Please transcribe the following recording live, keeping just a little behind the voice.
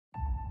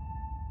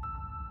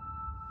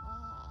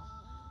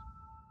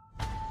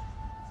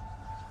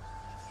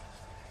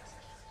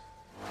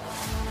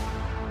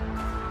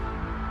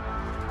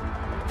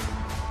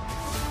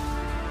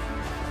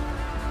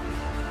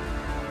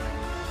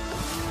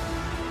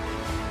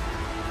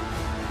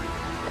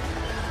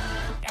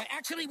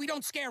Apparently we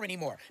don't scare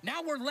anymore.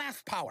 Now we're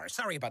laugh power.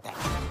 Sorry about that.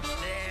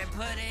 They're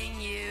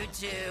putting you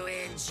two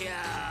in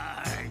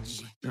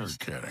charge. You're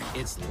kidding.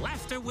 It's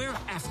laughter we're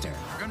after.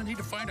 We're gonna need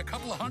to find a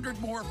couple of hundred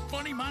more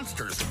funny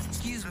monsters.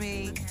 Excuse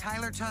me,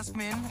 Tyler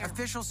Tuskman,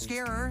 official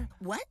scarer.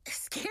 What?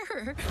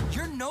 Scarer?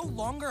 You're no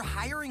longer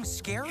hiring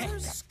scarers? Hey,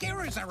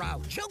 scarers are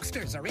out.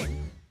 Jokesters are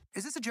in.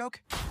 Is this a joke?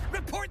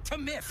 Report to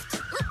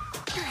Miffed.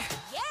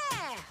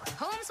 Yeah!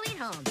 Home sweet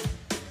home.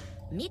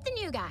 Meet the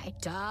new guy,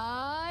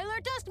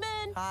 Tyler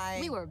Tuskman. Hi.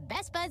 We were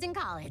best buds in We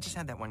college. just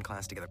had that one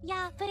class together.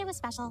 Yeah, but it was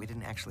special. We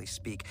didn't actually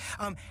speak.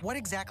 What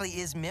exactly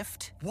is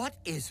MIFT? What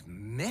is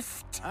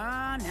Miffed?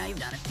 Ah, now you've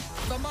done it.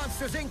 The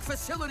Monsters, Inc.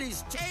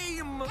 facilities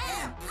team.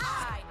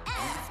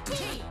 M-I-F-T.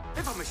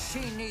 If a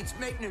machine needs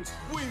maintenance,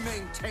 we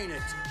maintain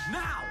it.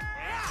 Now!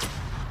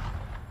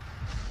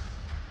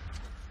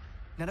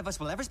 None of us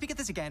will ever speak at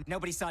this again.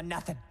 Nobody saw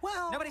nothing.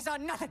 Well, Nobody saw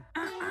nothing.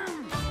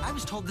 I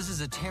was told this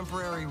is a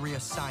temporary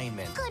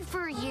reassignment. Good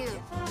for you.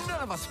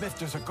 None of us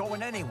Mifters are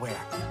going anywhere.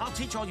 I'll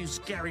teach all you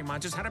scary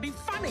monsters how to be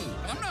funny.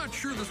 I'm not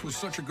sure this was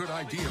such a good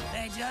idea.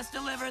 They just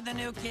delivered the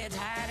new kids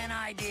had an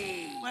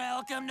ID.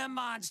 Welcome to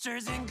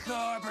Monsters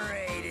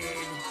Incorporated.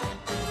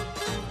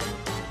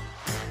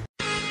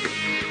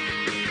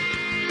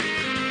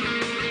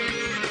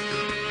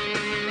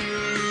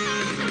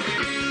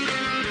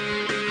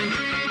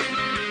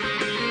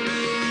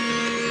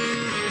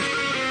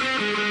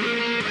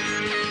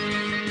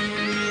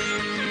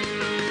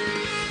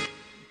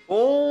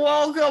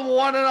 Welcome,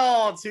 one and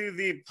all, to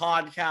the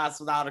podcast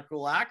without a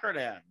cool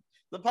acronym,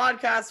 the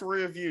podcast where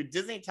we review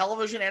Disney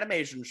television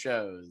animation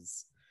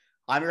shows.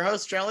 I'm your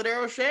host, Chandler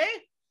Edewaard,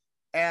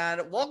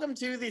 and welcome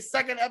to the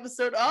second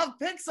episode of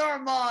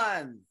Pixar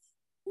Month.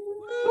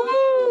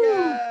 Woo!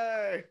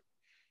 Yay!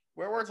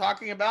 Where we're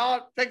talking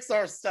about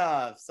Pixar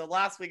stuff. So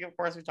last week, of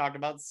course, we talked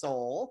about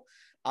Soul.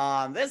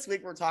 This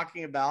week, we're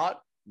talking about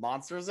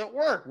Monsters at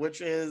Work,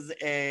 which is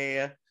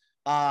a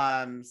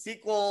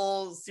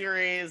sequel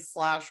series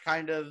slash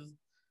kind of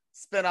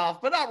spinoff,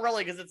 but not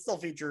really, because it still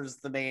features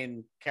the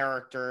main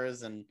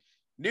characters and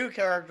new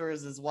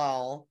characters as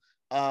well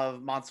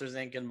of Monsters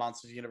Inc. and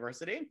Monsters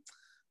University.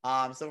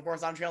 So of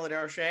course I'm Chandler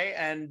Edewaard,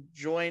 and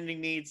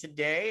joining me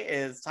today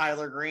is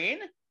Tyler Green.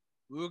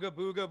 Booga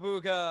booga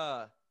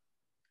booga.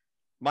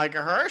 Micah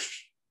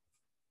Hirsh.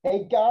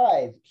 Hey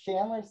guys,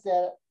 Chandler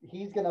said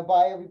he's gonna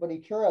buy everybody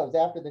churros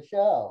after the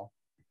show.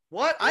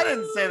 What? I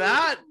didn't say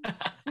that.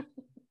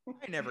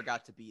 I never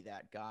got to be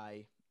that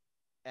guy.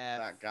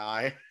 That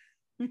guy.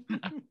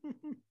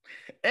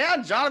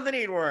 And Jonathan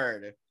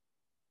Edewaard.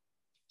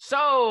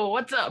 So,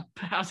 what's up?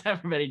 How's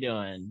everybody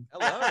doing?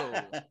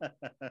 Hello.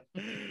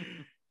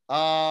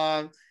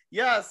 I'm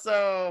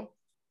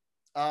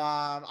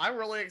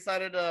really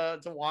excited to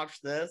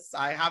watch this.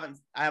 I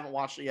haven't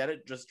watched it yet.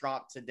 It just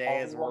dropped today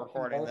as we're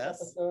recording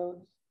this.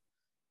 Episodes?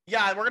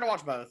 Yeah, we're gonna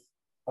watch both.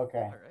 Okay.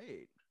 All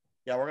right.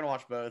 Yeah, we're gonna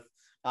watch both.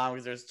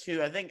 Because there's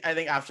two. I think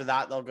after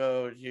that they'll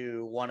go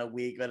to one a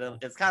week, but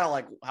it's kind of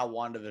like how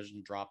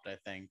WandaVision dropped, I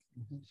think.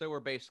 So we're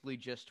basically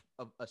just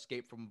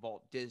Escape from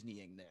Walt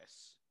Disneying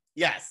this.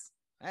 Yes.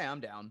 Hey, I'm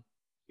down.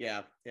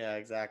 Yeah,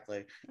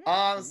 exactly.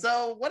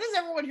 So what is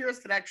everyone here's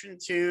connection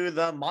to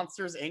the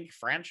Monsters Inc.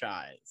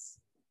 franchise?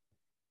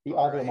 The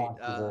All other right,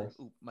 Monsters.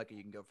 Micah,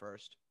 you can go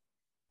first.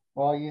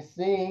 Well, you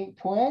see,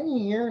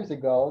 20 years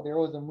ago, there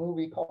was a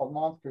movie called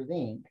Monsters,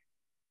 Inc.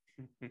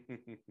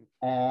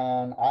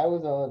 And I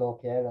was a little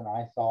kid and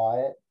I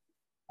saw it.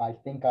 I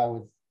think I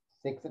was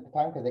 6 at the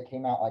time because it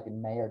came out like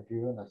in May or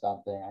June or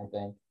something, I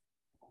think.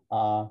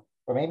 Or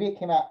maybe it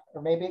came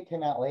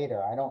out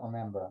later. I don't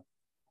remember.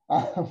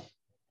 I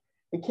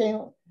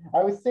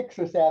was 6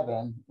 or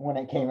 7 when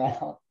it came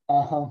out.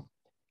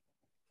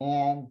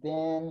 And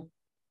then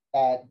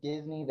at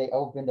Disney, they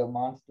opened a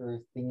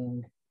Monsters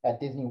themed, at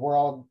Disney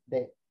World,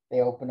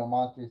 they opened a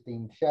Monsters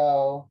themed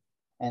show.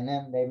 And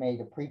then they made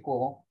a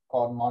prequel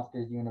called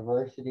Monsters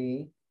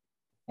University.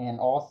 And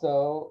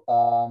also,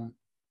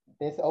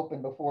 this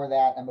opened before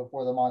that and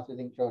before the Monsters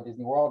Inc. show at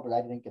Disney World, but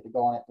I didn't get to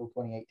go on it until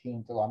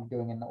 2018, so I'm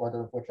doing it in the order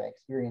of which I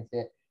experienced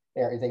it.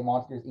 There is a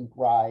Monsters Inc.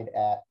 ride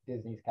at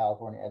Disney's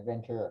California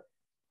Adventure.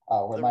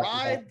 The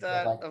ride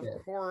that, of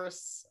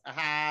course,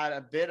 had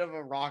a bit of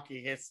a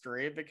rocky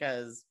history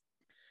because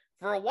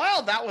for a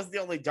while, that was the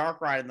only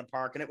dark ride in the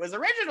park. And it was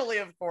originally,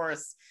 of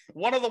course,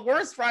 one of the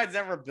worst rides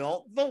ever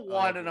built, the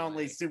one and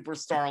only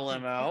Superstar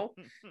Limo.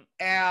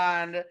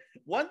 And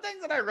one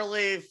thing that I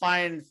really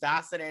find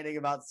fascinating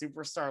about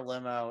Superstar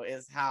Limo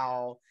is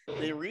how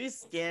they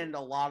reskinned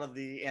a lot of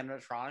the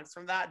animatronics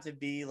from that to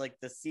be like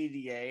the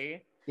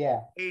CDA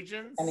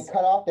agents. And they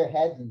cut off their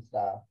heads and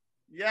stuff.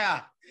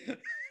 Yeah.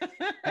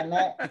 And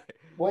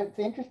what's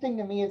interesting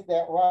to me is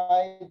that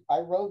ride, I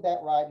rode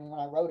that ride, and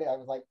when I rode it, I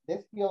was like,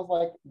 this feels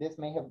like this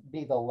may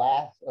be the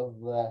last of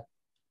the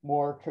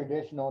more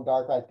traditional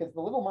dark rides, because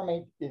the Little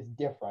Mermaid is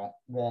different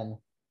than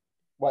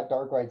what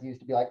dark rides used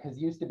to be like, because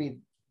it used to be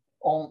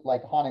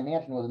like Haunted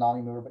Mansion was an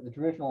omni-mover, but the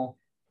traditional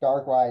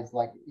dark rides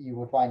like you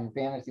would find in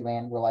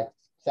Fantasyland were like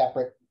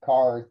separate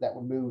cars that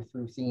would move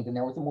through scenes, and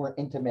there was a more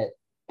intimateness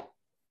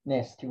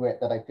to it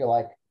that I feel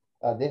like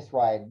this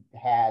ride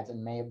has,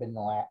 and may have been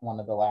one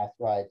of the last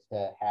rides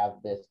to have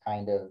this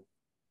kind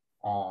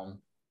of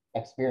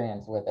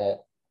experience with it.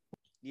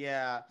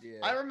 Yeah.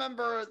 I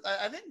remember,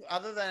 I think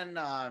other than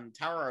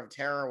Tower of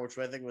Terror, which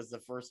I think was the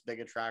first big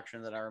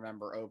attraction that I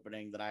remember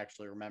opening, that I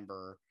actually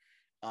remember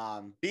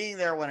being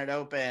there when it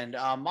opened.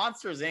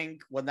 Monsters Inc.,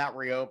 when that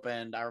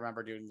reopened, I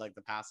remember doing like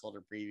the pass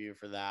holder preview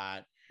for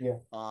that. Yeah.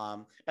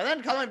 And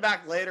then coming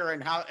back later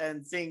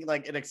and seeing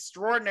like an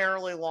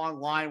extraordinarily long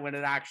line when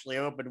it actually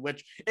opened,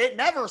 which it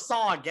never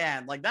saw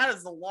again. Like that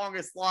is the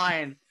longest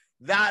line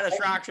that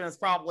attraction has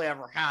probably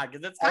ever had,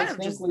 because it's kind of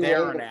just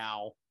there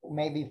now.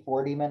 Maybe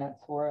 40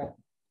 minutes for it.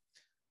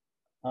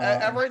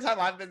 Every time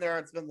I've been there,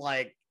 it's been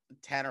like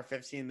 10 or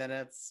 15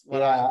 minutes. The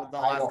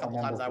last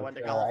couple times I went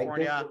to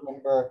California. I just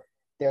remember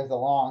there's a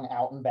long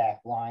out and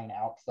back line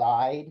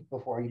outside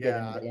before you get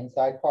into the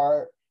inside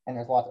part, and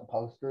there's lots of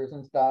posters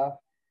and stuff.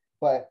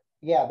 But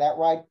yeah, that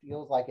ride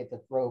feels like it's a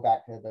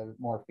throwback to the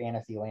more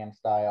Fantasyland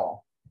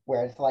style,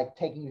 where it's like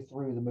taking you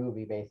through the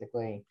movie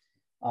basically.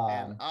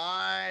 And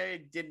I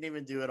didn't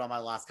even do it on my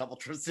last couple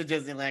trips to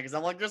Disneyland, because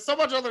I'm like, there's so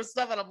much other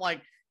stuff, and I'm like,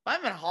 if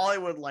I'm in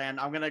Hollywoodland,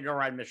 I'm gonna go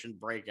ride Mission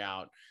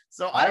Breakout.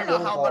 So I don't know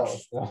how much.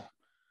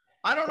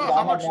 I don't know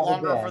how much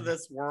longer for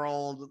this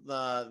world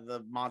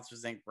the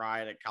Monsters Inc.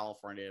 ride at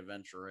California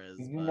Adventure is.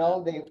 You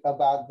know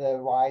about the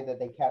ride that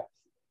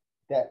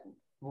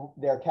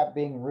there kept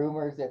being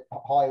rumors that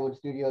Hollywood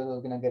Studios was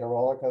going to get a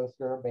roller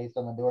coaster based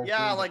on the door.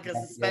 Yeah, like a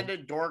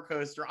suspended door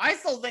coaster. I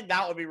still think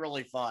that would be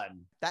really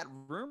fun. That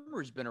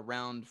rumor's been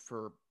around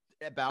for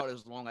about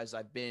as long as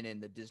I've been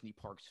in the Disney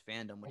Parks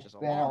fandom, which is a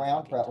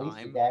long for at least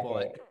a decade.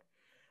 But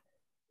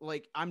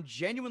like, I'm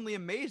genuinely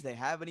amazed they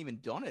haven't even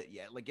done it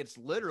yet. Like, it's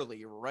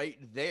literally right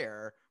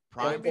there.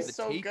 It was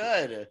so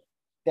good.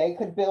 They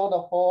could build a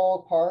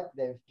whole park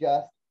that's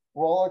just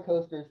roller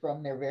coasters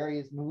from their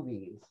various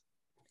movies.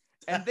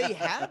 And they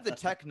have the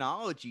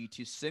technology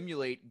to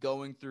simulate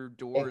going through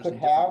doors. It could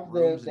have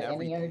the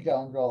Indiana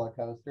Jones roller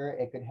coaster.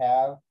 It could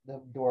have the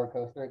door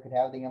coaster. It could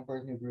have the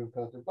Emperor's New Groove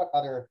coaster.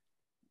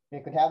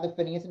 It could have the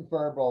Phineas and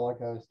Ferb roller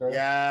coaster.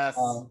 Yes.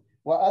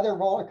 What other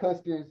roller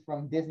coasters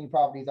from Disney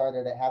properties are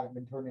there that haven't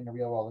been turned into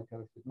real roller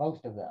coasters?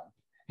 Most of them.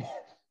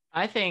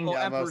 I think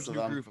Emperor's New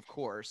Groove, of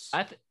course.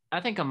 I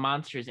think a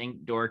Monsters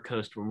Inc. door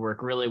coaster would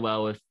work really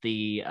well with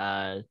the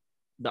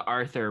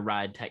Arthur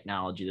ride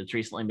technology that's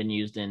recently been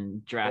used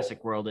in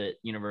Jurassic World at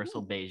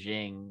Universal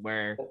Beijing,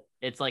 where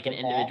it's like an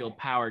individual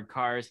powered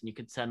cars, and you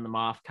could send them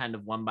off kind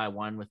of one by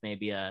one with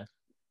maybe a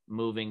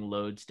moving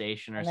load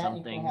station or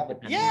something.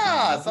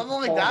 Yeah, something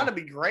like that would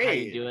be great. How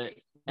you do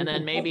it. And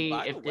then maybe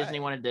if Disney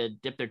wanted to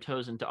dip their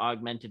toes into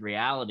augmented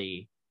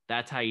reality,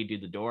 that's how you do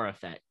the door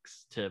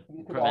effects to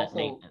prevent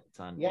maintenance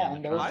on. Yeah,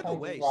 and those by the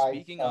way, rides,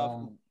 speaking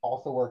of,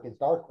 also work as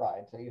dark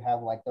rides. So you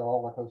have like the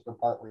roller coaster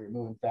part where you're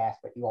moving fast,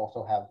 but you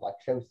also have like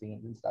show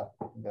scenes and stuff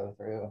you can go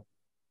through.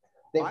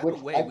 By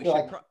the way, we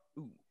should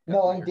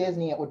knowing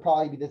Disney, it would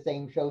probably be the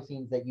same show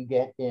scenes that you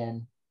get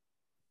in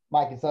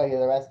Mike and Sully to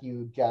the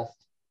Rescue,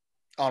 just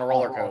on a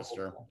roller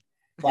coaster.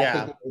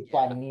 Like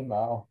Finding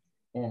Nemo.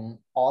 In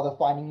all the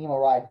Finding Nemo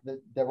rides,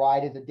 the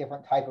ride is a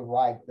different type of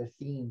ride, but the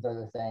scenes are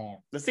the same.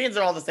 The scenes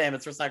are all the same.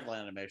 It's recycled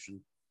animation.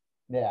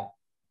 Yeah.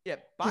 Yeah.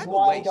 By the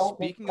way, I don't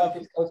think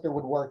Crush's Coaster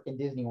would work in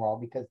Disney World,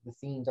 because the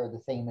scenes are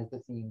the same as the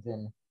scenes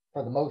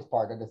for the most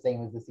part, are the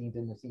same as the scenes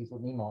in the Seas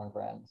with Nemo and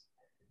Friends.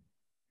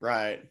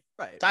 Right.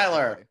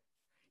 Tyler. Right.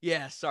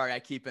 Yeah, sorry, I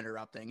keep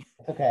interrupting.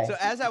 Okay. So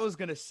as I was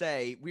going to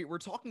say, we're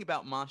talking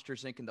about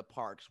Monsters Inc. in the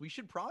parks. We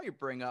should probably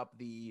bring up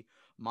the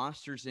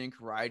Monsters Inc.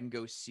 Ride and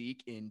Go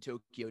Seek in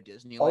Tokyo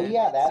Disneyland. Oh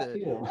yeah,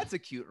 too. That's a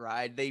cute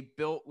ride. They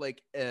built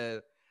like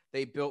a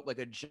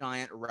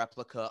giant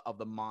replica of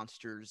the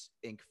Monsters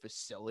Inc.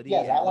 facility.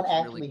 Yeah, that one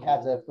actually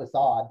has a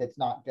facade that's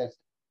not just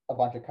a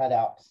bunch of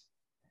cutouts.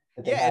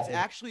 Yeah, it's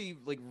actually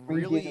like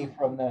really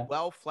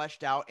well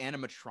fleshed out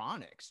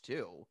animatronics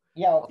too.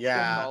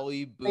 Yeah.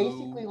 Sully, Boo,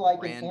 basically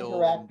like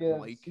Randall, an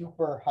interactive,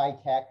 super high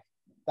tech.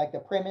 Like the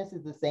premise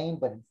is the same,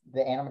 but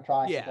the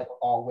animatronics are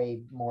all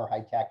way more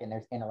high tech, and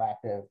there's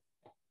interactiveness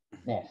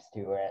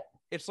to it.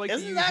 It's like the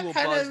usual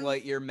Buzz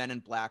Lightyear Men in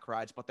Black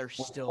rides, but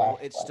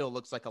it still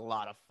looks like a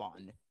lot of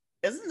fun.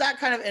 Isn't that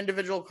kind of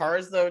individual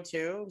cars though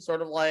too?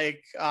 Sort of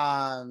like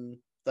the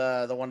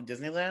one in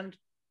Disneyland?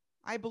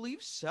 I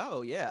believe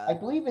so, yeah. I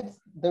believe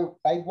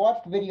I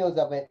watched videos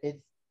of it.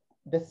 It's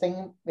the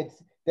same.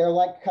 They're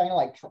like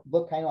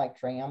look kind of like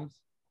trams.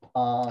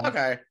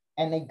 Okay.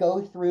 And they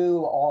go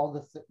through all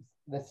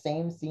the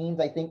same scenes,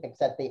 I think,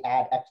 except they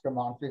add extra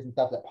monsters and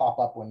stuff that pop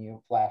up when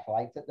you flash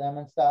lights at them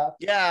and stuff.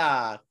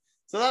 Yeah.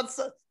 So that's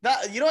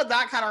that. You know what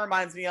that kind of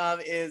reminds me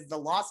of is the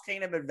Lost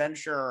Kingdom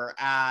adventure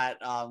at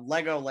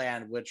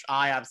Legoland, which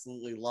I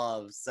absolutely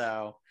love.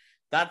 So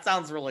that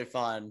sounds really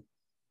fun.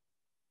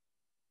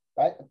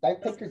 I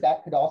pictured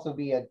that could also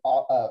be a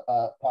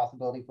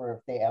possibility for if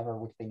they ever,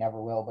 which they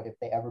never will, but if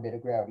they ever did a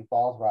Gravity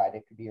Falls ride,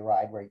 it could be a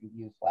ride where you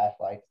use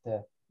flashlights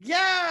to.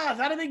 Yeah,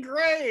 that'd be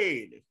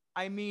great.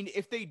 I mean,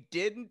 if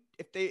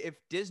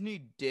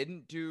Disney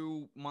didn't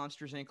do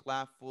Monsters Inc.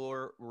 Laugh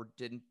Floor or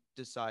didn't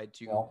decide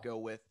to go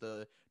with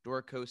the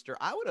door coaster,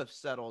 I would have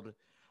settled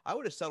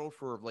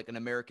for like an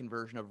American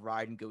version of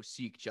Ride and Go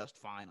Seek just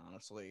fine,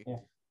 honestly. Yeah.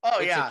 Oh,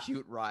 it's yeah. a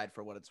cute ride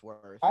for what it's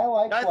worth. I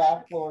like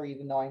Laugh Floor,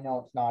 even though I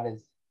know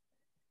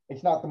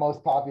it's not the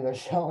most popular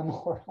show in the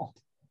world.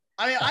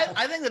 I mean,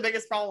 I think the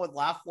biggest problem with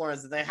Laugh Floor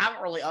is that they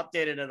haven't really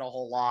updated it a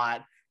whole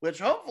lot, which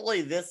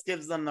hopefully this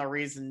gives them the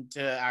reason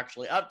to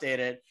actually update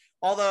it.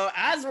 Although,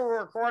 as we're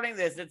recording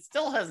this, it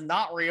still has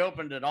not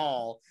reopened at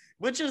all,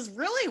 which is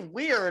really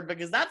weird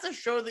because that's a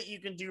show that you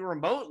can do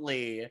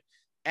remotely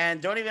and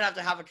don't even have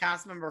to have a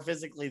cast member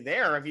physically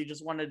there if you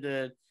just wanted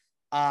to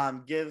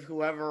give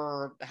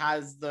whoever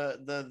has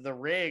the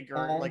rig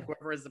or like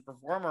whoever is the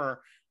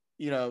performer,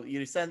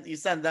 you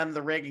send them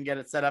the rig and get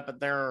it set up at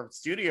their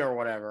studio or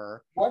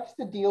whatever. What's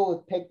the deal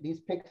with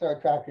these Pixar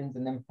attractions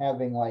and them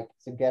having like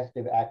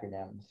suggestive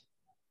acronyms?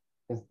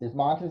 Because there's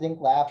Monsters Inc.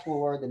 Laugh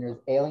Floor, then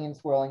there's Alien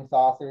Swirling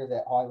Saucers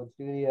at Hollywood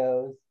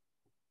Studios.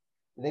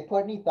 Did they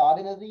put any thought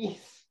into these?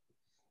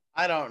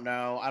 I don't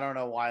know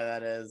why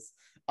that is.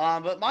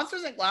 But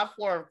Monsters Inc. Laugh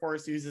Floor, of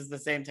course, uses the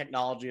same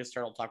technology as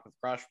Turtle Talk with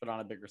Crush, but on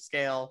a bigger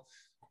scale.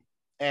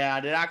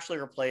 And it actually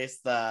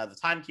replaced the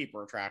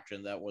Timekeeper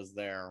attraction that was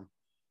there.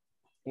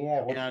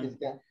 Yeah, they're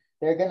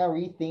going to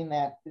retheme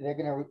that. They're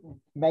going to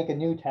make a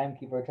new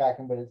Timekeeper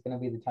attraction, but it's going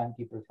to be the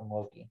Timekeepers from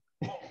Loki.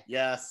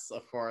 Yes,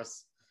 of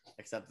course.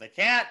 Except they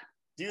can't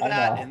do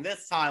that in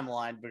this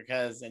timeline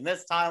because in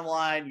this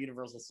timeline,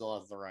 Universal still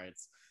has the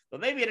rights. But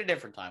maybe in a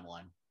different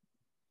timeline.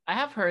 I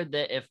have heard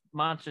that if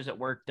Monsters at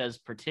Work does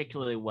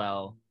particularly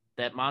well,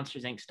 that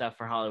Monsters Inc. stuff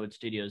for Hollywood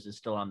Studios is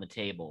still on the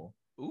table.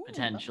 Ooh,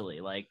 potentially.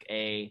 Like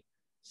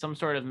some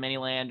sort of mini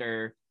land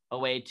or a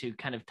way to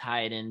kind of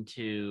tie it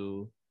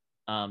into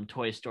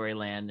Toy Story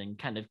Land and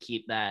kind of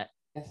keep that.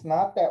 It's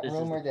not that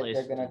rumor that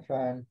they're going to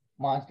turn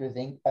Monsters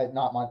Inc.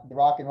 The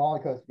Rock and Roller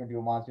Coaster going to do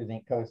a Monsters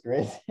Inc. coaster,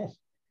 is it?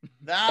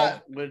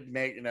 That would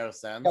make no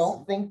sense.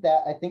 Don't think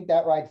that. I think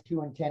that ride's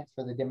too intense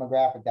for the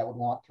demographic that would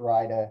want to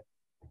ride a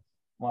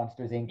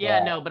Monsters Inc. Yeah,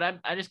 ride. no, but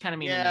I just kind of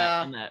mean in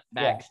that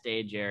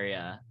backstage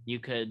area. You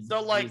could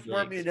like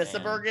where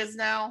Municipal is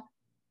now.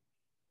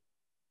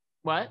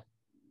 What?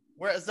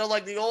 So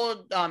like the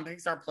old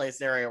Pixar Place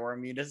area where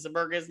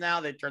Municipal is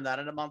now, they turned that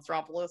into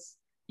Monstropolis.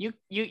 You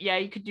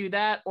could do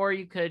that, or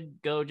you could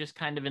go just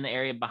kind of in the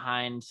area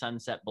behind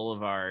Sunset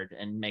Boulevard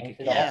and make it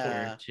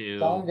closer to.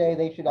 Someday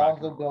they should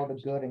also build a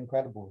good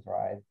Incredibles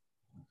ride.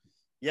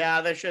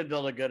 Yeah, they should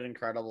build a good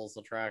Incredibles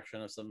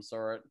attraction of some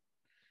sort.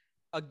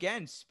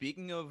 Again,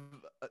 speaking of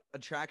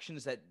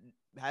attractions that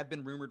have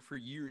been rumored for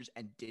years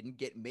and didn't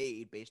get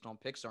made based on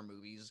Pixar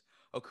movies,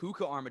 a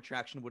Kuka Arm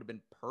attraction would have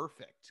been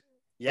perfect.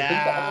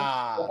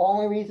 Yeah. The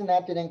only reason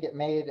that didn't get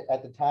made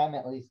at the time,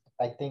 at least,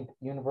 I think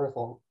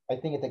Universal, I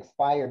think it's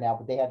expired now,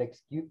 but they had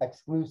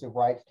exclusive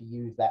rights to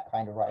use that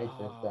kind of ride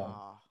system.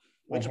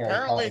 Which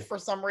apparently, for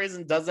some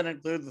reason, doesn't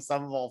include the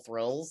Sum of All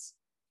Thrills.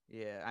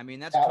 Yeah, I mean,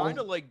 that's kind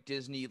of like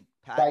Disney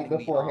patenting right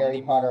before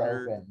Harry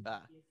Potter opened.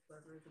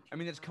 I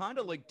mean, it's kind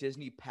of like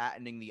Disney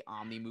patenting the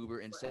Omni-Mover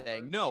and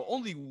saying, no,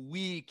 only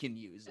we can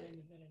use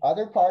it.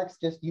 Other parks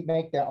you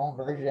make their own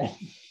version.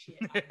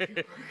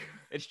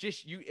 It's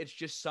just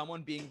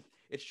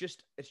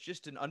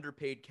an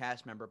underpaid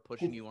cast member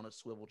pushing you on a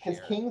swivel chair.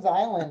 Because Kings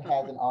Island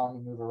has an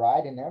Omni-Mover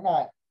ride, and they're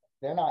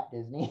not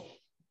Disney.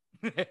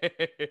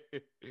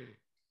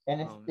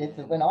 And it's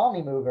an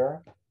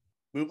Omni-Mover.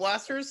 Boo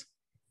Blasters?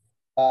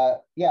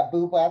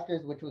 Boo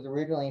Blasters, which was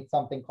originally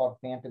something called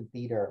Phantom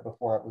Theater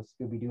before it was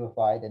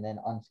Scooby-Dooified and then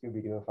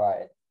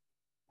un-Scooby-Dooified.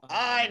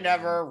 I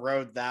never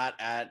rode that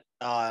at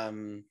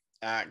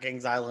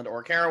Kings Island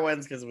or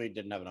Carowinds because we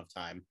didn't have enough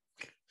time.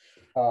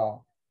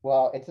 Oh,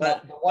 well, it's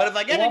not. But if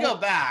I get to go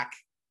back,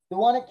 the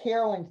one at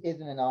Carowinds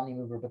isn't an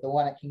Omni-Mover, but the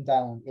one at Kings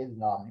Island is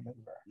an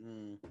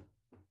Omni-Mover.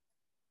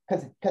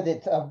 Because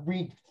it's a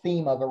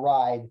re-theme of a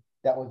ride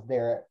that was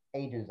there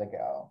ages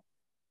ago.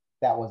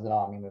 That was an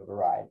Omni-Mover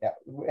ride.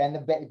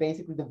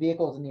 Basically, the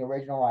vehicles in the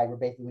original ride were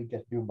basically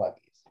just dune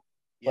buggies.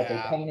 But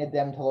they painted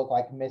them to look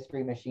like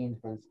mystery machines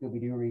for the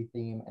Scooby-Doo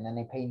re-theme, and then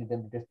they painted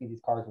them to just be these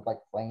cars with like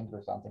flames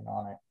or something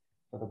on it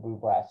for the Boo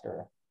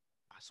Blaster.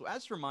 So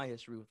as for my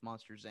history with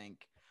Monsters, Inc.,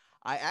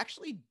 I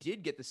actually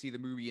did get to see the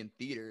movie in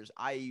theaters.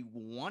 I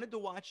wanted to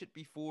watch it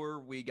before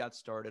we got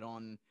started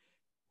on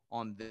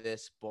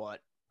this,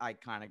 but I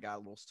kind of got a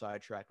little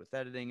sidetracked with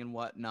editing and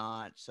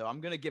whatnot. So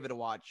I'm going to give it a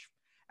watch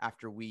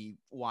after we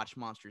watch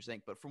Monsters,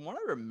 Inc. But from what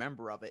I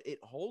remember of it, it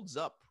holds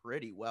up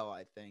pretty well,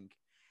 I think.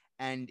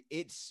 And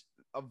it's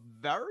a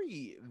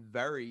very,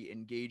 very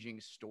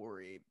engaging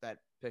story that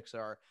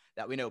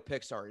we know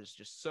Pixar is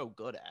just so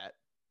good at.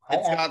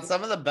 It's got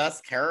some of the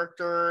best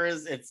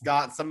characters. It's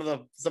got some of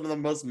the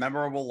most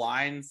memorable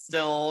lines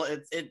still.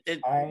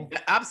 It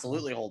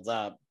absolutely holds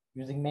up.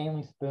 Using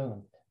mainly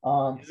spoons.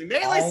 Using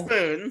mainly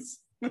spoons.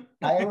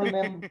 I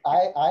remember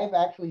I've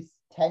actually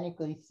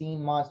technically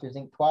seen Monsters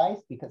Inc. twice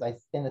because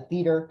in the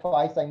theater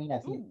twice. I mean,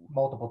 I've seen it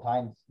multiple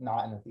times,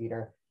 not in the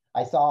theater.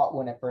 I saw it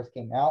when it first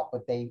came out,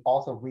 but they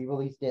also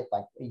re-released it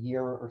like a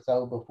year or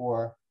so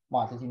before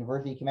Monsters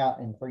University came out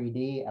in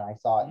 3D, and I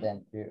saw it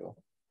then too.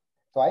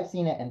 So I've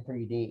seen it in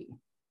 3D.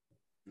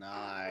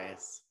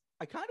 Nice.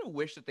 I kind of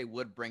wish that they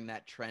would bring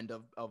that trend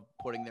of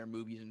putting their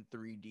movies in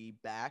 3D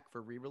back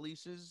for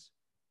re-releases.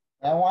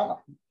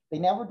 They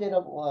never did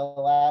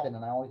Aladdin,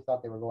 and I always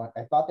thought they were going.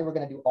 I thought they were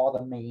going to do all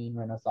the main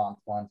Renaissance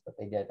ones, but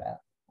they didn't.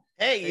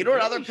 Hey, you know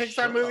what other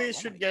Pixar movies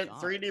should get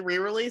God. 3D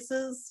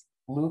re-releases?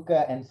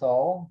 Luca and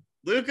Soul,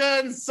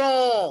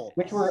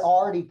 which were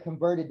already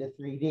converted to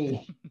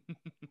 3D.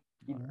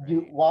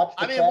 You watch.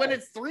 I mean, when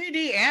it's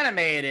 3D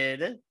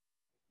animated,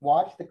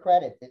 watch the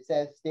credits. It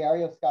says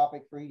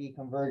stereoscopic 3D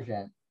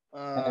conversion.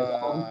 And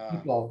there's all these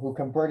people who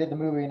converted the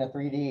movie into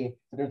 3D.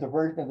 So there's a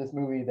version of this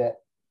movie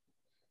that,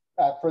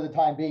 for the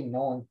time being,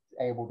 no one's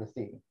able to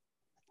see.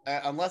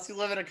 Unless you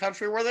live in a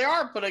country where they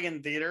are putting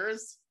in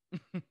theaters.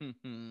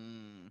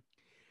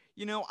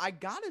 You know, I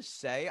gotta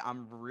say,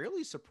 I'm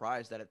really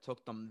surprised that it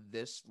took them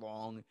this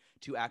long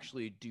to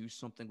actually do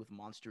something with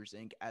Monsters,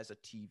 Inc. as a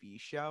TV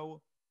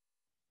show.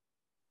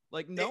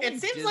 Like, no, it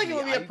seems like it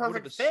would be a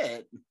perfect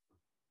fit.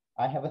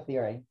 I have a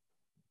theory.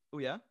 Oh,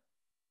 yeah?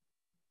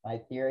 My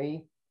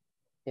theory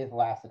is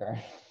Lassiter.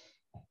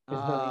 They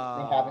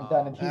haven't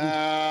done a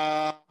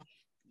TV.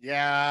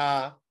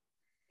 Yeah.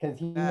 Because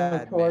he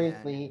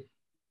notoriously,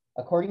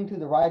 according to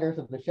the writers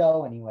of the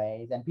show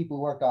anyways, and people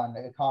who worked on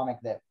a comic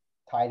that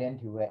tied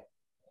into it,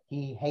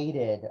 he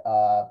hated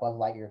Buzz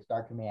Lightyear's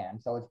Star Command.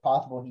 So it's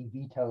possible he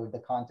vetoed the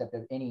concept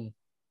of any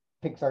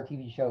Pixar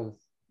TV shows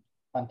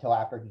until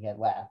after he had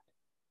left.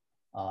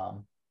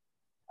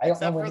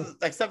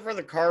 Except for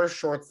the Cars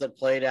shorts that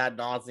played ad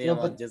nauseum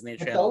on Disney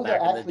Channel back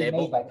in the day. Those are actually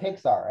made by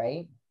Pixar,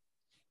 right?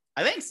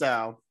 I think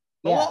so.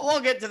 But we'll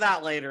get to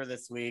that later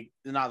this week.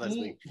 Not this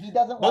week. He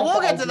doesn't. But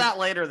we'll get to that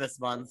later this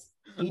month.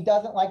 He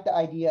doesn't like the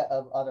idea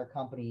of other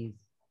companies.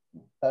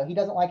 He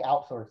doesn't like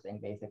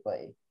outsourcing,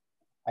 basically.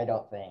 I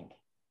don't think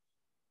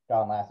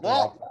John Lasseter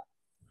likes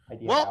that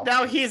idea. Well,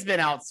 now he's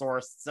been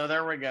outsourced, so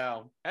there we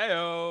go.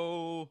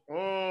 Heyo.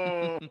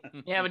 Oh.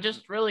 Yeah, but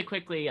just really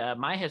quickly,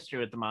 my history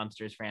with the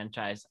Monsters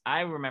franchise.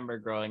 I remember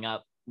growing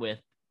up with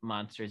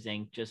Monsters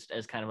Inc. just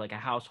as kind of like a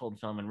household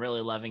film and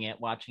really loving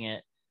it, watching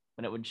it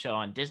when it would show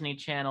on Disney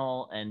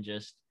Channel, and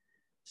just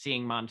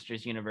seeing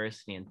Monsters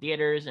University in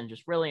theaters and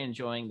just really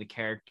enjoying the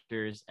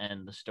characters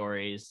and the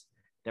stories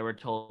that were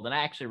told. And I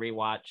actually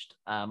rewatched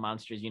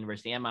Monsters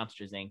University and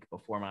Monsters Inc.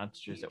 before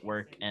Monsters at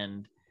Work,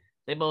 and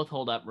they both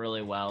hold up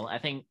really well. I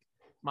think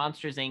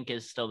Monsters Inc.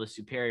 is still the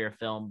superior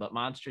film, but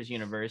Monsters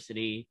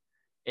University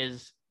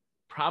is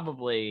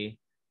probably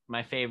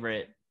my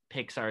favorite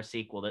Pixar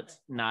sequel that's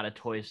not a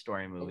Toy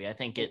Story movie. I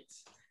think it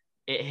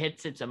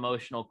hits its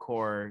emotional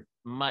core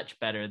much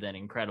better than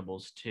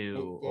Incredibles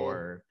 2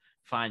 or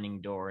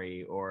Finding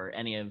Dory or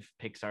any of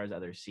Pixar's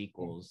other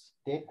sequels.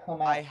 It did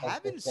come out. I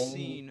haven't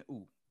seen.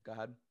 Ooh, go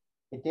ahead.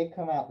 It did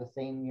come out the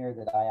same year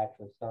that I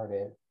actually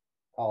started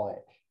college.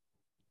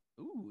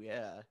 Ooh,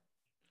 yeah.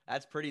 That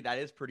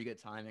is pretty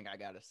good timing, I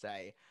gotta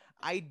say.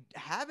 I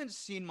haven't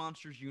seen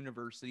Monsters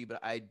University, but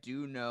I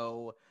do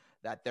know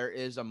that there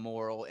is a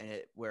moral in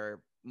it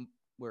where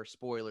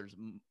spoilers,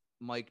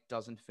 Mike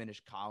doesn't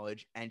finish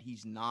college and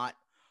he's not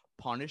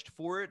punished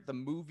for it. The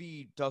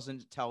movie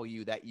doesn't tell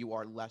you that you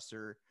are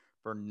lesser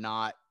for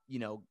not,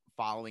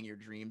 following your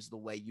dreams the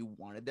way you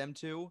wanted them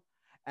to.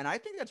 And I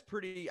think that's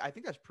pretty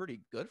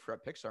good for a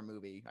Pixar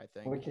movie, I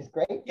think. Which is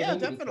great. Yeah,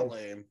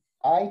 definitely.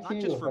 Not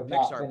just for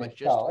Pixar, but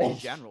just in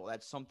general.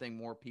 That's something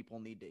more people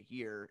need to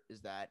hear,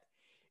 is that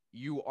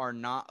you are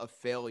not a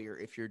failure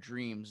if your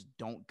dreams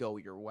don't go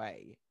your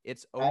way.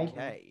 It's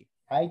okay.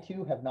 I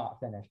too have not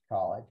finished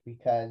college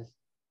because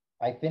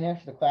I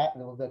finished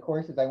the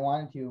courses I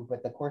wanted to,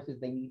 but the courses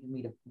they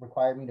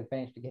required me to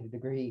finish to get a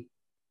degree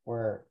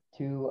were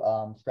too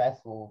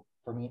stressful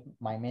for me,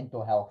 my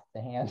mental health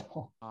to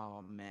handle.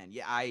 Oh man,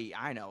 yeah,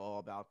 I know all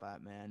about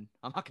that, man.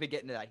 I'm not gonna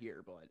get into that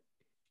here, but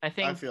I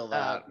think I feel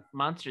that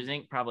Monsters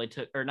Inc. probably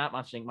took, or not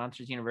Monsters Inc.,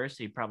 Monsters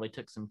University probably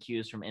took some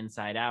cues from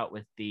Inside Out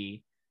with the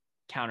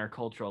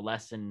countercultural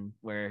lesson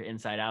where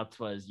Inside Out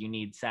was you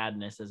need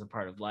sadness as a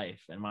part of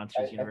life, and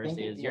Monsters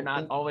University is you're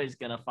not always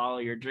gonna follow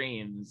your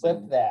dreams.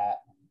 Flip that.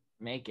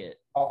 Make it.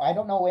 Oh, I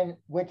don't know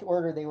which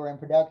order they were in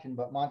production,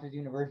 but Monsters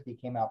University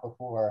came out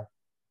before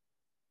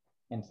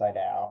Inside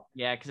Out.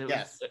 Yeah, because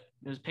it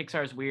was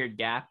Pixar's weird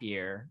gap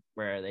year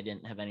where they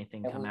didn't have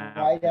anything come out.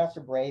 Right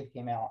after Brave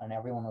came out, and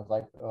everyone was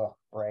like, "Oh,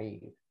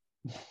 Brave."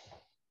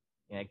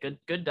 Yeah,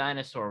 Good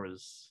Dinosaur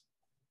was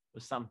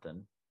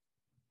something.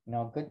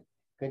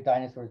 Good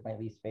Dinosaur is my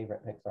least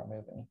favorite Pixar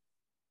movie.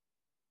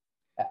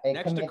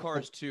 Next to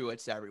Cars 2,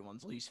 it's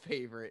everyone's least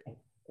favorite.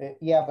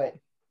 Yeah, but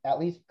at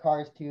least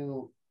Cars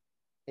 2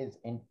 is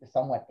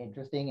somewhat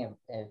interesting,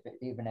 if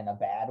even in a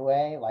bad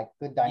way. Like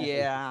Good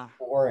Dinosaur is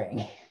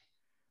boring.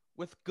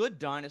 with Good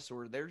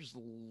Dinosaur, there's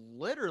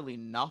literally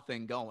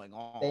nothing going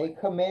on. They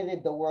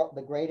committed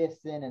the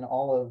greatest sin in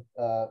all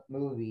of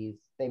movies.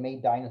 They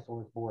made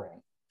dinosaurs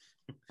boring.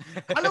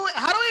 How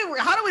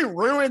do we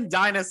ruin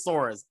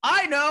dinosaurs?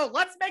 I know.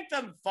 Let's make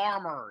them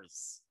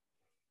farmers.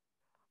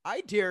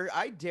 I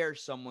dare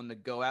someone to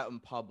go out in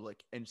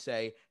public and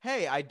say,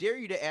 "Hey, I dare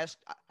you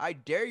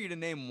to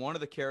name one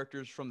of the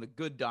characters from The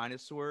Good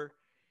Dinosaur."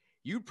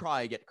 You'd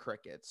probably get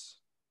crickets.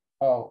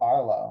 Oh,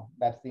 Arlo.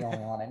 That's the only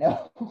one I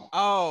know.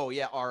 Oh,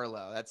 yeah,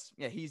 Arlo.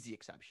 He's the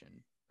exception.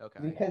 Okay.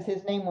 Because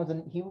his name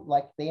wasn't,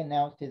 they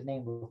announced his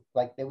name was,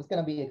 it was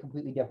going to be a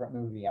completely different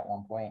movie at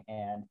one point,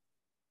 and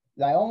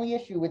the only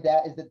issue with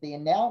that is that they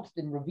announced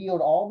and revealed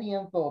all the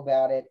info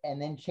about it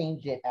and then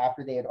changed it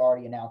after they had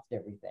already announced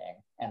everything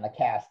and the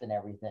cast and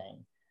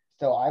everything.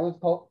 So I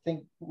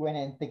went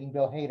in thinking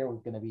Bill Hader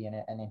was going to be in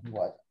it, and then he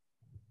wasn't.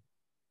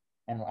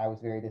 And I was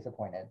very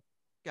disappointed.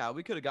 Yeah,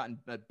 we could have gotten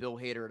Bill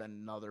Hader in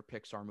another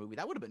Pixar movie.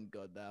 That would have been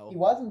good, though. He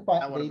wasn't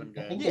fine. I think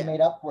they Yeah. made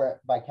up for it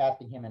by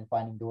casting him in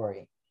Finding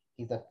Dory.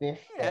 He's a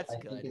fish that that's I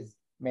good. think is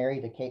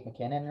married to Kate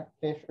McKinnon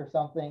fish or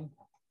something.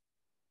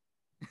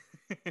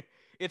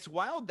 It's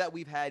wild that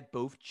we've had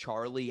both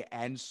Charlie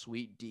and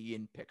Sweet D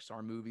in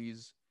Pixar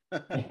movies.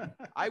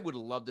 I would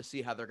love to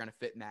see how they're going to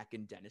fit Mac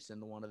and Dennis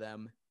into one of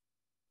them.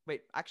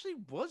 Wait, actually,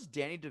 was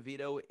Danny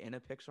DeVito in a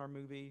Pixar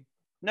movie?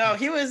 No,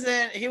 he was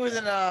in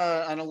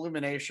an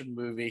Illumination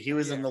movie. He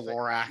was in the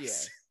Lorax.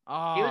 Yeah.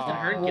 Oh, he was in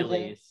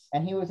Hercules.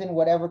 And he was in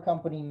whatever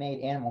company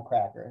made Animal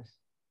Crackers.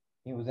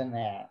 He was in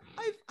that.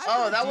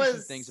 I've heard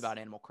decent things about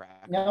Animal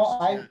Crackers. No,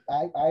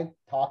 I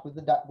talked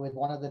with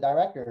one of the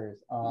directors,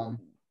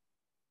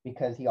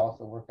 because he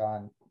also worked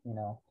on,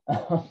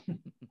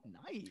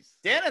 Nice.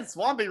 Dan and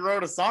Swampy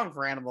wrote a song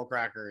for Animal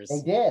Crackers.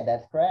 They did.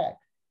 That's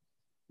correct.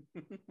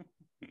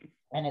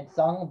 And it's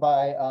sung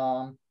by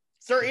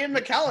Sir Ian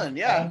McKellen.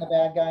 Yeah, the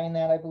bad guy in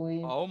that, I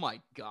believe. Oh my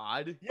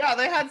God. Yeah,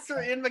 they had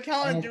Sir Ian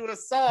McKellen doing a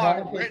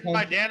song written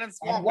by Dan and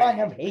Swampy. And one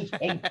of his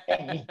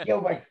is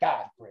Gilbert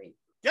Gottfried.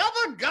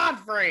 Gilbert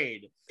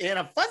Gottfried in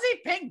a fuzzy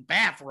pink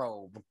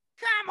bathrobe.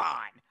 Come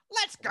on,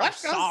 let's go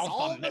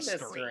solve the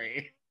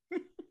mystery.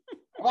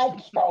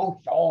 Let's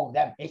go solve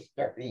the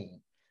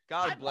mystery.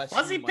 God bless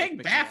fuzzy you, pink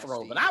Mike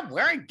bathrobe, and I'm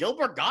wearing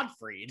Gilbert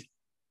Gottfried.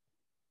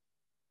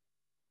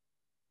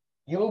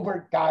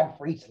 Gilbert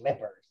Gottfried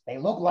slippers. They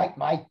look like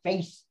my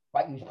face,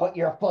 but you put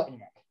your foot in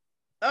it.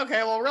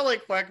 Okay, well, really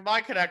quick, my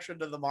connection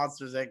to the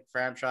Monsters, Inc.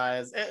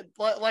 franchise,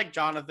 like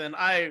Jonathan,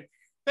 I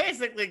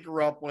basically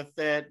grew up with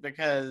it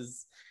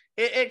because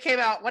it came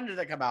out, when did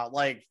it come out?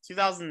 Like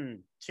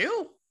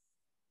 2002?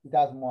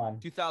 2001.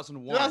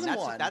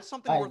 2001. That's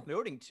something worth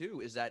noting,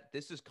 too, is that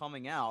this is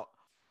coming out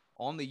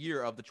on the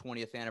year of the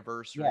 20th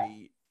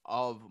anniversary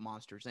of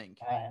Monsters, Inc.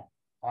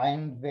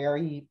 I'm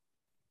very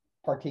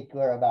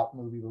particular about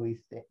movie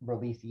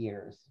release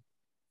years.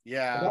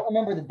 Yeah. I don't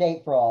remember the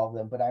date for all of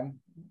them, but I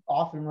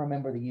often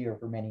remember the year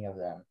for many of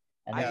them.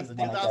 And I think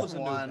that was a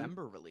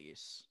November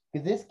release.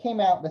 Because this came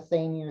out the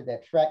same year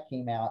that Shrek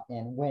came out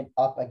and went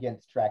up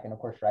against Shrek, and of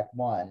course Shrek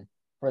won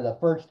for the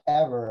first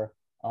ever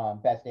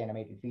Best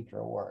Animated Feature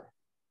Award.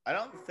 I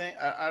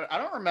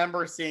don't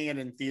remember seeing it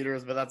in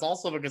theaters, but that's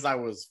also because I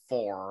was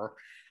 4.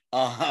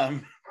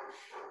 You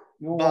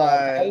were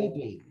a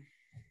baby.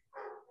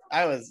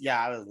 I was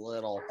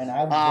little. And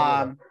I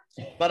was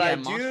but yeah,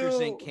 Monsters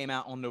Inc. came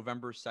out on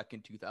November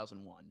 2nd,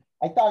 2001.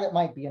 I thought it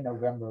might be a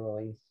November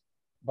release,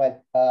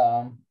 but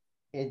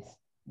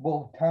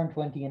we'll turn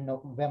 20 in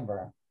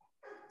November.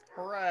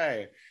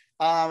 Hooray.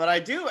 But I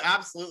do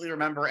absolutely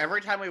remember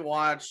every time we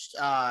watched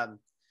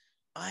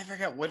I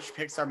forget which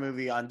Pixar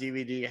movie on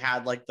DVD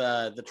had like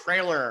the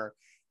trailer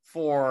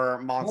for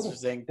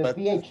Monsters Inc. The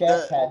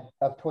VHS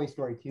of Toy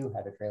Story 2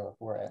 had a trailer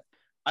for it.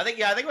 I think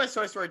it was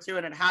Toy Story 2,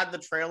 and it had the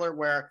trailer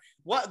where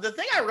the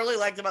thing I really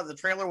liked about the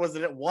trailer was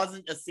that it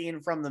wasn't a scene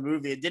from the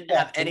movie. It didn't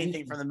have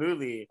anything from the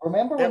movie.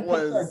 Remember when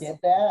Pixar did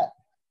that?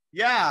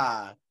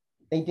 Yeah.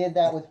 They did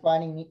that with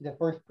the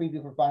first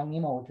preview for Finding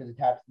Nemo, which was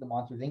attached to the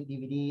Monsters Inc.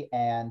 DVD,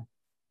 and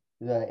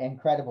the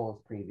Incredibles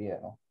preview.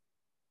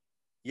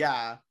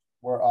 Yeah.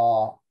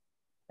 The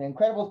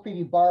Incredibles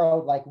preview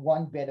borrowed like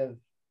one bit of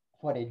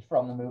footage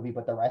from the movie,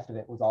 but the rest of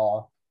it was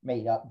all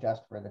made up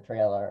just for the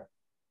trailer.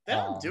 They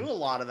don't do a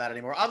lot of that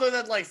anymore, other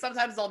than like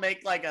sometimes they'll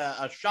make like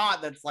a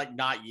shot that's like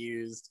not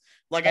used.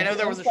 Like I know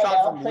there was a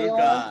shot from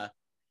Luca.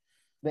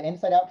 The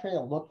Inside Out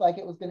trailer looked like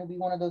it was going to be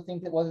one of those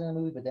things that wasn't in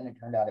the movie, but then it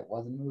turned out it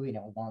was in the movie, and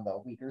it was one of the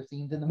weaker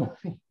scenes in the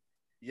movie.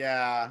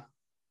 Yeah.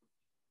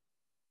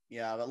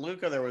 Yeah, but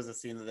Luca, there was a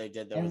scene that they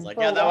did that was like,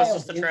 yeah, that was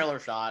just a trailer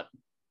shot.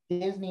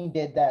 Disney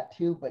did that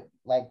too, but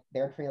like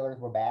their trailers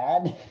were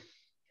bad.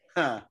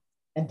 Huh.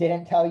 And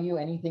didn't tell you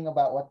anything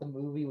about what the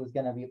movie was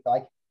going to be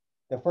like.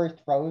 The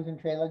first Frozen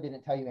trailer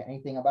didn't tell you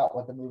anything about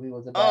what the movie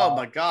was about. Oh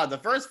my God. The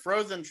first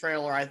Frozen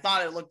trailer, I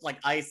thought it looked like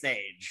Ice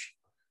Age.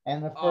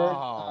 And the first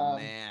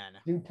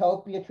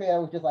Zootopia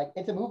trailer was just like,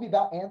 it's a movie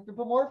about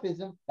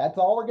anthropomorphism. That's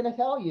all we're going to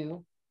tell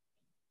you.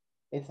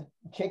 It's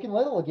Chicken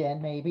Little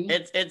again, maybe.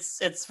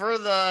 It's for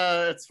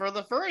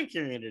the furry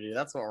community.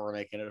 That's what we're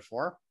making it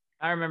for.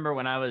 I remember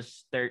when I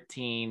was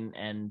 13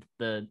 and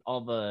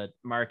all the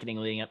marketing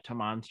leading up to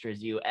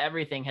Monsters U,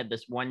 everything had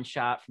this one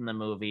shot from the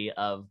movie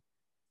of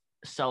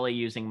Sully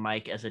using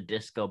Mike as a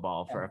disco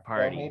ball for a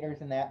party.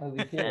 Haters in that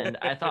movie too. And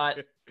I thought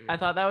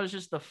that was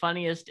just the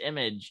funniest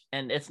image,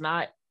 and it's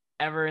not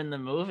ever in the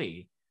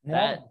movie.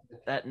 No.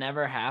 That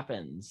never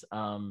happens.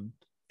 Isn't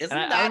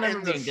that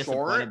in the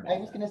short? I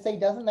was gonna say,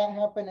 doesn't that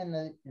happen in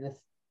the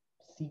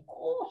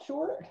sequel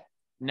short?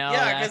 No, it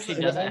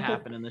actually doesn't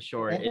happen in the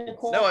short.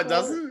 No, it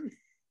doesn't.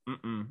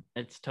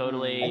 It's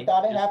totally. I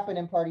thought it happened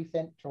in Party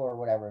Central or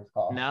whatever it's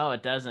called. No,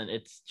 it doesn't.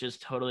 It's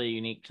just totally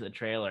unique to the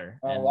trailer.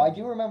 Well, I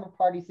do remember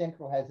Party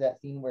Central has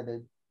that scene where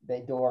the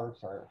door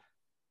surf.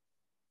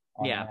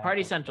 Yeah,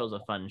 Party Central is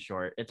a fun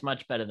short. It's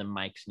much better than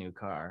Mike's new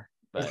car.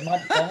 But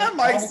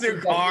Mike's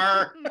new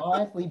car,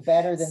 honestly,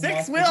 better than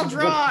 6-wheel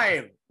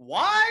drive.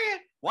 Why?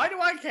 Why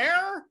do I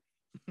care?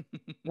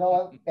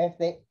 No, if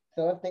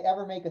they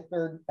ever make a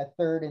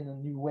third in the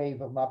new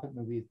wave of Muppet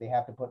movies, they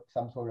have to put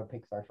some sort of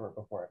Pixar short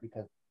before it,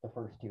 because the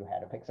first two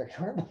had a Pixar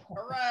short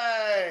before.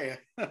 Hooray!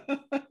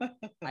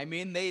 I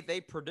mean,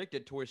 they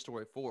predicted Toy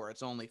Story 4.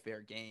 It's only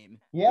fair game.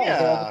 Yeah. Well,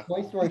 there was a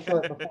Toy Story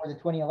short before the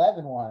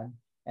 2011 one,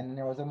 and then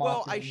there was a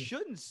Well, I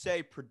shouldn't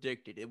say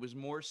predicted. It was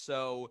more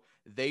so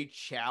they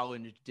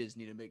challenged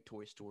Disney to make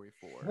Toy Story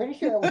 4. Pretty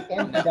sure it was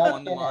in that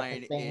production one line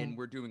at the same... in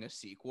we're doing a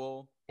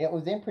sequel. It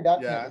was in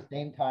production at the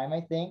same time,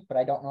 I think, but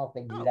I don't know if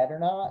they knew that or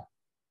not,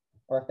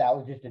 or if that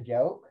was just a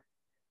joke.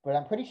 But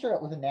I'm pretty sure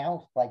it was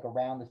announced like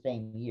around the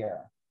same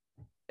year.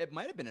 It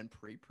might have been in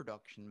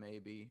pre-production,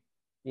 maybe.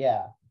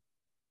 Yeah.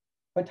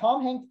 But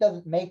Tom Hanks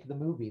doesn't make the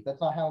movies.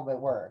 That's not how it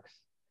works.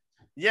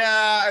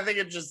 Yeah, I think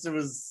it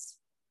was.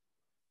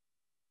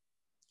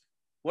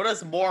 What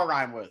does more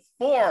rhyme with?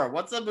 4.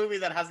 What's a movie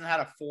that hasn't had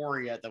a 4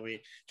 yet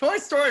Toy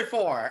Story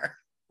 4.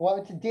 Well,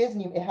 it's a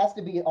Disney. It has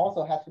to be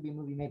a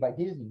movie made by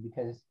Disney,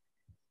 because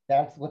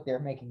that's what they're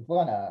making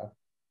fun of.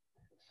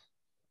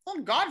 Well,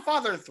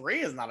 Godfather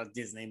 3 is not a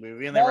Disney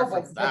movie, and they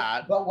reference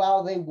that. But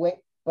while they wait,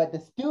 but the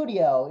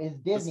studio is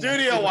Disney. The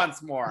studio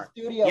wants more.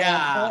 The studio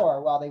wants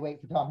more while they wait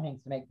for Tom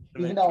Hanks to make,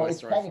 even though it's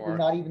technically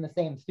not even the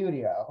same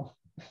studio.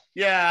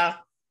 Yeah.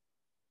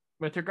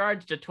 With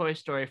regards to Toy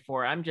Story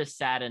 4, I'm just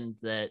saddened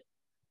that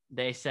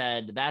they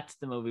said that's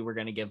the movie we're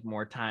going to give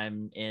more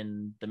time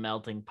in the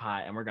melting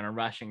pot, and we're going to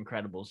rush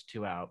Incredibles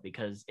 2 out,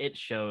 because it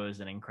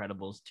shows an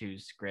Incredibles 2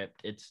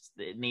 script. It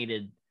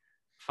needed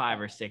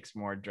 5 or 6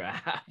 more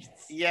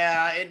drafts.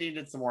 Yeah, it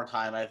needed some more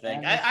time, I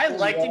think. I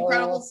liked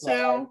Incredibles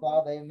 2.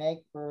 While they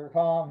make for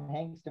Tom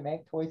Hanks to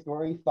make Toy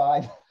Story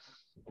 5.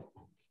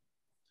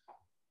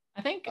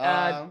 I think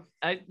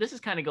this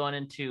is kind of going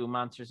into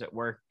Monsters at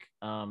Work,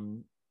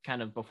 kind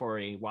of before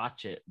we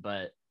watch it,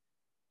 but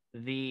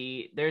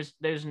there's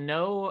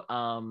no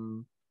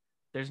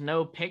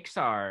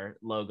Pixar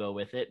logo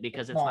with it,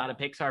 because it's not a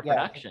Pixar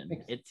production.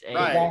 It's a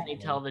Disney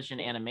television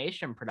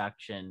animation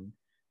production.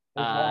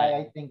 That's why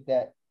I think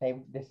that they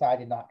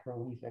decided not to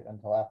release it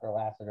until after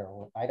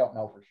Lasseter. I don't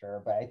know for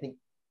sure, but I think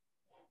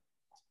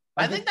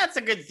that's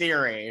a good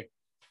theory.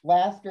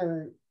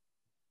 Lasseter,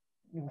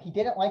 he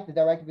didn't like the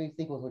direct-to-video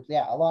sequels, which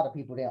a lot of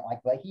people didn't like,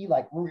 but he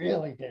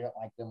really didn't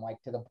like them,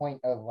 to the point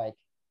of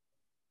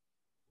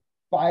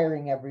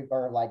firing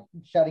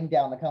shutting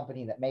down the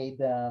company that made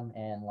them,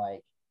 and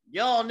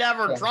you'll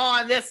never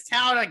draw in this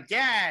town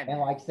again,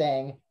 and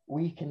saying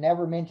we can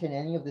never mention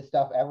any of this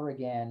stuff ever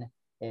again.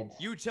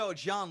 You tell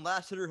John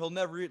Lasseter he'll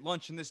never eat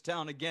lunch in this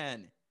town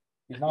again.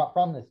 He's not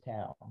from this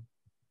town.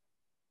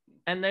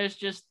 And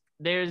it's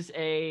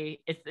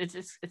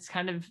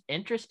kind of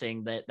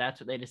interesting that that's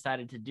what they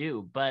decided to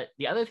do. But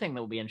the other thing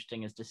that will be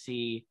interesting is to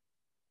see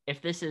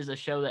if this is a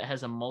show that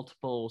has a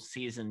multiple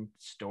season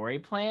story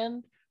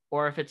planned,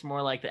 or if it's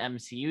more like the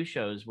MCU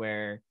shows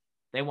where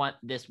they want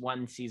this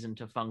one season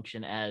to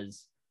function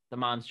as the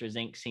Monsters,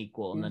 Inc.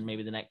 sequel, and then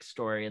maybe the next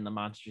story in the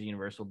Monsters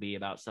universe will be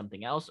about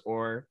something else,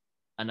 or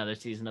another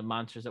season of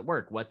Monsters at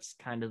Work. What's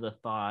kind of the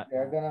thought?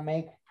 They're gonna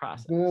make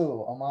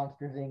Boo a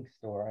Monsters, Inc.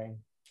 story.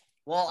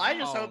 Well, I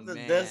just hope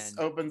that this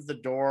opens the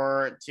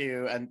door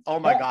to, and oh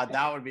my God,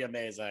 that would be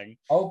amazing.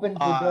 Opens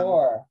the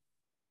door.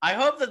 I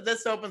hope that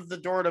this opens the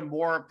door to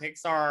more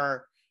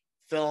Pixar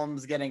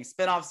films getting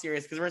spin-off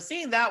series, because we're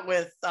seeing that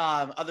with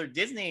other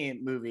Disney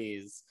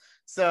movies.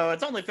 So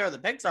it's only fair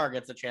that Pixar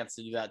gets a chance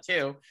to do that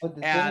too. But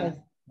the thing is,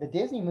 the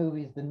Disney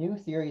movies, the new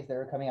series that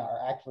are coming out,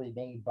 are actually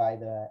made by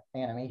the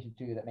animation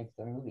studio that makes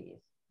the movies.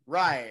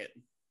 Right.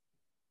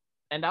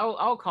 And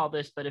I'll call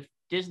this, but if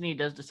Disney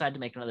does decide to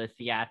make another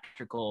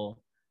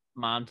theatrical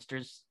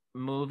Monsters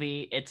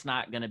movie, it's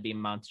not going to be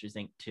Monsters,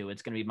 Inc. 2.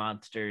 It's going to be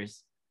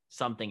Monsters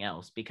something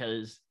else,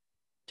 because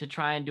to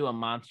try and do a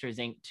Monsters,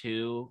 Inc.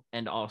 2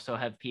 and also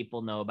have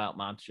people know about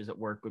Monsters at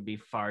Work would be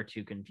far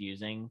too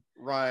confusing.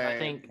 Right. I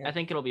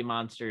think it'll be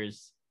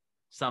Monsters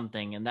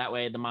something, and that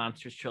way the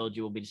Monsters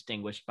trilogy will be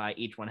distinguished by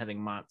each one having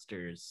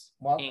Monsters,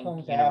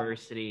 Inc.,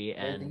 University,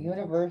 and... There's a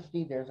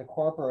university, there's a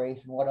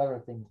corporation. What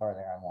other things are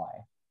there and why?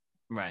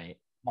 Right.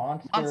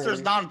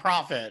 Monsters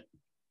nonprofit.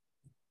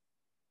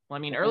 Well, I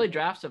mean, early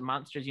drafts of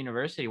Monsters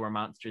University were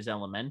Monsters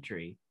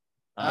Elementary.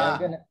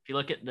 If you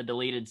look at the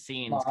deleted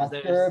scenes,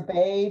 monster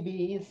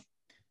babies.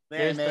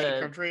 They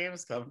make our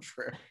dreams come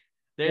true.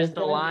 There's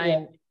the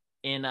line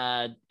in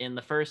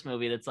the first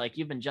movie that's like,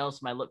 "You've been jealous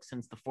of my looks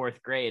since the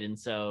 4th grade," and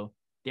so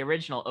the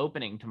original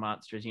opening to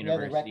Monsters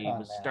University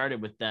was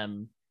started with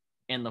them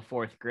in the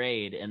 4th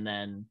grade, and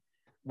then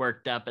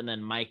worked up, and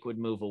then Mike would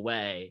move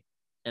away,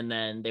 and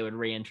then they would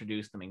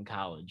reintroduce them in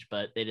college,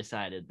 but they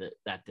decided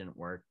that didn't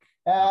work.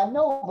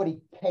 Nobody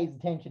pays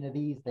attention to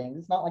these things.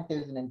 It's not like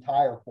there's an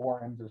entire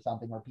forums or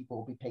something where people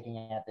will be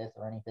picking at this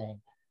or anything.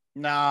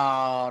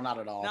 No, not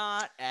at all.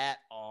 Not at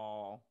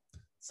all.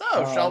 So,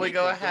 shall we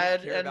go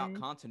ahead and about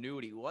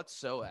continuity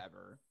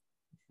whatsoever?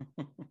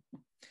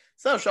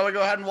 So, shall we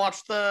go ahead and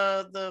watch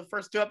the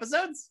first 2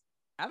 episodes?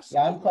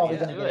 Absolutely. Yeah, I'm probably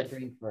going to get a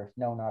drink first.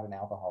 No, not an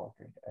alcoholic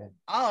drink.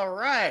 All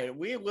right.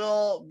 We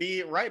will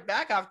be right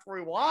back after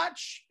we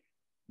watch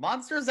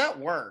Monsters at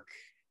Work.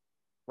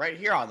 Right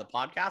here on the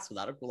podcast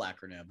without a cool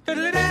acronym.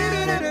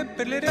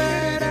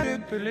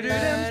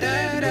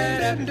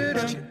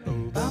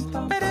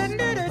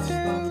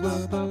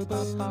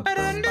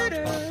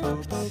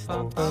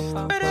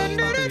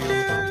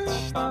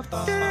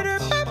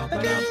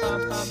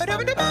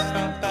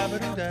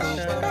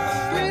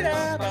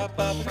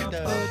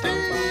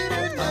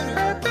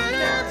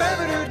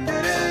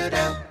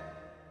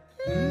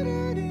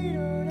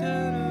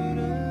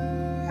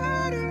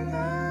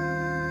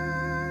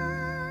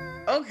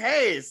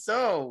 Okay,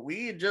 so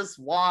we just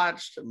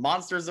watched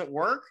Monsters at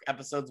Work,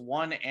 episodes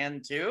 1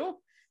 and 2.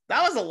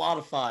 That was a lot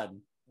of fun.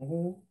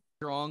 Mm-hmm.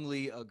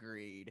 Strongly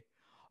agreed.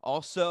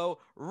 Also,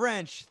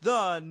 wrench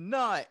the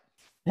nut.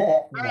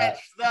 Wrench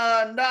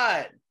the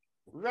nut.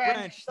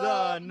 Wrench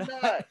the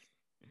nut.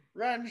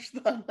 Wrench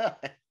the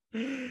nut.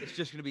 It's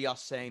just going to be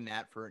us saying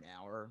that for an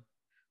hour.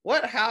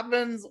 What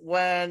happens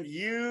when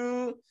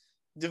you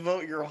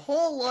devote your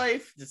whole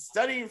life to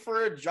studying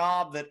for a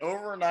job that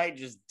overnight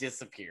just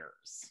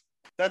disappears?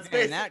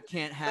 That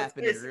can't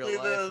happen in real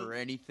life or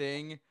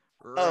anything,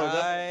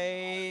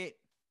 right?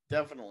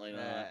 Definitely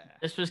not.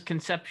 This was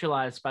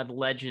conceptualized by the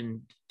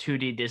legend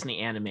 2D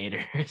Disney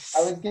animators.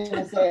 I was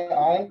gonna say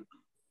I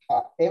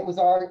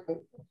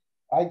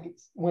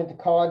went to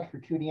college for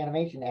 2D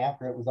animation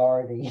after it was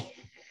already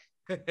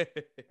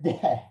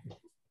dead.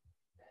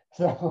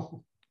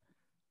 So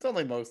it's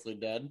only mostly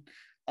dead.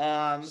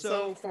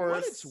 So for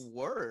what it's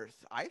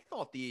worth, I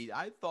thought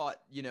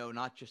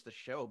not just the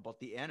show,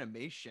 but the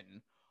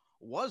animation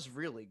was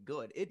really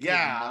good. It did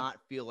not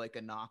feel like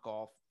a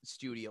knockoff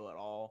studio at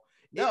all.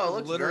 No,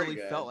 it literally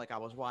felt like I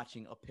was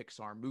watching a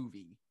Pixar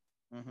movie.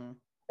 Mm-hmm.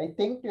 I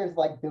think there's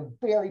like the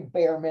very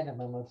bare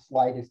minimum of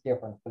slightest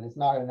difference, but it's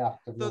not enough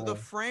to really... The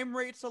frame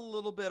rate's a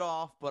little bit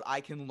off, but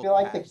I can look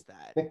like past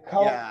that. The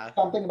color,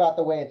 something about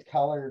the way it's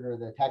colored or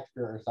the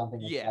texture or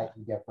something is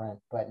slightly different,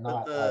 but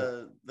not.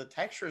 But the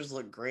textures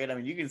look great. I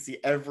mean, you can see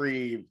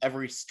every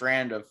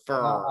strand of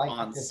fur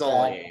on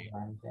Sully.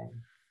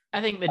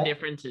 I think the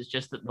difference is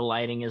just that the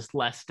lighting is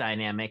less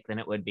dynamic than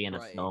it would be in a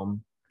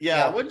film.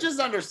 Yeah, which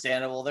is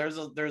understandable.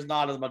 There's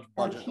not as much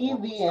budget. The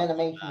TV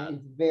animation is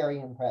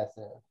very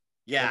impressive.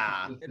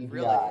 Yeah, it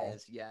really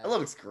is. Yeah, it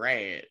looks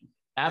great.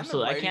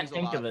 Absolutely, I can't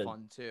think of it.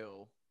 Fun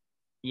too.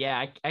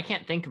 Yeah, I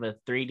can't think of a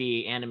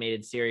 3D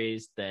animated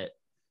series that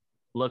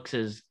looks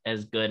as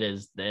good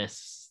as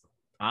this.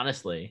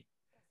 Honestly,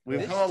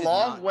 we've come a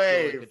long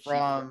way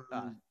from.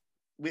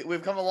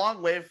 We've come a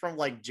long way from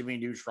like Jimmy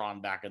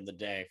Neutron back in the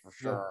day, for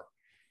sure.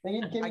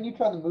 Jimmy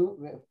Neutron, the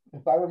movie,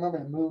 if I remember,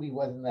 the movie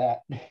wasn't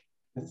that.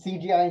 The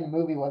CGI in the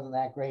movie wasn't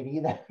that great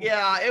either.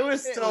 Yeah, it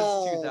was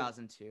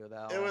 2002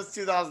 though. It was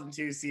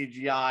 2002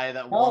 CGI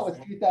that was. No, it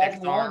was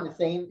 2001. The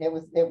same.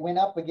 It went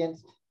up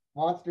against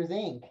Monsters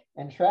Inc.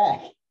 and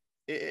Shrek.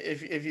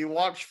 If you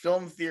watch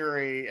Film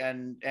Theory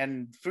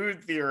and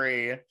Food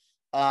Theory,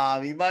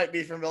 you might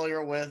be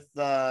familiar with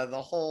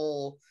the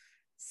whole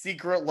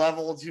secret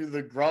level to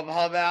the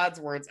Grubhub ads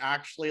where it's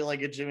actually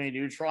like a Jimmy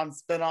Neutron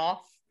spinoff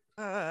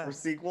or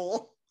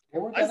sequel.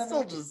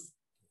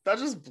 That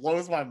just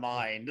blows my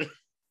mind.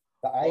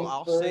 Well,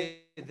 I'll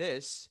say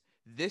this.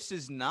 This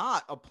is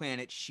not a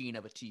Planet Sheen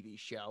of a TV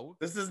show.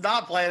 This is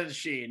not Planet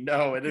Sheen.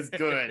 No, it is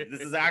good.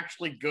 This is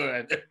actually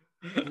good.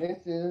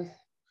 This is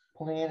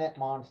Planet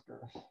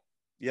Monsters.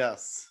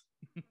 Yes.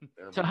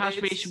 So how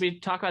should we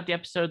talk about the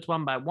episodes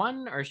one by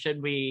one, or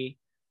should we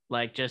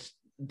just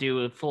do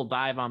a full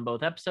dive on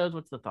both episodes?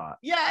 What's the thought?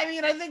 Yeah, I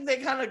mean, I think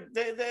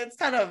it's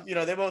kind of,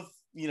 they both,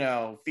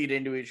 feed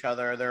into each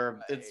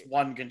other. It's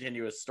one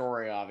continuous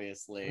story,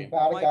 obviously.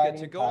 Micah,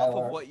 to go off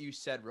of what you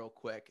said real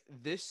quick,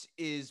 this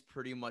is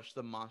pretty much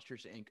the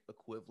Monsters Inc.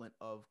 equivalent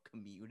of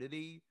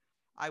Community,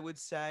 I would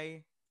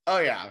say. Oh,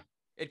 yeah.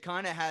 It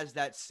kind of has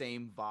that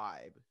same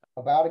vibe.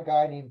 About a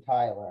guy named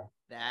Tyler.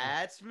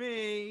 That's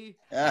me.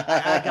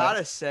 I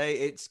gotta say,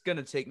 it's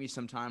gonna take me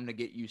some time to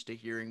get used to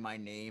hearing my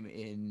name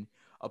in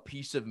a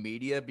piece of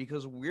media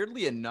because,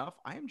 weirdly enough,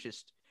 I am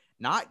just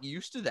not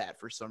used to that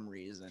for some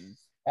reason.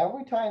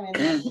 Every time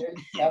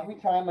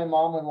my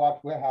mom would watch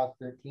Warehouse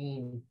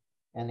 13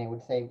 and they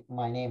would say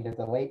my name, there's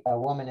a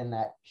woman in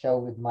that show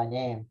with my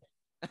name,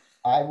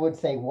 I would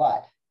say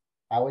what?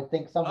 I would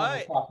think someone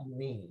was talking to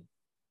me.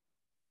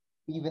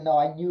 Even though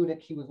I knew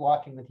that she was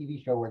watching the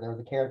TV show where there was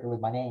a character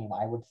with my name,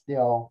 I would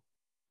still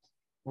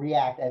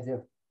react as if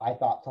I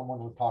thought someone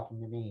was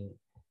talking to me.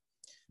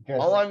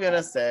 All I'm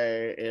gonna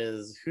say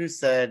is, who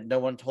said no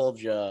one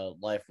told you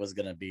life was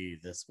gonna be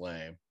this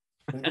way?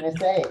 I was gonna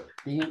say,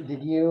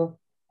 did you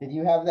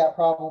have that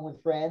problem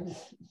with Friends?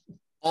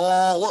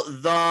 All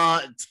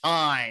the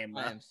time.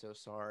 I am so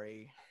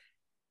sorry.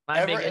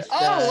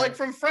 Like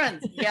from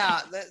Friends.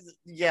 Yeah.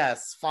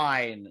 Yes,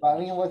 fine. I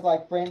mean, was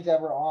like Friends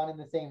ever on in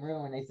the same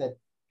room and they said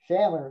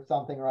Chandler or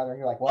something or other?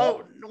 You're like, what?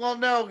 Oh, well,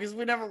 no, because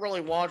we never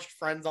really watched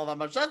Friends all that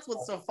much. That's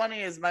what's so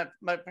funny is my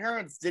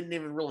parents didn't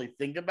even really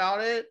think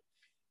about it.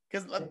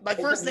 Because my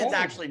first name's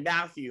actually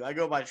Matthew. I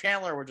go by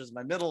Chandler, which is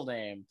my middle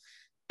name.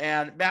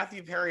 And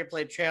Matthew Perry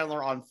played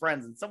Chandler on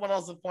Friends. And someone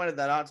else had pointed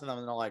that out to them.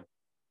 And they're like,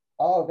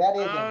 oh, that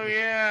is. Oh,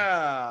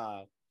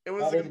 yeah. It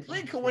was a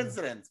complete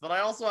coincidence. But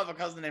I also have a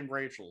cousin named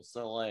Rachel.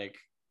 So, like.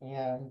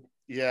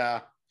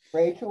 Yeah.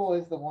 Rachel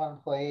is the one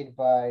played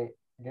by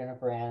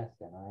Jennifer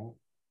Aniston, right?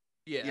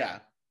 Yeah.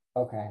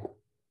 Okay.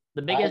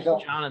 The biggest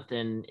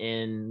Jonathan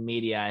in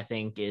media, I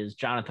think, is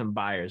Jonathan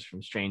Byers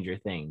from Stranger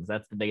Things.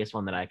 That's the biggest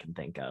one that I can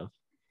think of.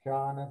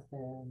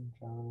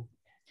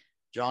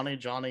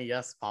 Johnny,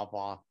 yes,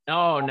 Papa.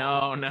 Oh,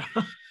 no.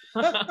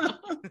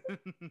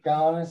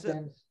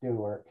 Jonathan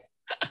Stewart.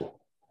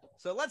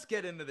 So let's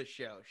get into the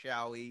show,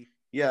 shall we?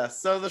 Yeah,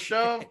 so the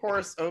show, of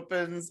course,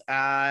 opens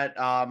at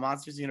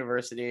Monsters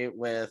University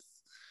with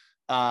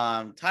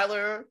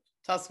Tyler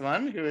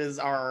Tuskman, who is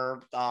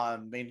our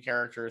main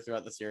character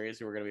throughout the series,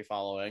 who we're going to be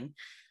following.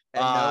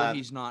 And no,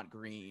 he's not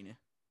green.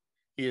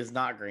 He is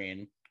not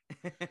green.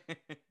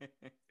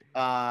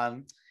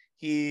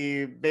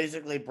 He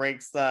basically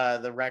breaks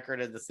the record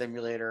in the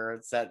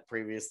simulator set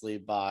previously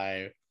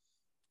by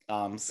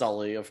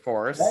Sully, of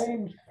course.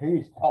 James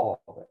P.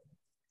 Sullivan.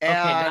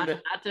 And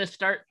okay, not to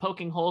start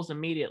poking holes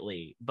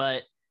immediately,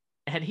 but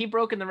had he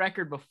broken the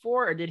record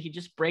before, or did he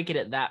just break it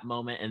at that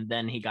moment and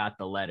then he got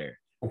the letter?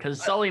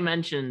 Because Sully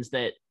mentions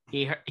that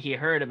he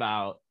heard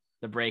about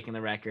the breaking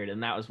the record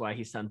and that was why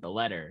he sent the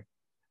letter.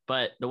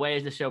 But the way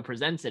the show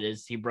presents it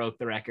is he broke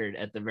the record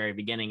at the very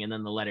beginning and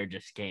then the letter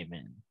just came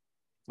in.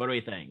 What do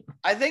we think?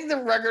 I think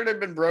the record had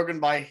been broken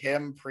by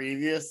him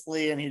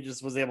previously and he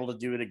just was able to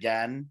do it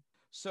again.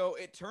 So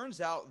it turns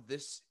out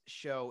this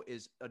show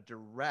is a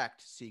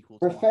direct sequel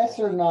to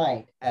Professor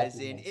Knight. As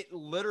in, it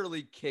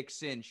literally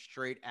kicks in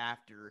straight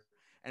after,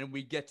 and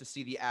we get to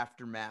see the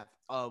aftermath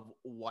of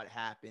what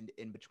happened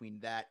in between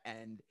that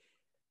and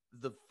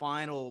the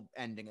final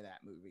ending of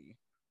that movie.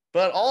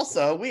 But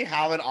also, we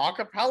have an a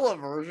cappella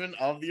version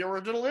of the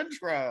original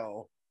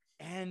intro.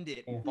 And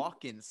it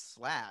fucking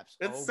slaps.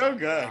 It's so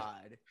good.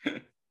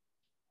 God.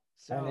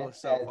 so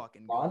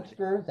fucking good.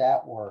 Monsters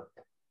at Work.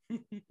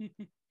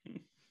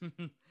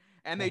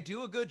 And they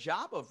do a good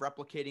job of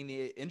replicating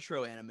the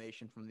intro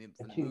animation from the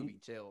movie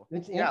too.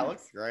 It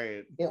looks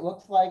great. It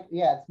looks like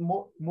it's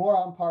more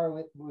on par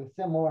with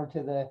similar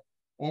to the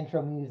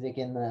intro music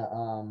in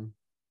the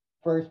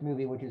first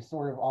movie, which is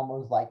sort of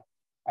almost like,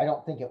 I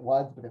don't think it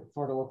was, but it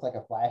sort of looks like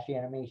a flash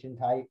animation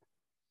type.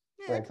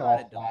 Yeah, it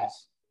kind of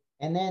does.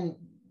 And then,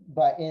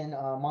 but in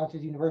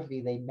Monsters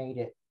University, they made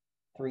it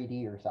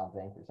 3D or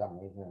something for some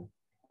reason.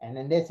 And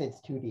in this,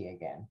 it's 2D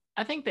again.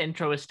 I think the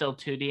intro was still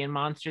 2D in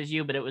Monsters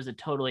U, but it was a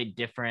totally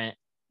different,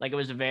 like it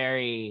was a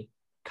very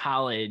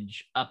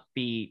college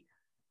upbeat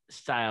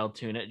style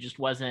tune. It just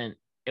wasn't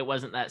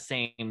that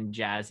same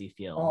jazzy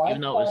feel,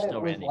 even though it was still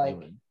Randy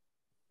Newman.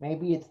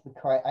 Maybe it's the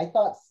correct. I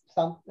thought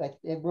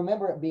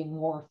remember it being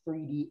more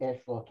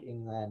 3D-ish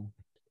looking than.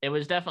 It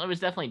was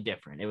definitely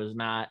different. It was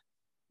not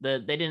they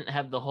didn't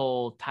have the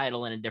whole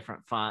title in a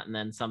different font and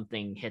then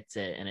something hits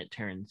it and it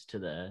turns to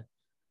the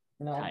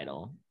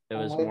title. It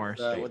was more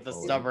with the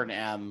stubborn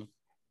M.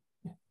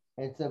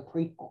 It's a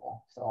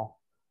prequel, so.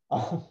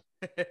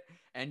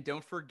 And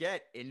don't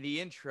forget, in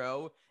the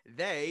intro,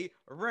 they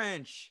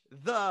wrench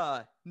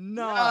the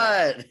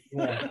nut.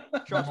 Yeah.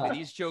 Trust me,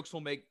 these jokes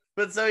will make.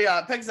 But so yeah,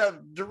 it picks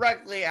up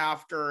directly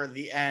after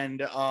the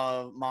end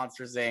of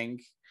Monsters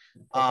Inc.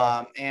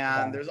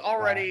 And there's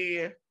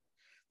already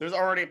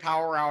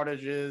power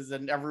outages,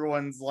 and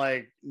everyone's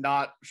like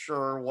not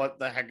sure what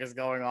the heck is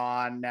going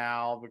on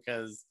now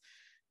because.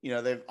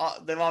 They've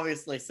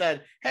obviously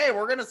said, hey,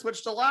 we're going to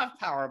switch to laugh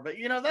power. But,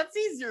 that's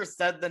easier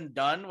said than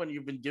done when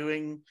you've been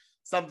doing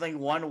something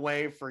one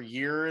way for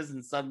years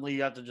and suddenly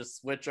you have to just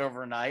switch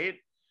overnight.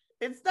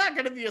 It's not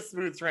going to be a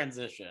smooth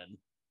transition.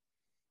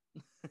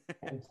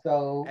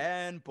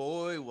 And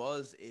boy,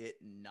 was it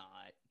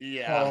not.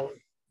 Yeah. So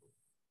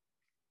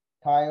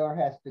Tyler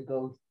has to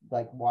go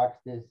watch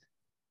this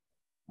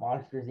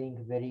Monsters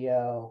Inc.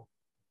 video.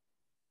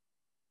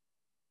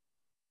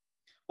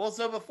 Well,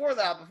 so before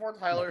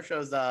Tyler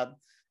shows up,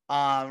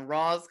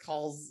 Roz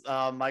calls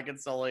Mike and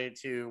Sully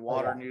to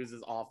Water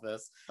News'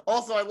 office.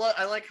 Also,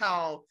 I like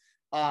how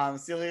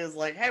Celia's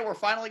like, hey, we're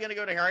finally going to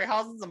go to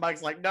Harryhausen's. And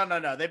Mike's like,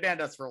 no, they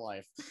banned us for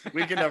life.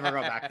 We can never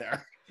go back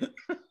there.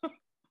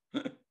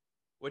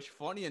 Which,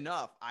 funny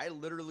enough, I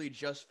literally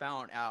just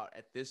found out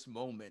at this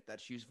moment that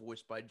she's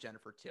voiced by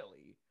Jennifer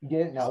Tilly. You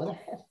didn't know How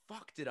that? the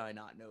fuck did I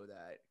not know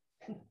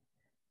that?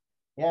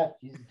 Yeah,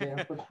 she's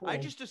Jennifer Tilly. I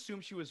just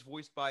assumed she was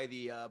voiced by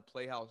the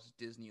Playhouse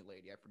Disney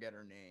lady. I forget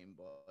her name,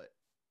 but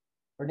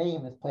Her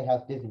name is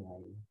Playhouse Disney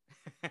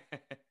Lady.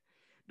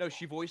 no,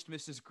 she voiced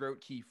Mrs.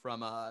 Grotke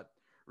from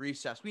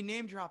Recess. We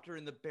name dropped her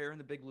in the Bear in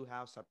the Big Blue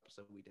House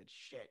episode we did.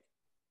 Shit.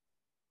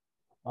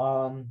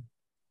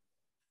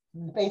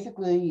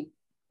 Basically,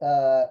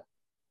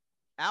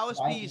 Alice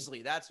Mike-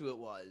 Beasley, that's who it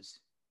was.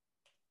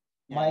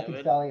 Mike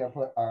and Sully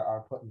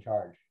are put in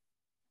charge.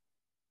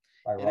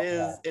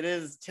 It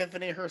is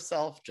Tiffany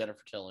herself,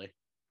 Jennifer Tilly.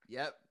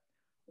 Yep.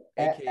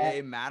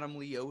 AKA Madame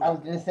Leota. I was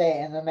gonna say,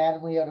 and the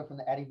Madame Leota from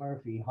the Eddie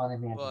Murphy Haunted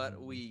Mansion. But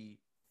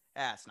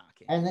that's not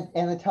canon.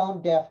 And the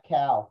tone deaf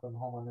cow from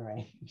Home on the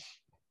Range.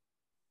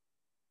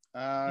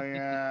 Oh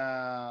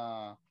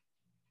yeah.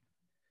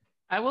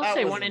 I will That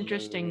say was one a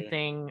interesting movie.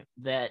 thing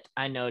that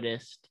I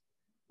noticed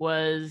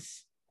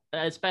was,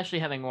 especially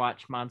having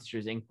watched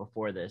Monsters Inc.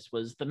 before this,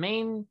 was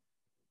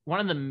one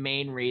of the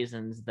main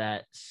reasons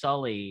that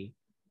Sully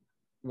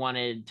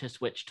wanted to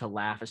switch to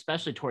laugh,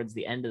 especially towards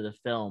the end of the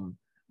film,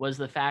 was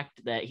the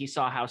fact that he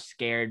saw how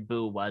scared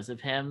Boo was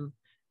of him.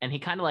 And he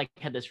kind of like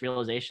had this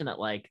realization that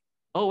like,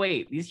 oh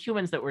wait, these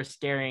humans that we're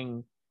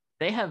scaring,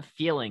 they have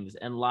feelings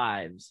and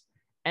lives.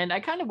 And I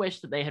kind of wish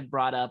that they had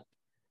brought up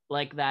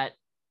like that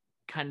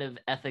kind of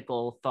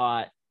ethical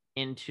thought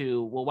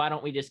into, well, why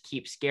don't we just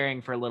keep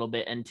scaring for a little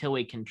bit until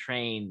we can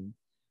train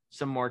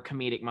some more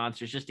comedic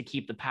monsters just to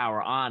keep the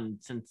power on,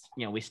 since,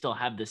 you know, we still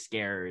have the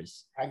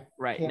scares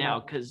right now.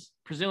 Because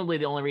presumably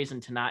the only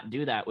reason to not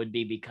do that would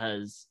be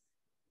because,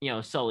 you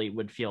know, Sully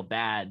would feel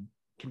bad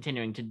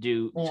continuing to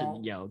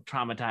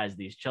traumatize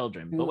these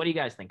children. But what do you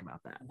guys think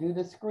about that? Do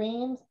the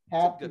screams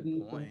have to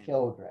be from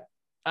children?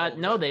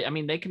 No,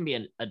 they can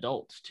be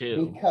adults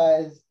too.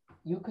 Because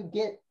you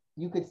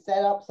could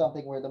set up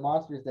something where the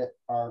monsters that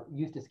are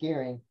used to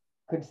scaring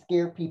could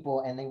scare people,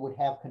 and they would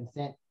have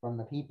consent from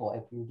the people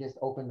if you just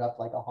opened up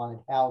like a haunted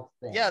house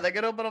thing. Yeah, they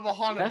could open up a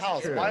haunted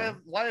house. True.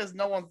 Why has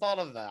no one thought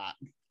of that?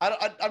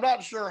 I'm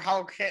not sure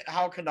how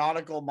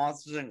canonical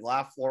Monsters Inc.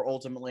 Laugh Floor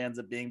ultimately ends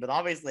up being, but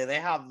obviously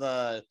they have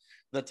the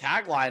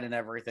tagline and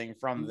everything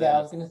from this. Yeah,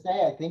 I was gonna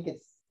say, I think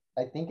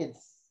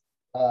it's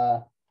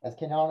as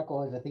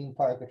canonical as a theme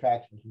park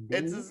attraction can be.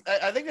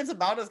 I think it's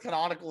about as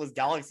canonical as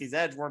Galaxy's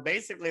Edge, where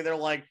basically they're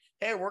like,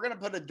 hey, we're gonna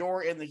put a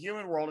door in the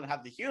human world and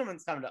have the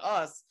humans come to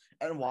us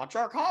and watch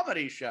our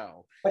comedy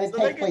show. But it so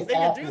takes place they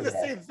could do after the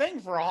that. same thing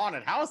for a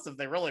haunted house if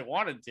they really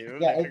wanted to.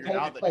 Yeah, They it figured takes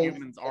out that place.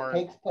 humans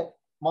aren't.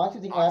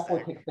 Monsters Inc. Laugh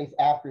Floor takes place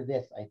after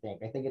this. I think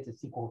it's a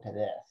sequel to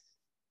this.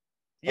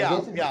 Yeah,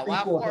 this is a Laugh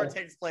prequel Floor to-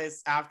 takes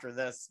place after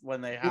this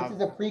when they have.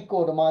 This is a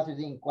prequel to Monsters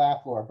Inc.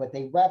 Laugh Floor, but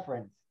they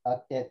reference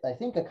it, I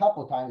think, a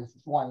couple times. This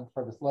is one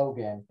for the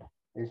slogan.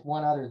 There's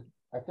one other.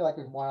 I feel like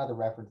there's one other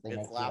reference they make.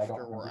 It's to it. I don't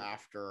laughter or remember.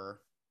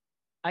 after.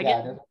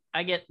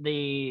 I get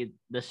the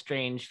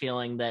strange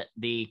feeling that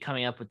the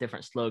coming up with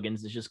different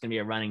slogans is just going to be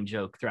a running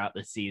joke throughout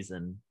the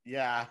season.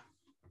 Yeah.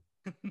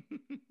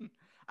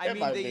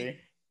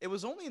 It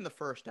was only in the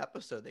first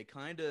episode they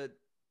kind of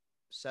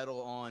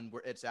settle on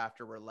where it's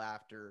after where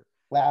laughter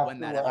when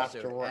that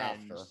episode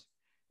ends.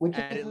 Which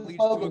and is it the leads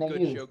to a slogan they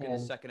good use joke in the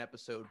in- second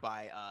episode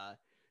by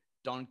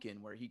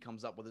Duncan, where he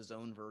comes up with his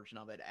own version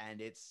of it,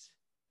 and it's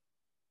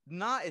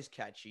not as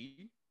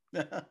catchy.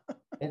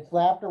 It's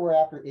laughter where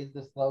after is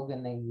the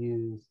slogan they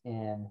use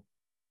in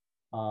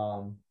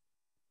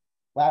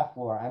Laugh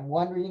Floor. I'm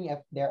wondering if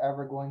they're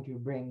ever going to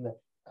bring the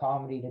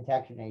Comedy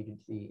Detection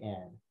Agency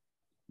in.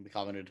 The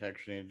Comedy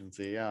Detection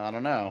Agency. Yeah, I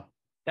don't know.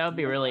 That would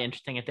be really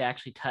interesting if they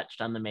actually touched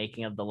on the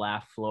making of the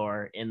Laugh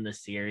Floor in the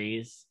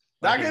series.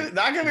 That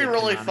could be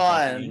really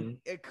fun.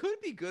 It could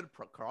be good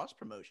cross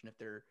promotion if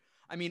they're.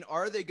 I mean,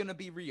 are they going to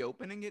be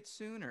reopening it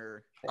soon,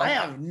 or? I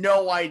have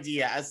no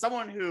idea. As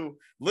someone who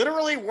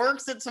literally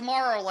works at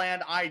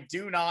Tomorrowland, I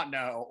do not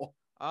know.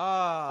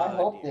 I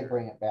hope they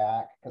bring it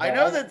back. I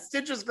know that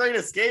Stitch's Great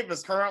Escape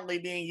is currently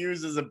being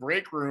used as a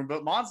break room,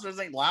 but Monsters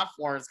Inc. Laugh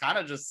Floor is kind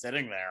of just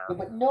sitting there.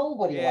 But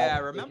nobody. Yeah,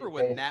 likes remember Stitch's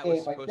when Great that was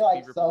Escape. I supposed feel to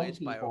like be some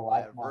replaced by people a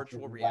like virtual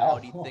Monsters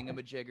reality Laugh Floor.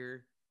 thingamajigger?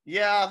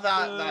 Yeah,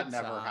 that Good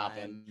never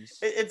happened. times.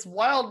 It's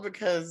wild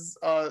because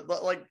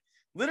like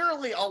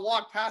literally I'll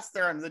walk past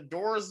there and the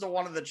doors to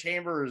one of the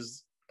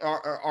chambers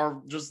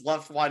are just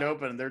left wide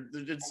open.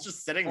 It's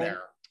just sitting And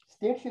there.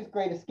 Stitch's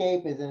Great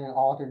Escape is in an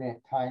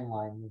alternate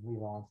timeline with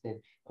Lilo and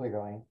Stitch,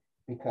 clearly,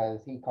 because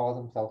he calls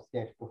himself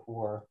Stitch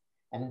before.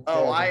 And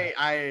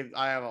I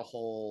have a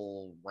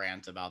whole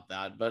rant about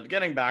that. But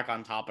getting back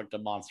on topic to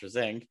Monsters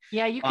Inc.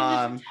 Yeah, you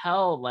can just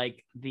tell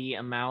like the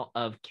amount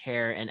of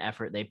care and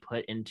effort they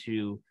put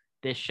into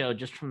this show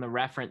just from the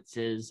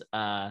references.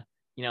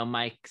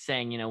 Mike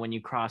saying, when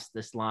you cross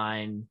this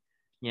line,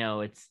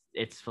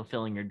 it's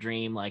fulfilling your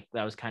dream. Like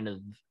that was kind of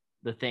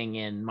the thing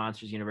in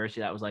Monsters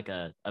University. That was like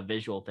a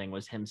visual thing,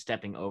 was him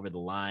stepping over the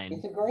line.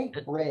 It's a great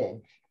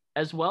bridge.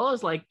 As well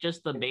as like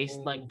just the base,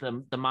 like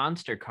the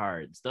monster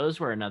cards. Those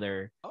were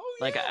another. Oh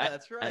yeah,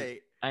 that's right.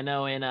 I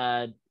know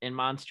in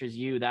Monsters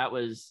U, that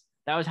was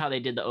how they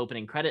did the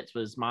opening credits,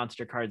 was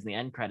monster cards in the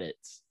end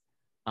credits.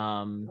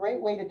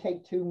 Great way to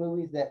take two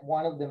movies that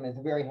one of them is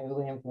very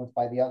heavily influenced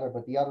by the other,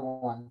 but the other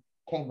one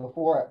came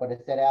before it, but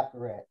it's set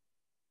after it.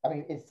 I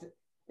mean,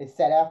 it's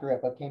set after it,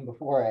 but came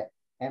before it,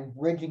 and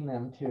bridging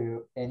them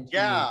into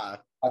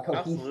a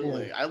cohesive.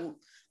 Absolutely.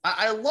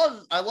 I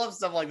love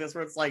stuff like this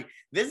where it's like,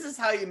 this is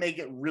how you make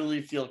it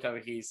really feel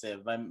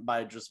cohesive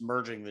by just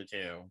merging the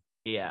two.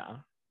 Yeah.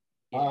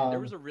 There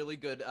was a really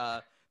good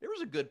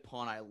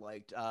pun I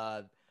liked.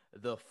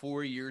 The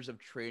 4 years of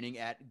training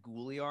at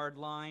Gouliard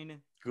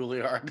line.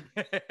 Gouliard.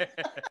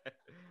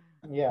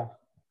 Yeah.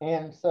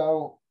 And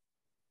so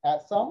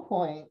at some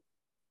point,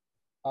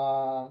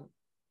 Tyler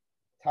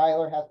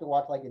has to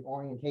watch like an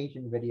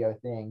orientation video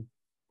thing,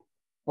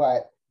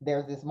 but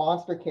there's this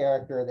monster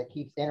character that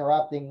keeps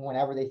interrupting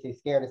whenever they say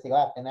scared to say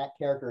left, and that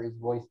character is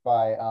voiced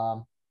by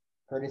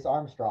Curtis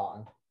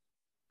Armstrong.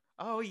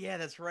 Oh yeah,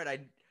 that's right.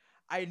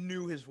 I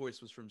knew his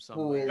voice was from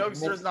somewhere.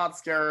 Jokesters Not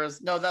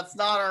Scarers. No, that's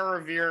not our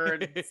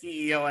revered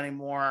CEO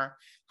anymore.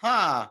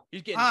 Huh.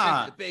 He's getting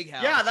sent to the big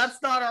house. Yeah,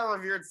 that's not our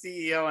revered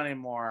CEO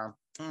anymore.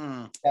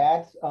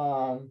 That's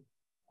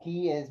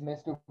he is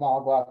Mr.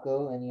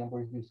 Malguaco in The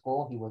Emperor's New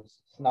School. He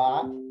was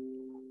Snot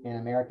in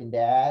American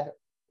Dad.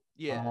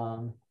 Yeah.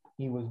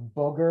 He was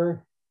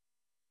Booger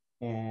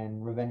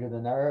in Revenge of the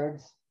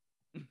Nerds.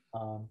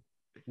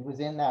 He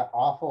was in that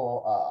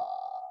awful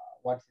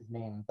what's his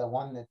name? The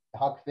one that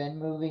Huck Finn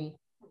movie.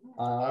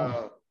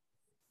 Yeah,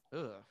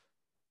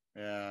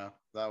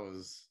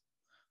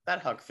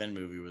 that Huck Finn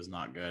movie was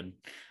not good.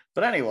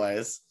 But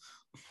anyways,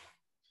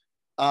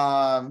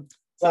 so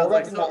I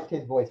recognized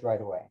his voice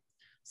right away.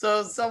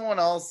 So someone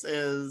else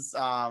is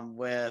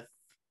with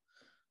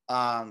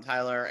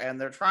Tyler,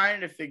 and they're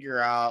trying to figure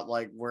out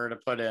like where to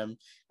put him.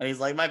 And he's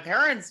like, my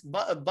parents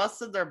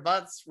busted their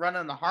butts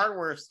running a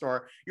hardware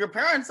store. Your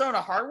parents own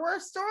a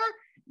hardware store?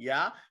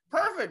 Yeah,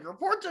 perfect.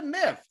 Report to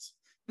MIFT.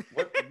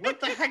 What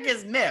the heck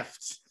is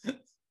MIFT?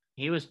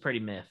 He was pretty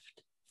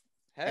miffed.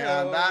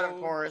 And that, of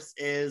course,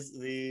 is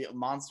the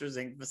Monsters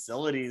Inc.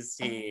 facilities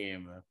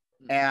team.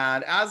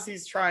 And as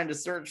he's trying to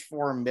search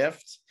for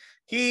MIFT,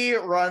 he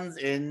runs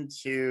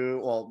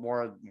into,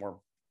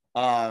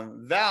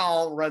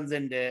 Val runs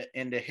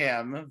into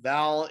him.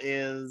 Val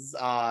is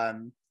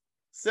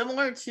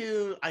similar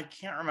to, I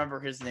can't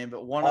remember his name,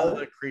 but one of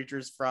the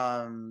creatures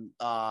from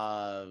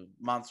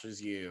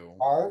Monsters U.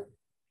 Art?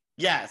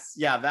 Yes,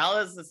 yeah, Val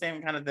is the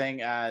same kind of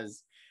thing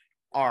as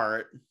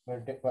Art.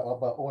 But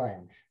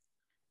orange.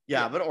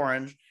 Yeah, but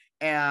orange.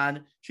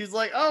 And she's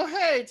like, oh,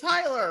 hey,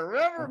 Tyler,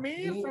 remember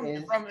me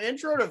from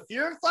Intro to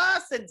Fear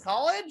class in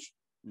college?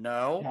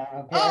 No.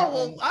 Oh,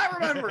 well, I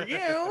remember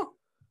you.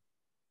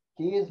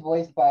 He is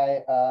voiced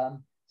by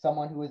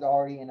someone who was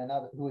already in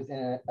another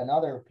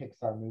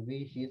Pixar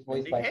movie. She's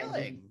voiced by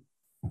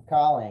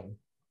Colling.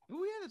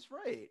 Oh yeah, that's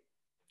right.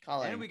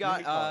 Colling. And we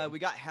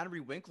got Henry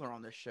Winkler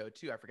on this show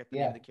too. I forget the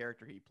name of the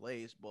character he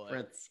plays, but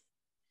Fritz.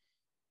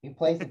 He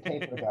plays the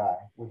taper guy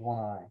with one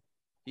eye.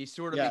 He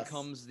sort of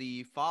becomes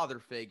the father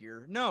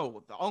figure.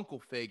 No, the uncle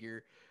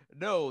figure.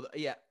 No,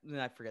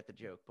 I forget the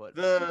joke, but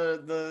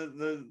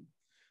the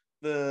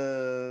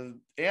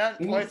aunt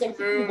twice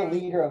removed, the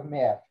leader of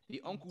MIFT.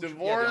 The uncle,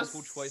 divorce, the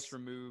uncle twice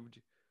removed,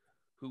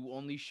 who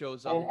only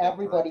shows up. And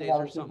everybody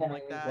knows who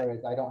Henry like Winkler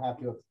is. I don't have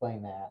to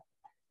explain that.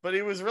 But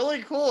he was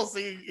really cool, so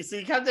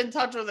you kept in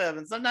touch with him,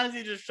 and sometimes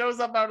he just shows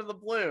up out of the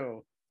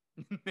blue.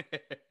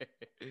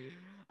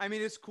 I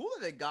mean, it's cool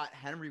that they got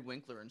Henry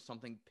Winkler in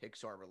something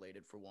Pixar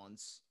related for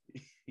once.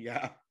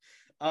 Yeah.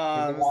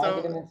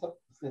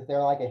 Is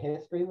there like a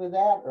history with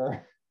that,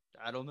 or?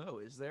 I don't know.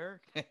 Is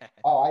there?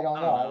 Oh, I don't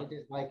know. I was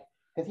just like,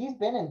 because he's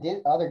been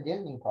in other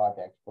Disney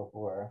projects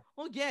before.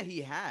 Well, yeah,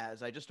 he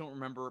has. I just don't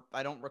remember.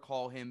 I don't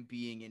recall him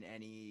being in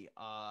any.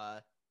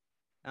 I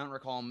don't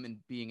recall him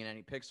being in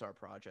any Pixar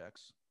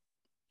projects.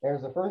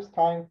 There's a first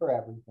time for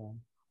everything.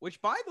 Which,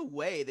 by the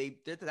way,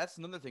 that's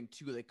another thing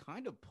too. They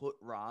kind of put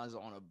Roz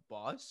on a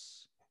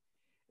bus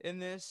in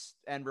this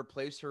and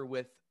replaced her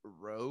with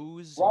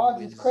Rose.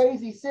 Roz's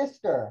crazy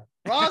sister.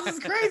 Roz's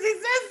crazy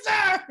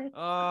sister.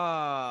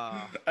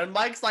 And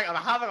Mike's like, I'm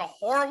having a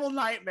horrible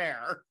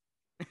nightmare.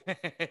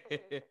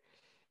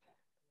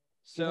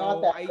 So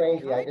not that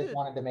crazy. I just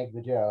wanted to make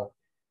the joke.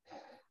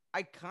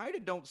 I kind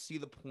of don't see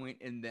the point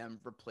in them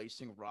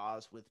replacing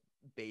Roz with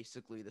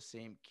basically the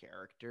same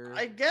character.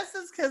 I guess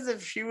it's because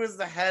if she was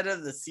the head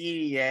of the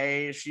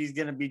CDA, she's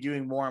going to be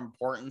doing more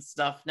important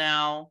stuff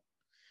now.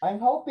 I'm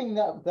hoping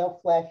that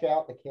they'll flesh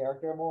out the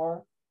character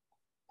more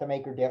to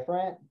make her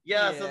different.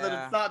 Yeah, so that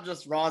it's not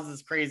just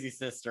Roz's crazy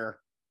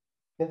sister.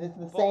 Because it's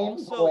the same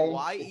voice.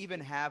 Why even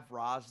have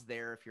Roz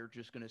there if you're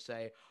just going to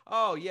say,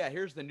 oh, yeah,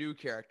 here's the new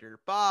character.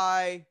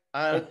 Bye.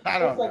 I don't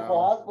know. Like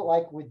Roz, but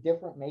like with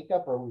different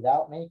makeup or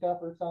without makeup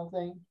or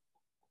something.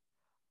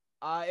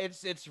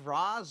 It's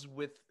Roz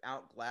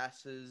without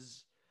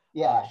glasses.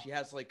 Yeah. She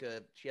has like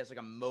a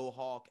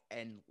mohawk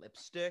and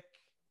lipstick.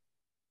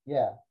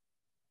 Yeah.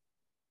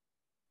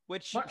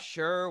 Which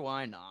sure,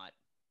 why not?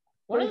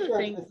 One of the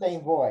things, the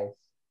same voice.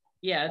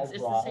 Yeah, as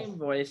it's the Roz. same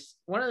voice.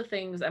 One of the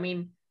things, I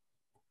mean,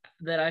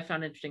 that I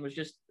found interesting was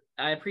just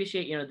I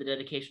appreciate, the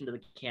dedication to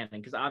the canon,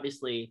 because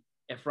obviously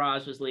if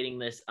Roz was leading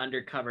this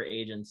undercover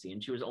agency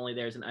and she was only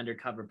there as an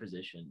undercover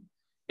position,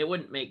 it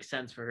wouldn't make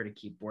sense for her to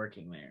keep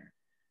working there.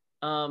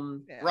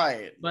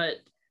 Right. But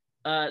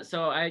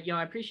so I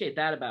appreciate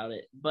that about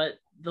it. But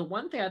the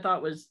one thing I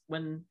thought was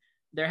when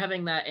they're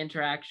having that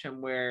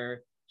interaction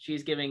where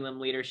she's giving them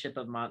leadership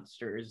of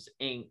Monsters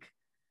Inc.,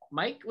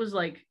 Mike was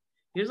like,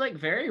 he was like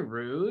very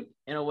rude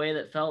in a way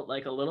that felt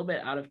like a little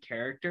bit out of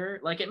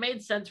character. Like it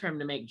made sense for him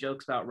to make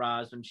jokes about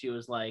Roz when she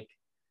was like,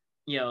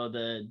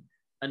 the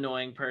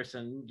annoying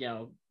person,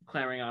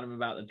 clamoring on him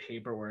about the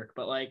paperwork.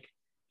 But like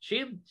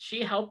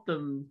she helped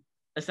them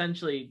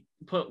essentially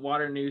put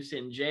Waternoose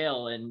in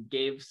jail and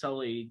gave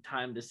Sully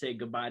time to say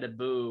goodbye to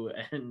Boo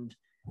and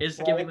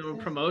is giving them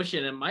a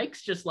promotion. And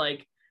Mike's just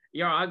like,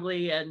 you're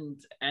ugly and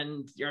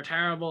you're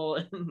terrible.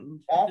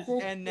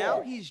 And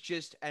now he's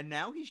just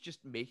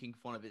making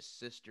fun of his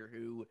sister,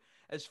 who,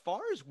 as far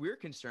as we're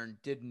concerned,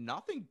 did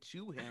nothing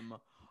to him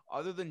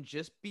other than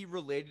just be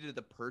related to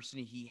the person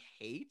he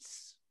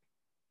hates.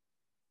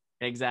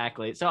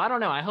 Exactly. So I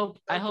don't know. I hope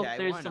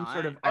there's some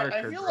sort of arc.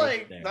 I feel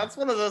like there. That's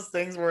one of those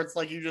things where it's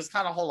like you just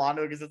kind of hold on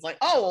to it because it's like,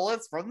 oh well,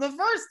 it's from the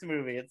first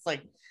movie. It's like,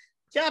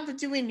 yeah, but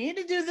do we need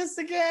to do this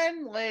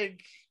again?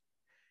 Like,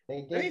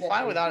 they'd be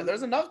fine without it.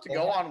 There's enough to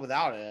go on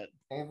without it.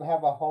 They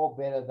have a whole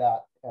bit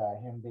about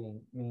him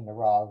being mean to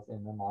Roz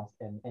in the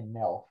monster in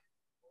MILF.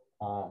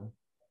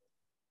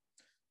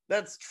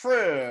 That's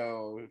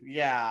true.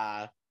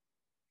 Yeah.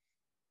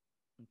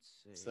 Let's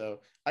see.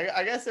 So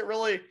I guess it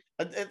really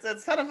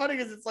it's kind of funny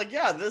because it's like,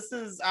 yeah, this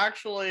is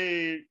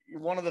actually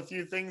one of the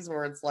few things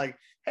where it's like,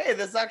 hey,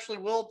 this actually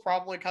will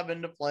probably come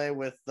into play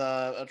with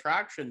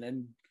attraction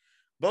in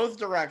both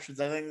directions.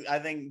 I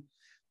think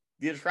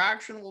the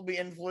attraction will be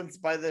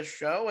influenced by this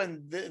show,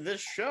 and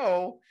this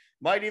show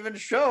might even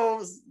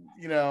show,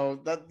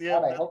 that they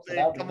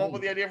come up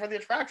with the idea for the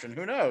attraction.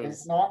 Who knows?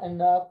 There's not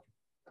enough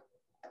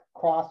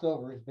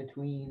crossovers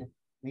between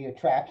the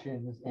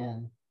attractions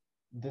and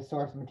the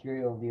source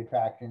material of the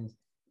attractions.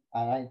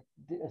 And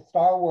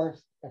Star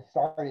Wars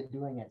started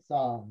doing it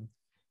some.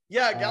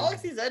 Yeah,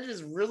 Galaxy's Edge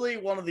is really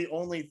one of the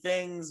only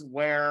things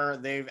where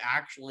they've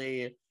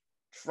actually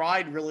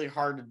tried really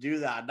hard to do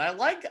that. And I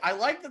like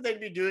that they'd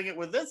be doing it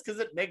with this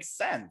because it makes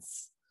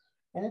sense.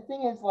 And the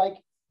thing is, like,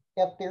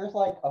 if there's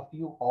like a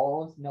few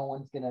holes, no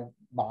one's gonna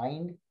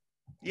mind.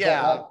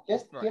 Yeah. But, like,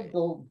 just right.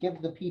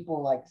 give the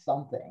people like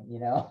something,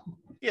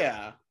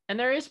 Yeah. And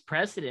there is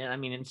precedent. I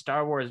mean, in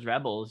Star Wars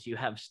Rebels, you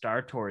have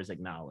Star Tours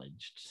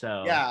acknowledged.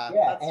 So yeah,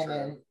 that's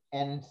true.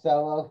 And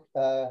Solo,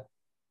 that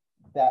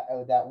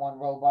one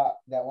robot,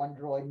 that one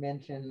droid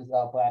mentions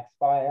Black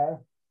Spire.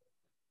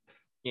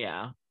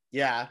 Yeah.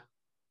 Yeah.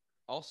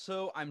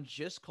 Also, I'm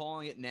just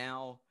calling it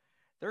now.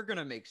 They're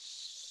gonna make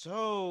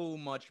so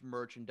much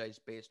merchandise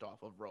based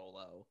off of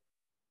Rolo,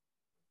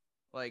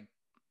 like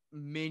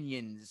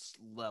Minions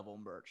level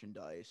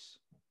merchandise.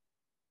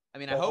 I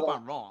mean, I hope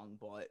I'm wrong,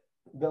 but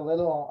the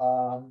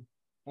little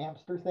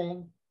hamster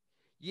thing.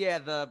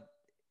 Yeah,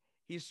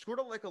 he's sort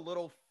of like a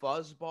little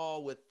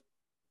fuzzball with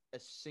a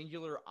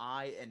singular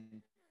eye and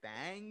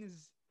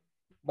fangs.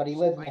 But he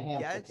lives in a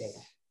hamster cage.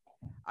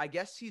 I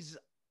guess he's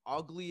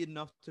ugly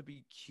enough to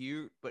be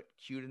cute, but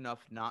cute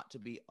enough not to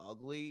be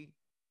ugly.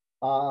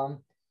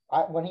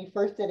 When he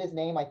first said his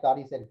name, I thought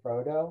he said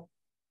Frodo.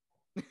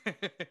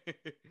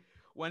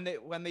 When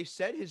they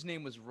said his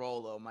name was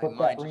Rolo, my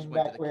mind just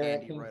went to the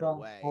candy right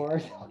away.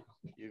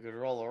 You could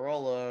roll a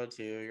Rolo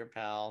to your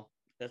pal.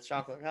 It's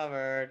chocolate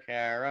covered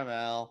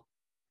caramel.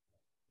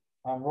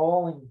 I'm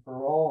rolling for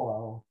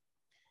Rolo.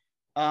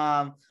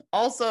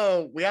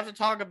 Also, we have to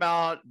talk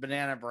about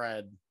Banana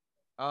Bread.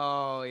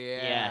 Oh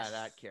yeah, yes.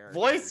 That character.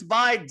 Voiced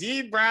by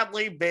D.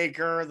 Bradley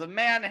Baker, the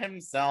man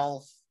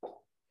himself.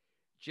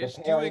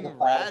 Just doing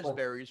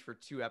raspberries for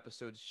 2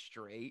 episodes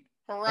straight.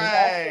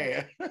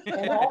 Hooray!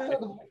 And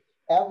also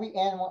every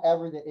animal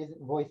ever that isn't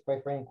voiced by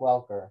Frank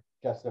Welker,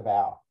 just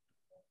about,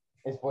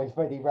 is voiced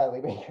by D. Bradley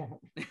Baker.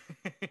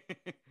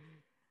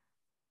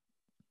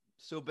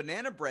 So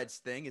Banana Bread's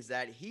thing is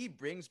that he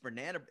brings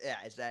banana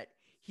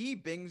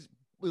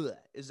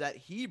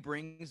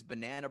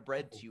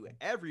bread to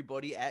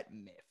everybody at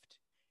Mift.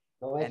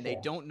 Delicious. And they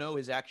don't know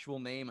his actual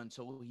name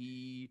until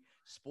he,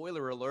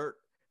 spoiler alert,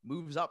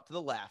 moves up to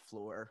the laugh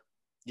floor.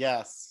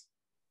 Yes.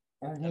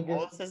 And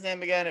what was his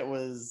name again? It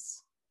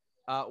was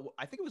I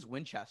think it was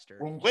Winchester.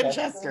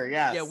 Winchester,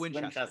 yes. Yeah,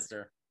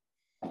 Winchester.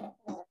 Let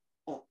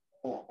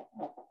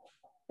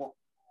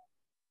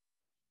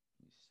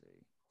me see.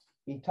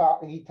 He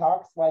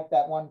talks like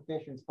that one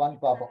fish in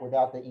SpongeBob, but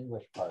without the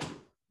English part.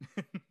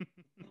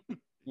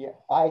 Yeah,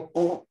 I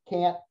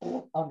can't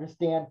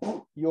understand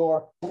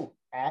your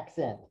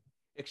accent.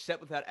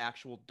 Except without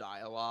actual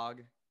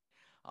dialogue.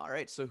 All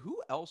right, so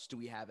who else do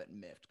we have at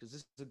Mift? Because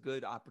this is a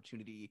good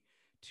opportunity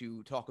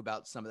to talk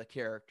about some of the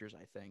characters,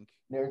 I think.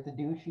 There's the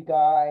douchey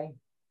guy.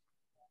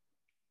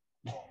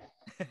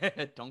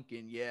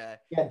 Duncan, yeah.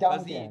 Yeah,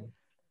 Duncan.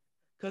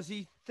 Because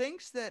he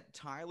thinks that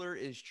Tyler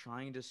is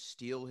trying to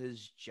steal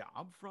his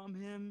job from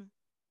him.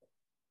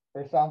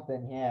 Or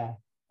something, yeah.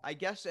 I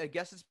guess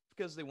it's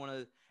because they want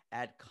to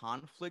add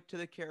conflict to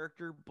the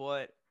character,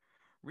 but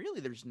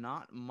really there's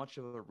not much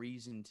of a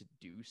reason to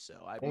do so.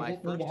 My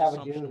first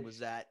assumption was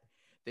that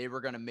they were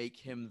going to make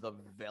him the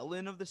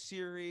villain of the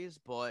series,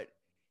 but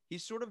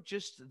he's sort of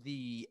just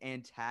the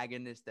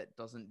antagonist that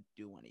doesn't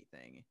do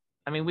anything.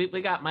 I mean,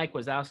 we got Mike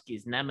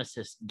Wazowski's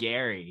nemesis,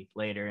 Gary,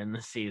 later in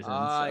the season.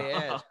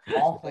 Yeah.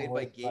 Played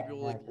by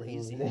Gabriel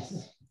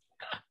Iglesias.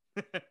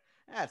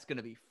 That's going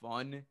to be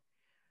fun.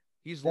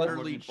 He's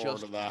literally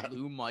just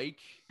Blue Mike.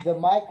 The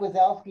Mike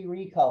Wazowski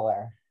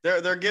recolor.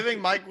 They're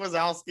giving Mike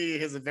Wazowski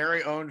his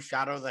very own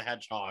Shadow the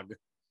Hedgehog.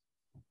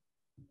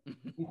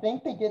 You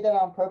think they did that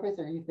on purpose,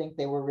 or you think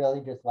they were really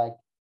just like,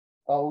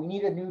 oh, we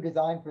need a new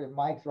design for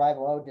Mike's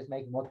rival, oh, just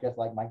make him look just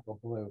like Michael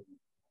Blue?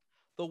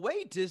 The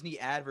way Disney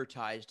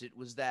advertised it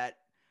was that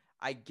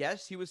I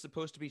guess he was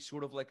supposed to be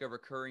sort of like a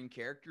recurring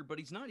character, but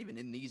he's not even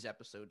in these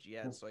episodes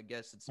yet, so I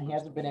guess it's... He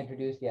hasn't been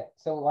introduced yet.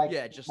 So, like...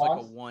 Yeah, just like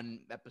a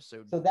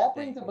one-episode So that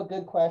brings up a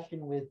good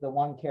question with the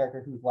one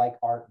character who's like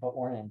art but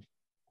orange.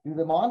 Do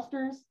the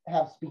monsters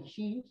have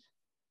species?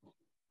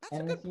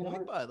 That's a good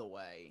point, by the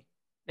way.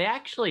 They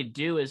actually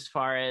do as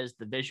far as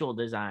the visual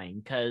design,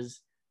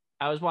 because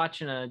I was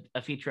watching a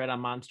featurette on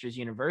Monsters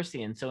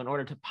University, and so in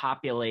order to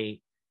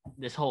populate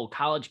this whole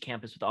college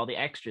campus with all the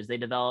extras, they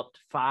developed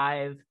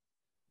 5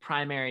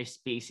 primary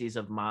species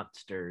of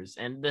monsters.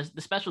 And the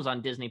specials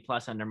on Disney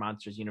Plus under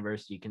Monsters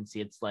University, you can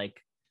see it's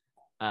like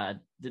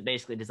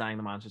basically designing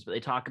the monsters, but they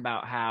talk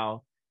about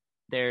how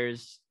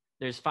there's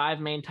 5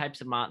 main types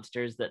of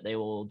monsters that they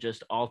will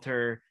just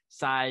alter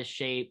size,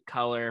 shape,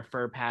 color,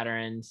 fur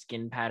pattern,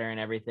 skin pattern,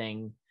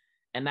 everything.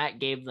 And that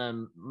gave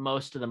them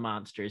most of the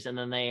monsters. And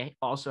then they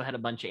also had a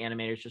bunch of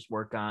animators just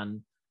work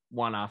on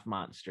one-off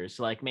monsters.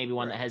 So like maybe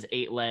one that has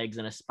 8 legs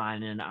and a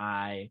spine and an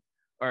eye,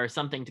 or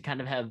something to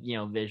kind of have,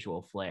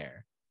 visual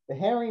flair. The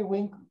Henry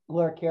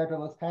Winkler character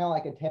looks kind of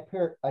like a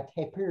taper.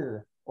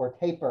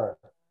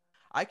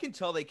 I can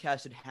tell they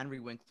casted Henry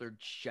Winkler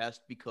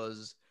just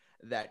because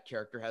that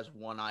character has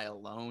one eye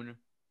alone,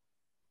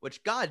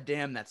 which,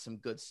 goddamn, that's some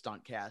good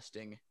stunt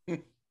casting.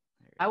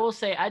 I will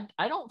say,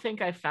 I don't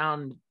think I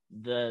found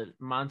the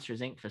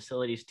Monsters, Inc.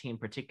 facilities team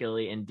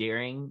particularly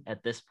endearing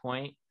at this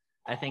point.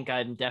 I think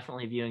I'm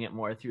definitely viewing it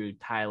more through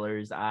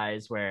Tyler's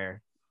eyes,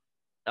 where,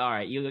 all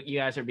right, you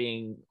guys are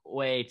being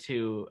way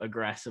too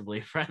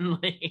aggressively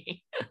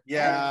friendly.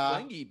 Yeah.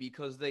 Clingy,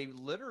 because they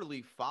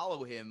literally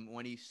follow him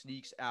when he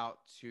sneaks out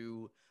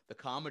to the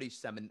comedy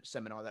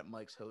seminar that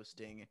Mike's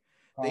hosting.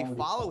 They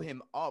follow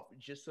him up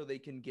just so they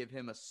can give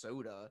him a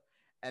soda,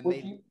 and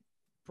they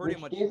pretty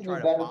much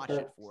try to botch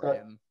it for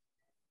him.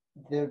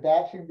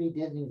 That should be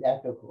Disney's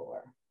Echo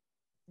Cooler.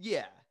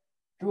 Yeah.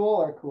 Drool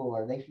or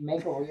cooler. They should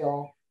make a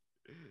real...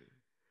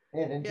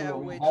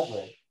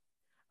 which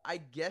I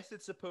guess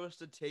it's supposed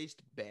to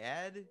taste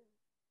bad.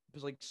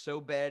 Because, like,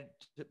 so bad...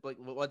 Like,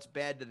 what's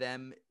bad to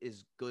them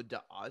is good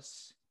to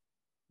us.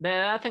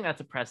 I think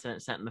that's a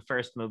precedent set in the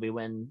first movie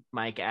when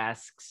Mike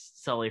asks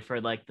Sully for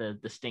like the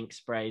stink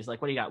spray. He's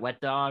like, "What do you got, wet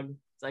dog?"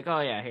 It's like, "Oh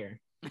yeah, here,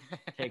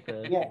 take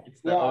the."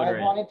 It's the odorant.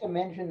 I wanted to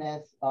mention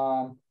this.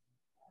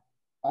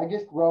 I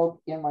just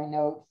wrote in my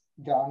notes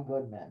John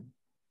Goodman.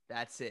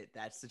 That's it.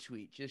 That's the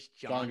tweet. Just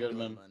John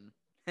Goodman.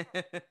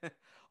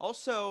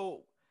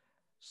 Also,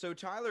 so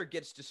Tyler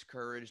gets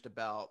discouraged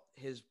about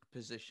his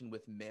position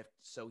with Mift,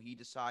 so he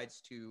decides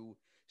to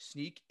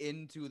sneak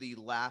into the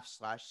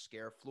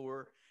laugh/scare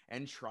floor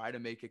and try to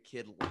make a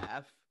kid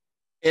laugh.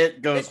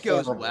 It goes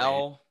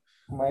well.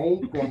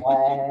 Make them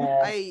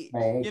laugh.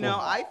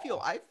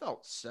 I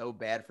felt so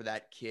bad for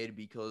that kid,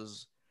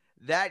 because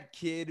that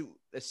kid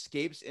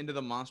escapes into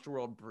the monster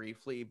world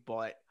briefly,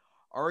 but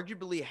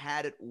arguably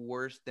had it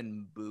worse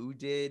than Boo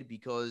did,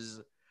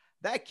 because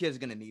that kid's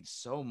gonna need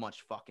so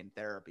much fucking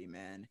therapy,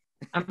 man.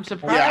 I'm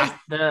surprised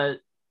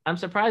I'm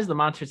surprised the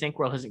Monsters Inc.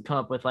 world hasn't come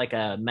up with like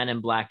a Men in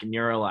Black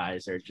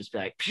neuralizer. Just be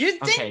like,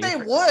 you'd think they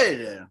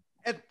would.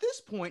 At this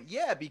point,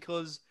 yeah,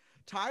 because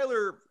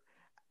Tyler,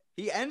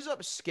 he ends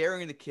up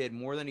scaring the kid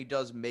more than he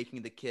does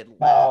making the kid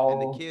laugh.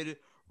 And the kid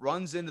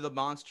runs into the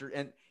monster,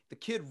 and the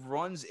kid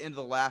runs into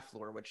the laugh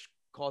floor, which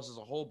causes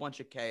a whole bunch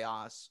of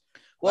chaos.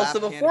 Well, so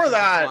before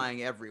that,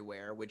 flying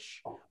everywhere,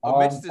 which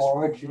amidst this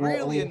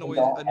really annoying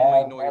noise that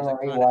kind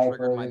of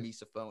triggered my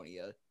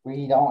misophonia.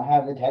 We don't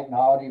have the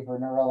technology for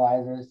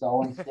neuralizers,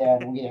 so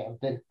instead we have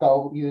to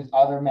go use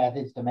other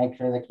methods to make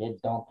sure the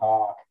kids don't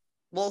talk.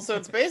 Well, so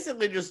it's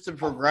basically just a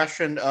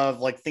progression of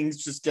like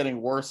things just getting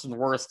worse and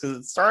worse, because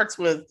it starts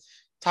with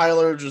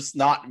Tyler just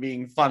not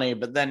being funny,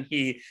 but then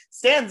he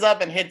stands up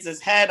and hits his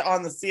head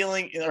on the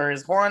ceiling, or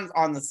his horns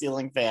on the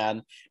ceiling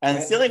fan, and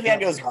the ceiling fan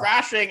goes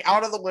crashing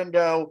out of the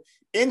window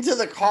into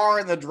the car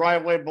in the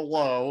driveway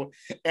below,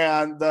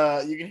 and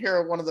you can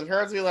hear one of the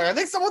parents be like, "I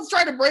think someone's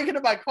trying to break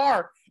into my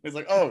car." He's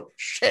like, "Oh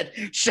shit.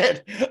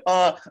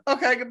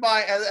 Okay,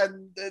 goodbye."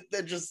 And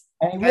it just,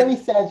 and he really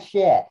says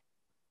shit.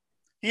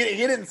 He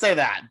didn't say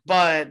that,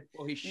 but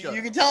he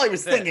you can tell he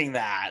was thinking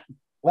that.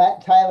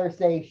 Let Tyler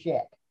say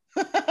shit.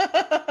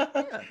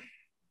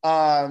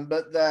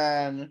 But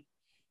then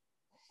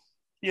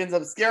he ends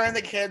up scaring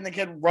the kid, and the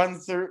kid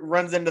runs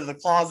into the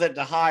closet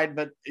to hide.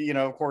 But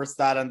of course,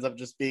 that ends up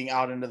just being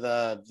out into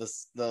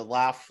the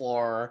laugh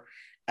floor,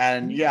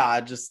 and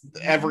just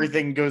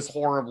everything goes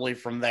horribly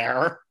from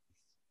there.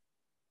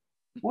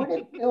 It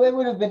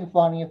would have been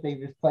funny if they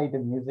just played the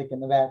music in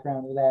the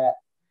background of that.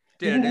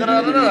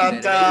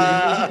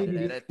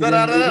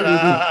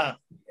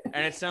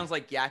 And it sounds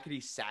like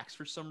yakety sax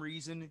for some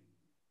reason.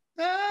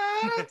 No,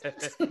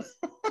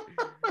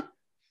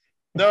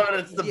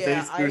 it's the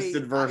bass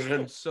boosted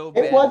version. So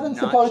it wasn't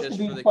supposed to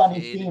be a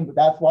funny scene, but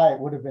that's why it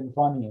would have been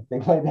funny if they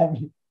played that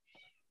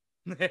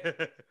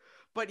music.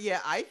 But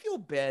yeah, I feel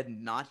bad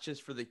not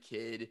just for the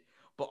kid,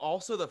 but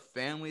also the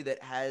family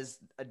that has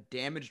a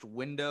damaged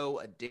window,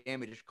 a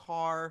damaged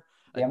car,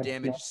 a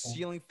damaged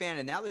ceiling fan,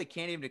 and now they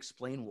can't even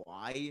explain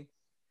why.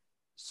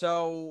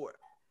 So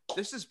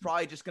this is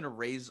probably just going to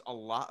raise a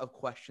lot of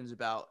questions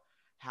about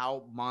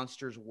how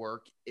monsters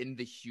work in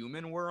the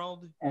human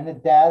world. And the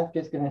dad's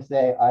just going to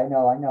say, I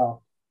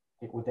know.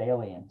 It was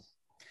aliens.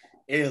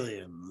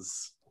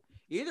 Aliens.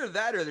 Either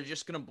that or they're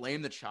just going to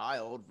blame the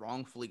child,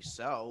 wrongfully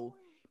so,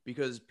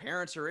 because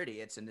parents are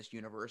idiots in this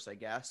universe, I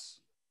guess.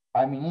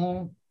 I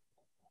mean,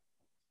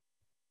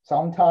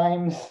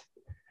 sometimes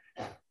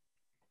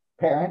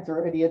parents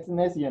are idiots in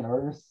this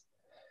universe.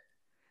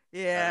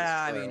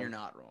 Yeah, I mean, you're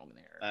not wrong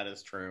there. That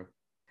is true.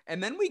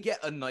 And then we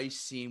get a nice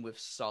scene with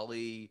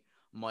Sully,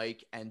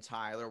 Mike, and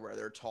Tyler where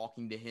they're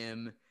talking to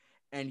him,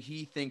 and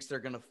he thinks they're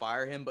going to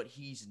fire him, but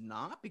he's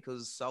not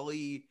because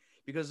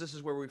this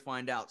is where we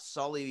find out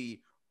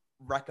Sully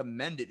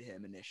recommended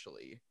him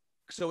initially.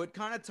 So it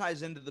kind of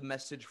ties into the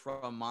message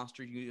from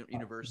Monster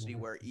University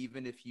where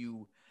even if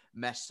you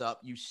mess up,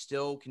 you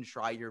still can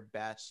try your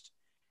best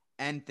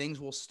and things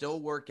will still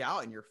work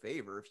out in your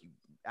favor if you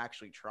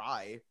actually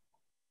try.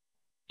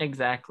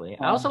 Exactly.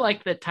 I also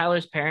like that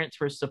Tyler's parents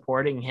were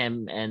supporting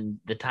him in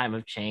the time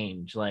of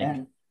change.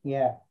 And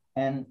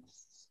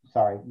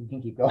sorry, you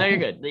can keep going. No, you're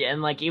good.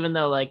 And even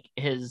though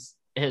his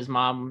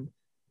mom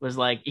was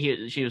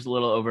she was a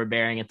little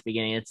overbearing at the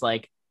beginning, it's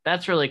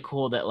that's really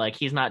cool that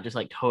he's not just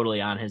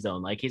totally on his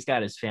own. He's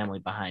got his family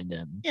behind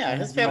him. Yeah,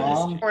 his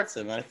family supports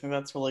him. I think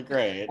that's really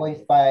great.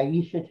 Voiced by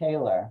Aisha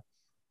Taylor.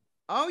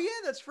 Oh yeah,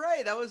 that's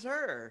right. That was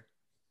her.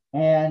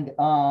 And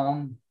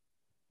I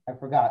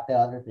forgot the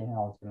other thing I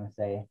was going to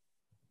say.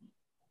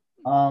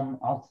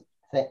 I'll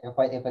say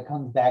if it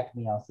comes back to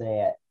me, I'll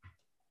say it.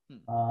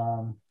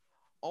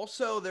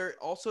 Also,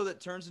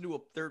 that turns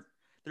into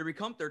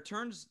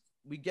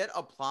we get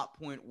a plot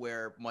point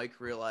where Mike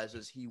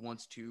realizes he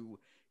wants to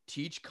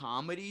teach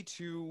comedy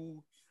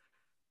to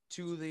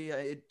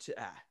the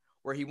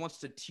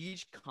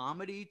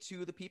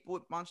people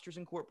at Monsters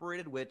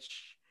Incorporated,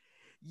 which,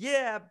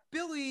 yeah,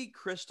 Billy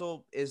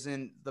Crystal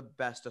isn't the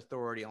best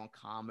authority on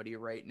comedy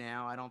right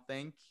now, I don't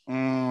think.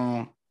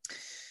 No,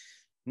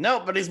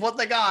 but he's what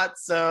they got,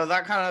 so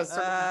that kind of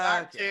circles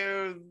back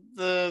to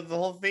the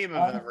whole theme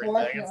of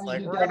everything. It's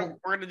we're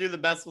gonna do the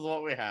best with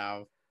what we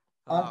have.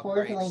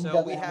 Unfortunately,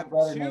 so we have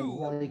two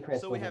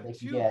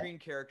green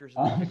characters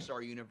in the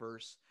Pixar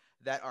universe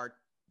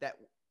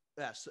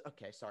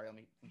okay, sorry, let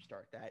me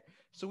start that.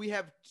 So we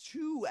have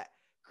two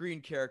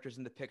green characters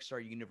in the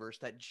Pixar universe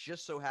that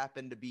just so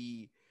happen to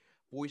be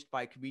voiced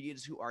by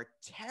comedians who are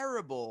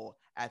terrible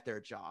at their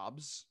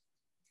jobs.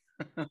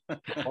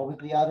 What was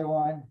the other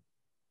one?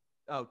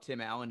 Oh, Tim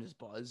Allen is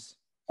Buzz.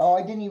 Oh,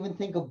 I didn't even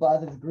think of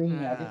Buzz as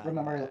green. I just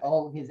remember,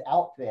 his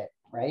outfit,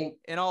 right?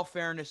 In all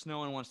fairness, no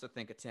one wants to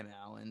think of Tim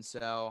Allen,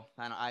 so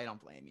I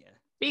don't blame you.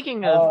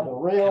 Speaking of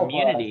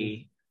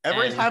Community...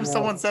 Every time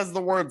someone says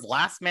the words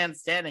 "last man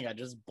standing," I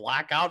just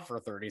black out for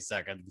 30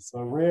 seconds.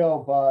 The real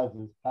Buzz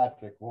is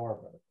Patrick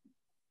Warburton.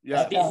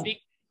 Yeah.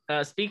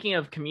 Speaking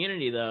of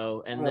Community,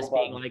 though, and this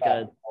being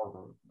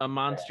a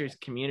Monsters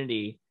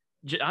community,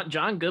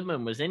 John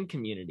Goodman was in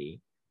Community.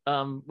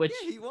 Which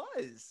he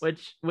was.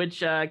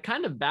 Which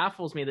kind of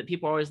baffles me that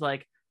people are always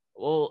like,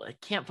 well, I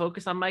can't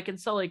focus on Mike and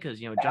Sully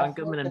because John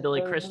Goodman and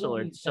Billy Crystal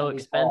are so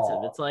expensive.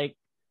 It's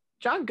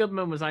John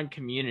Goodman was on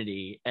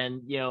Community,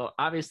 and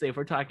obviously, if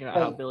we're talking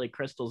about how Billy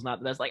Crystal's not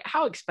the best,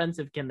 how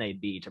expensive can they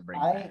be to bring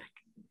back?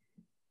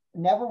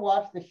 Never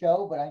watched the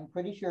show, but I'm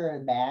pretty sure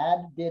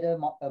Mad did a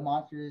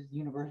Monsters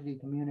University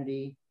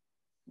Community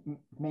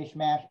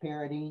mishmash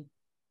parody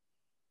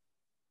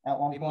at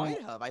one point.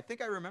 They might have. I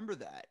think I remember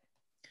that.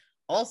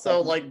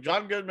 Also,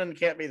 John Goodman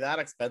can't be that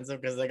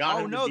expensive because they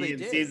got him to be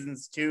in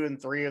seasons 2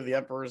 and 3 of The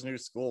Emperor's New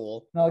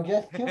School. No,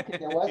 just 2 because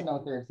there was no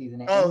third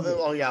season.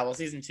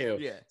 Season 2.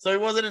 Yeah. So he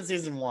wasn't in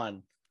season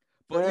 1.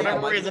 But for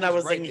whatever reason, I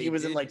was thinking he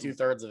was in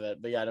 2/3 of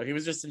it. But yeah, no, he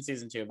was just in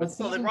season 2. But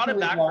still, they brought him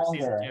back for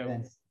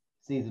season 2.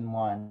 Season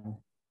 1.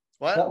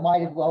 What? So it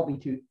might as well be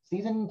 2.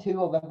 Season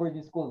 2 of Emperor's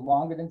New School is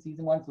longer than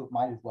season 1, so it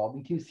might as well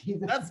be 2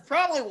 seasons. That's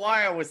probably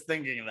why I was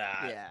thinking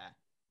that. Yeah.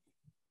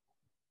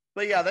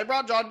 But yeah, they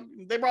brought John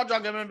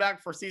Goodman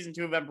back for season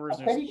 2 of Emperor's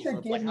New School. I'm pretty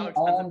sure Disney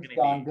owns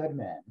John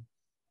Goodman.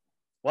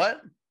 What?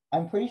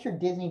 I'm pretty sure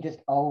Disney just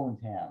owns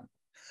him.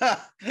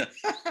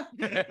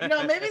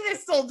 Maybe they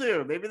still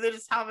do. Maybe they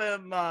just have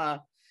him. I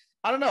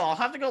don't know. I'll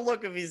have to go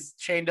look if he's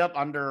chained up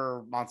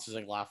under Monsters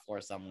Inc. laugh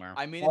floor somewhere.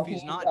 I mean, if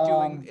he's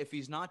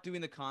not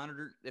doing the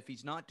Connors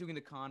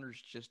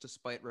just to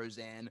spite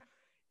Roseanne,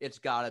 it's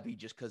gotta be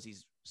just because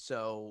he's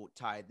so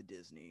tied to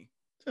Disney.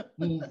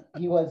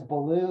 He was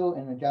Baloo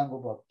in the Jungle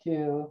Book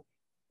too.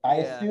 I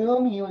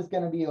assume he was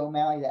going to be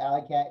O'Malley the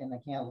Alley Cat in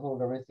the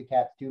canceled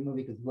Aristocats 2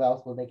 movie, because who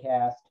else will they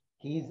cast?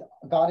 He's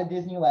got a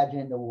Disney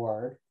Legend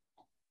Award,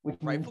 which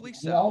rightfully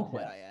so,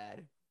 might I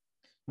add.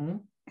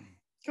 Can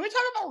we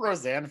talk about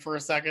Roseanne for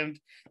a second?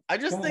 I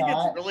just think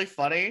it's really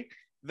funny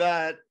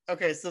that,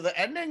 okay, so the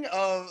ending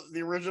of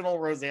the original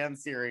Roseanne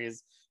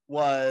series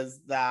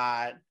was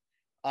that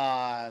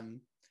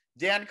Dan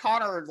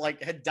Connor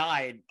had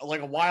died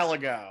a while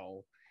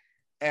ago.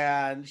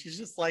 And she's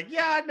just like,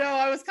 yeah, no,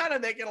 I was kind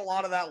of making a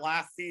lot of that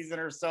last season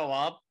or so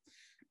up.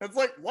 It's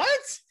like,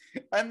 what?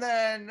 And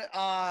then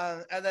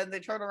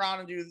they turn around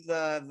and do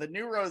the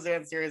new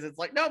Roseanne series. It's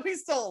like, nope, he's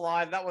still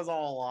alive. That was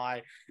all a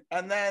lie.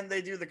 And then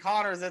they do the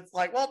Connors. It's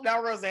like, well,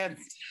 now Roseanne's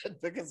dead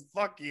because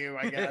fuck you,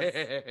 I guess.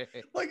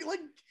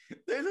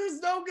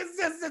 There's no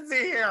consistency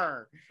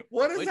here.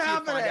 What is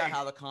happening? Find out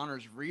how the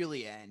Connors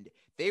really end.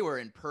 They were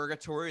in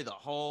purgatory the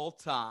whole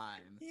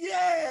time.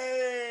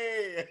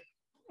 Yay!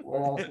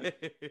 Well, so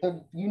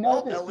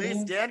at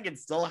least Dan can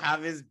still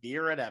have his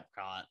beer at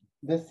Epcot.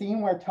 The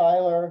scene where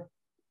Tyler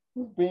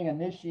was being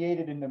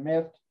initiated into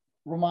Myth,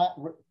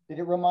 did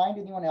it remind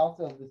anyone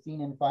else of the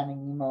scene in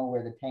Finding Nemo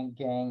where the Tank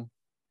Gang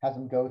has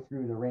him go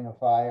through the Ring of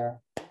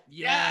Fire?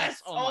 Yes!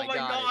 Oh my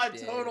god,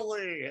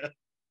 totally!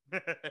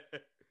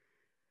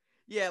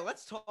 Yeah,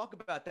 let's talk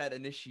about that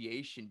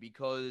initiation,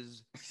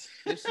 because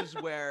this is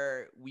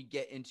where we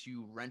get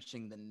into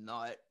wrenching the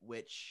nut,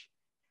 which...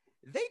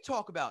 They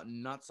talk about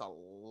nuts a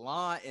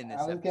lot in this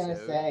episode. I was going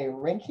to say,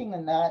 wrenching the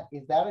nut,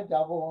 is that a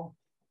double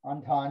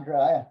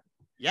entendre?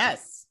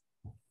 Yes.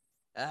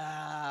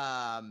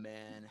 Ah,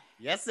 man.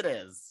 Yes, it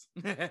is.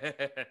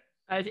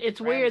 It's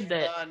weird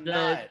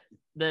that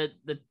the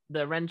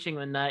wrenching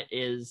the nut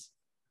is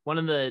one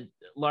of the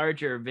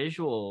larger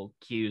visual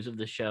cues of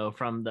the show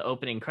from the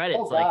opening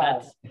credits.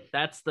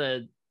 That's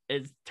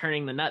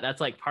turning the nut.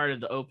 That's part of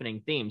the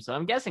opening theme. So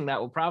I'm guessing that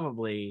will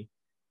probably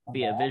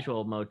be a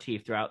visual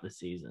motif throughout the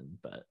season,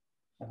 but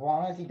as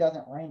long as he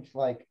doesn't wrench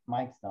like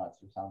Mike's nuts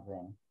or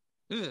something.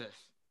 Ugh.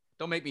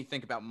 Don't make me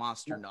think about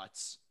monster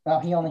nuts. No,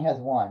 he only has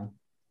one.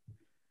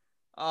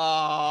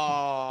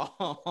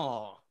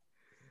 Oh,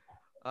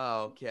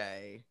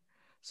 okay.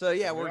 So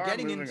yeah, we're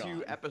getting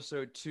into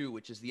episode 2,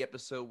 which is the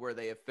episode where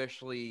they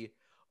officially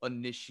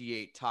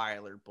initiate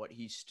Tyler, but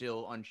he's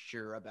still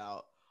unsure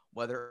about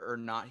whether or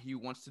not he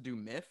wants to do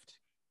Miffed.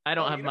 I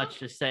don't have much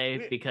to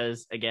say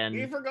because, again...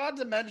 We forgot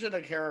to mention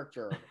a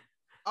character.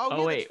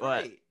 Oh, wait,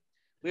 what? Right.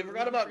 We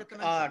forgot about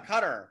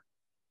Cutter.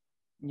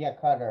 Yeah,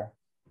 Cutter.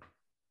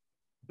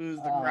 Who's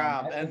the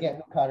crab? I forget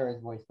who Cutter is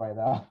voiced by,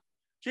 though.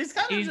 She's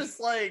kind of just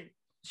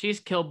She's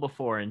killed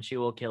before, and she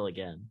will kill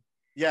again.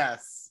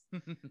 Yes.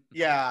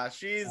 Yeah,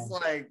 she's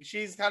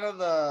kind of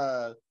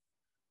the...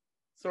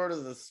 sort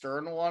of the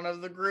stern one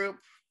of the group.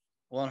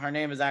 Well, and her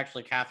name is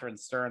actually Catherine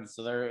Stern,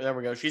 so there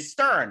we go. She's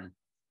Stern.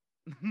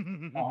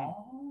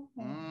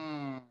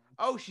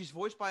 Oh, she's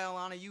voiced by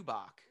Alana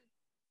Ubach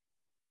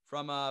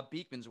from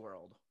Beekman's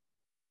World.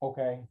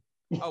 Okay.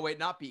 Oh wait,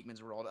 not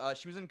Beekman's World.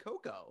 She was in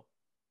Coco.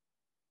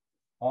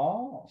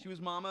 Oh. She was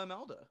Mama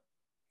Imelda.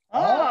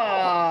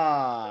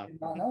 I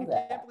did not know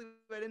that. I can't believe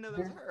I didn't know that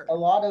was her. A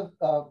lot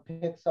of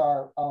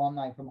Pixar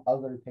alumni from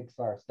other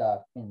Pixar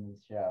stuff in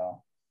this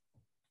show.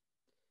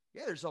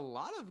 Yeah, there's a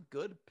lot of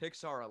good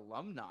Pixar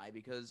alumni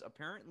because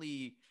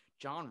apparently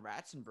John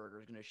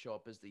Ratzenberger is going to show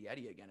up as the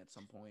Yeti again at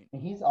some point.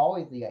 And he's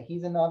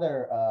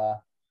another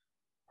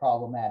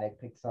problematic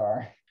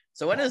Pixar.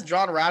 So when is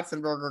John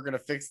Ratzenberger going to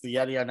fix the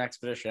Yeti on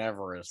Expedition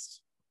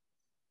Everest?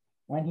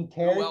 When he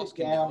tears it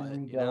down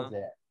and rebuilds it.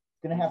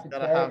 It's going to have to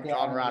tear it down.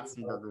 John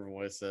Ratzenberger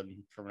voice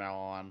in from now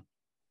on.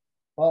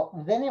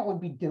 Well, then it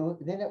would be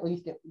then at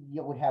least it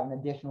would have an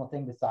additional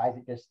thing besides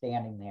it just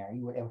standing there.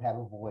 It would have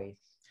a voice.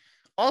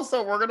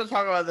 Also, we're going to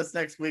talk about this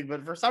next week,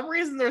 but for some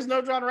reason, there's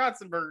no John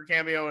Ratzenberger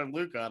cameo in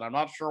Luca, and I'm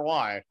not sure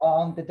why.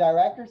 The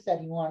director said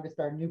he wanted to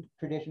start a new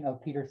tradition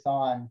of Peter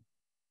Sohn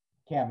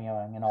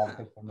cameoing in all the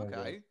Pixar movies.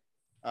 Okay.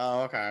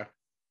 Oh, okay.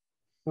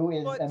 Who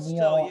is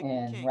Emil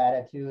in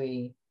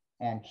Ratatouille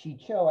and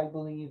Chicho, I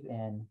believe,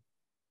 in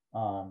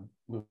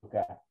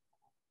Luca.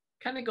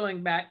 Kind of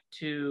going back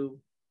to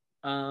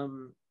how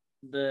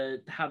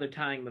they're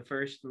tying the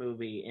first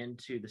movie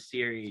into the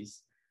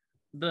series.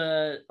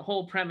 The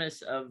whole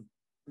premise of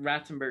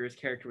Ratzenberger's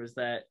character was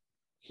that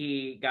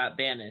he got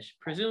banished,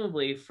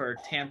 presumably for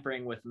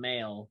tampering with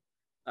mail,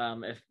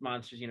 if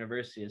Monsters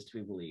University is to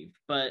be believed.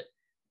 But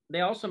they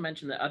also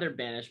mentioned that other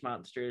banished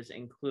monsters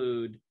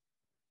include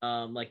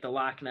like the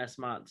Loch Ness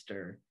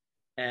Monster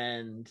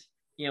and,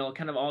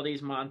 kind of all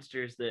these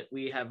monsters that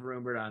we have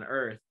rumored on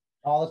Earth.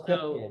 All the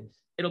cryptids.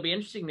 It'll be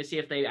interesting to see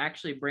if they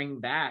actually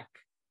bring back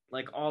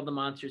like all the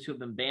monsters who have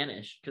been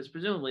banished, because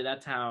presumably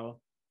that's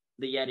how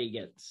the Yeti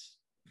gets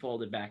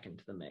folded back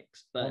into the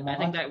mix. But I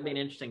think that would be an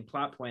interesting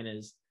plot point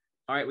is,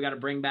 all right, we got to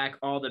bring back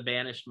all the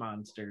banished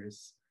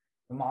monsters.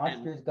 The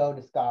monsters go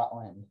to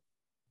Scotland.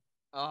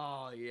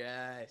 Oh,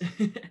 yes.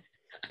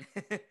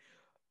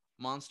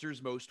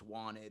 Monsters Most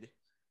Wanted.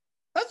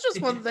 That's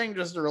just one thing,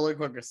 just a really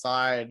quick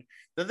aside.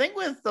 The thing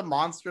with the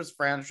Monsters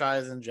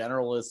franchise in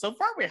general is so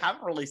far we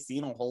haven't really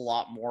seen a whole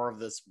lot more of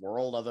this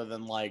world other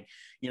than like,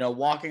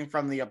 walking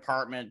from the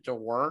apartment to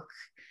work.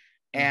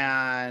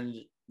 And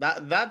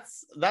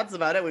that's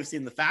about it. We've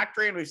seen the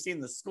factory and we've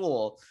seen the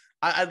school.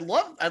 I'd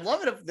love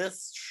it if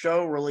this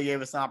show really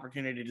gave us an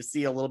opportunity to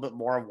see a little bit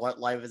more of what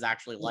life is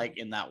actually like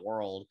in that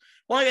world.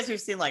 Well, I guess we've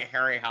seen like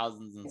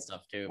Harryhausen's and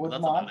stuff too, but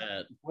that's about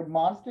it. Would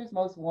Monsters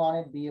Most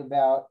Wanted be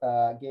about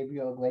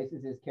Gabriel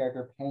Iglesias'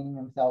 character painting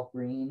himself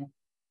green,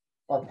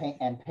 or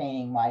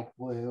painting Mike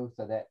blue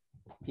so that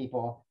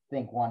people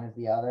think one is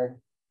the other?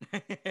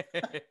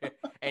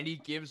 And he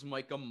gives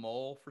Mike a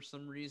mole for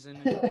some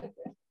reason.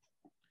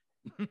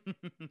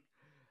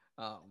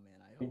 Oh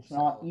man, I hope it's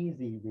not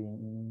easy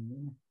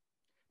being.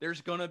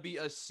 There's gonna be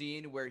a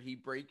scene where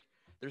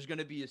there's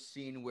gonna be a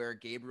scene where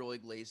Gabriel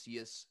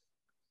Iglesias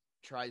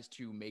tries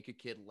to make a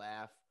kid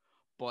laugh,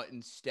 but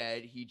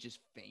instead he just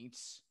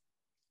faints.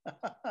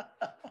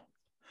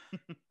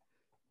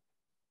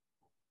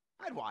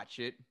 I'd watch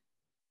it.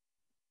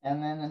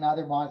 And then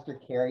another monster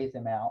carries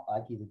him out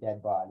like he's a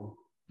dead body.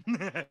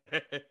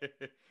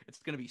 It's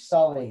gonna be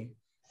Sully.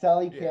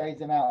 Sully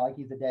carries him out like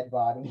he's a dead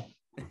body.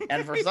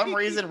 And for some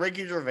reason,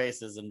 Ricky Gervais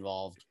is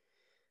involved.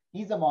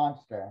 He's a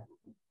monster.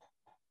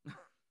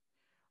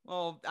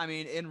 Well, I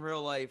mean, in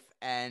real life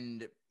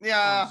and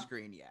on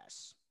screen,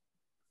 yes.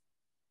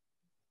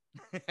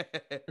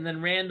 And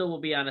then Randall will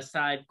be on a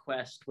side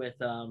quest with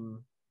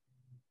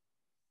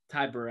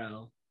Ty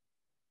Burrell.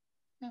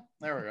 Yeah,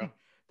 there we go.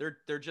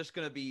 They're just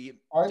gonna be.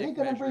 Are they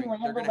gonna bring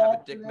Randall They're gonna back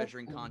have a dick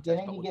measuring contest.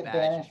 Didn't he get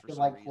banished to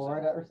like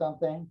Florida or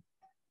something?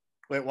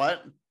 Wait,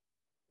 what?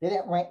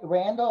 Didn't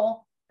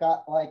Randall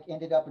got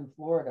ended up in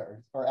Florida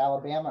or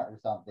Alabama or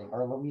something,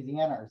 or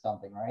Louisiana or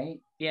something,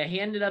 right? Yeah, he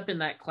ended up in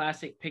that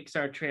classic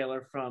Pixar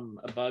trailer from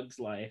A Bug's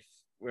Life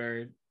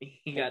where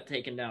he got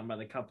taken down by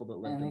the couple that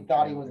lived in and he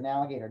thought he was an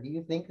alligator. Do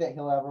you think that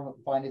he'll ever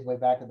find his way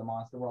back to the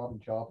monster world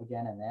and show up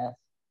again in this?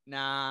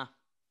 Nah.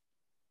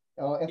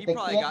 Oh, if he they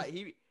probably can't,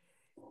 got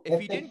if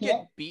he didn't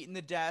get beaten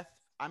to death,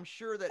 I'm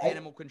sure that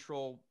Animal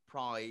Control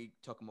probably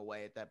took him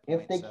away at that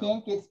point. If they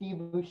can't get Steve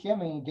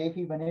Buscemi,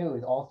 JP Banu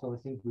is also a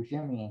Steve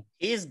Buscemi.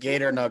 He's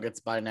Gator Nuggets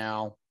by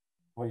now.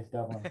 Voice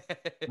doubling.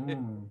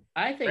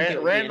 I think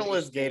Randall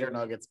is Gator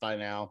Nuggets by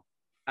now.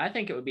 I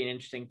think it would be an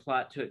interesting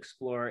plot to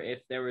explore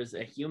if there was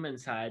a human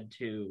side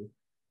to,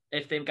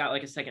 if they've got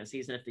like a second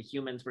season, if the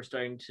humans were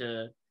starting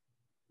to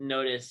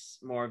notice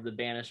more of the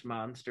banished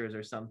monsters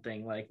or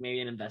something, like maybe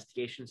an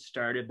investigation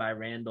started by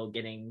Randall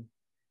getting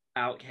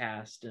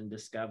outcast and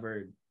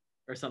discovered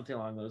or something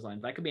along those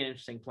lines. That could be an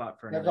interesting plot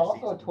for another There's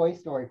also season. a Toy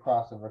Story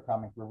crossover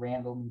comic where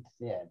Randall meets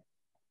Sid.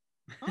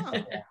 Oh.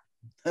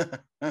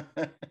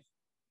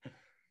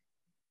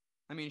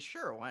 I mean,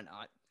 sure, why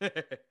not?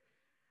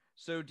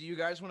 So do you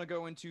guys want to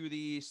go into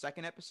the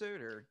second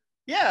episode or?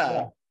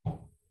 Yeah.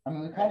 I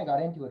mean, we kind of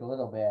got into it a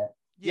little bit.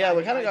 Yeah,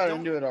 we kind of got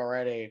into it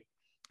already.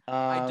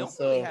 I don't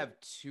really have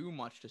too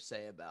much to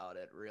say about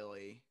it,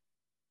 really.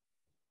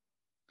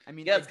 I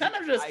mean, yeah, it's kind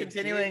of just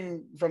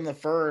continuing from the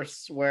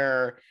first,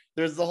 where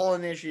there's the whole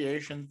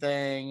initiation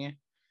thing,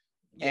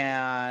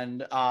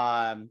 and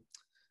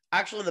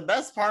actually, the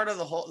best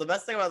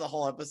thing about the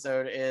whole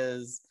episode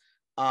is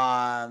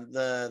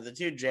the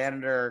two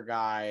janitor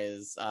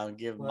guys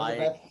give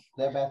Mike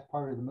the best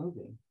part of the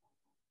movie.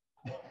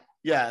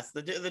 Yes,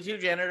 the two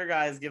janitor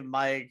guys give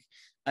Mike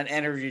an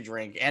energy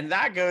drink, and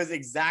that goes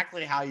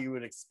exactly how you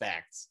would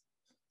expect.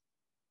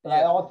 But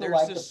I also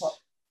like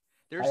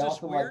there's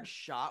this weird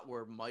shot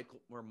where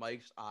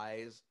Mike's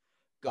eyes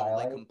go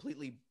like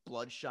completely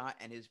bloodshot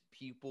and his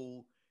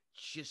pupil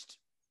just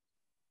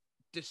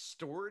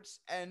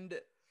distorts, and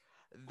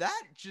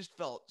that just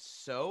felt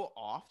so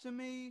off to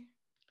me.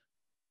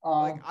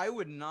 Like, I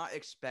would not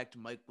expect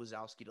Mike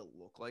Wazowski to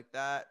look like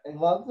that. I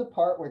love the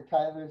part where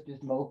Tyler's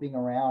just moping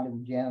around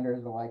and the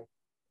janitors are like,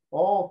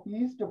 "Oh,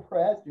 he's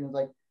depressed," and he's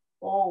like,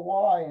 "Oh,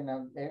 why?"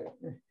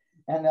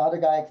 And the other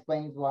guy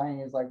explains why,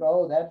 and he's like,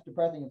 "Oh, that's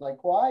depressing." He's like,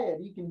 "Quiet,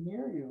 he can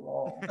hear you."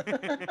 Oh.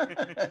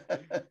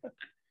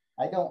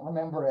 I don't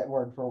remember it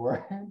word for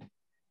word.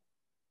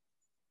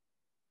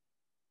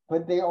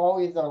 But they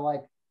always are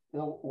like, the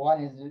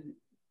one is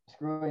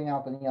screwing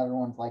up and the other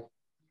one's like,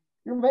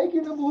 "You're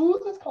making him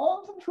lose his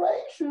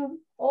concentration.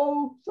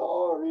 Oh,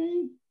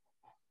 sorry."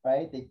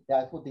 Right?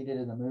 That's what they did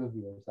in the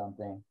movie or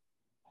something.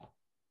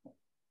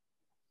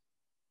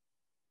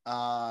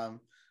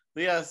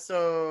 But yeah,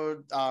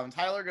 so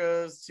Tyler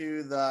goes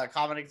to the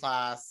comedy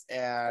class,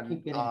 and I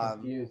keep getting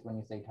confused when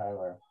you say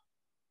Tyler.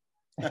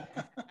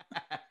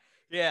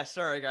 Yeah,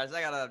 sorry guys,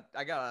 I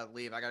gotta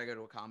leave. I gotta go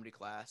to a comedy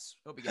class.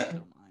 Hope you guys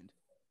don't mind.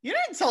 You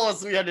didn't tell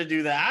us we had to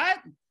do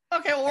that.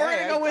 Okay, well, we're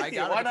gonna go with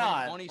you. Why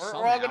not?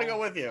 We're all gonna go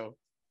with you.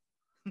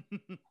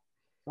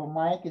 So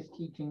Mike is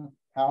teaching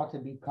how to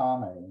be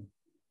comedy.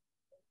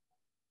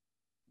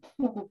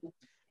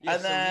 Yeah,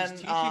 And so then, he's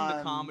teaching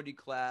the comedy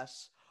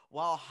class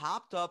while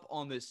hopped up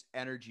on this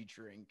energy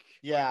drink.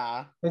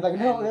 Yeah. He's like,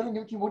 no,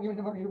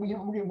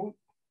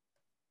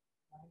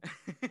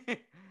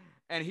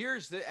 and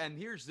here's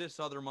this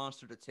other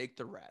monster to take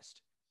the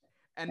rest.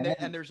 And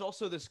then there's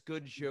also this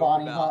good joke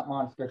Bonnie about Hunt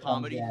monster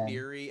comedy comes in.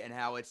 theory and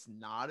how it's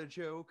not a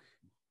joke.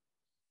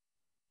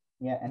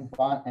 Yeah, and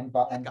Bonnie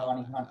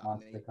Hunt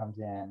monster comes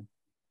in,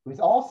 who's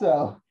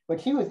also, but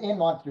she was in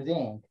Monsters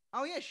Inc.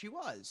 Oh yeah, she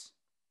was.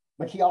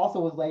 But she also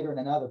was later in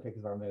another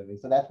Pixar movie,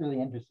 so that's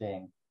really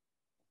interesting.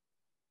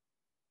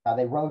 How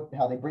they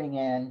bring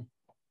in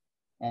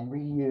and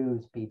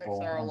reuse people.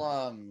 Pixar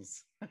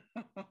alums.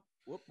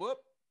 Whoop whoop.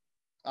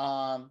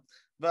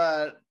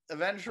 But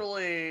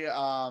eventually,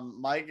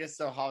 Mike is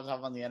so hopped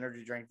up on the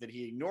energy drink that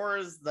he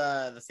ignores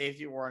the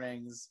safety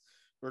warnings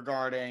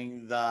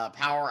regarding the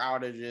power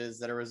outages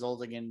that are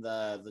resulting in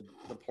the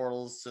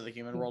portals to the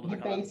human world. He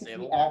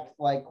basically acts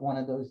like one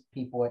of those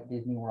people at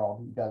Disney World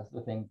who does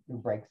the thing, who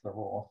breaks the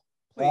rules.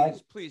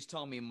 Please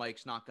tell me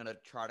Mike's not gonna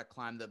try to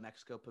climb the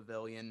Mexico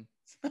Pavilion.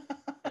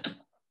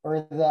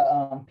 Or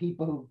the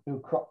people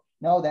who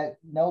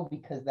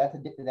because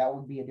that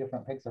would be a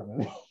different Pixar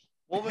movie.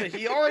 Well, but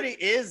he already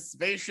is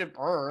Spaceship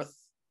Earth.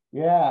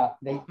 Yeah,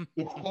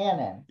 it's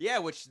canon. Yeah,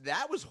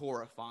 that was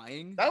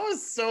horrifying. That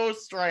was so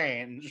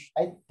strange.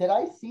 Did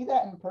I see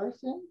that in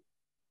person?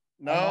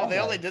 No, they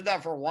only did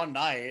that for one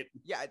night.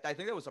 Yeah, I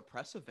think that was a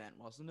press event,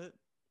 wasn't it?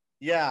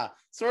 Yeah,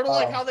 sort of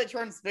like how they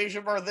turned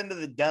Spaceship Earth into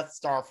the Death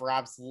Star for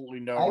absolutely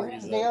no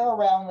reason. I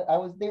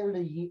was there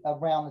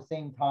around the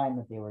same time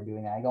that they were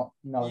doing that. I don't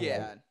know.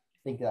 Yeah, I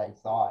think that I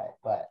saw it,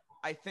 but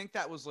I think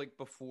that was like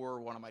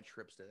before one of my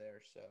trips to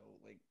there. So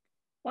like,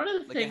 one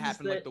of the things it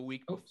happened like the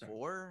week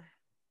before.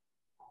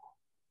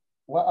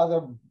 What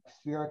other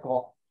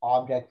spherical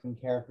objects and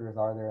characters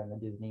are there in the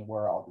Disney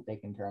world that they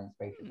can turn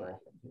Spaceship Earth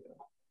into?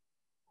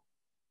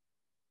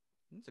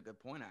 That's a good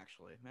point,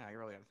 actually. Man, I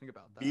really got to think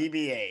about that.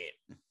 BB-8.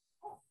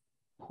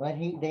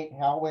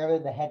 But where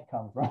did the head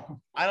come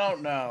from? I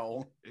don't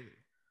know.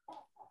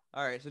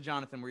 All right, so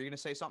Jonathan, were you gonna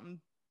say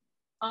something?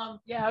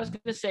 Yeah, I was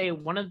gonna say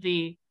one of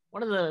the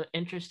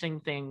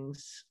interesting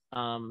things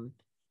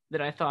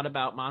that I thought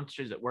about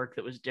Monsters at Work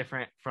that was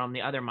different from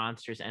the other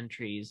Monsters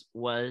entries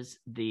was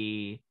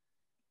the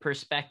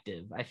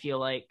perspective. I feel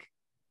like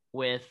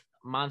with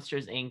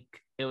Monsters Inc.,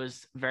 it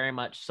was very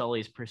much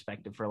Sully's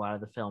perspective for a lot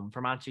of the film.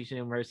 For Monsters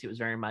University, it was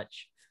very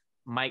much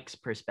Mike's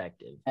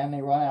perspective. And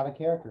they run out of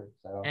characters.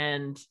 So.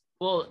 And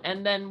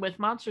then with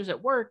Monsters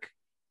at Work,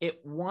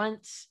 it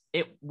wants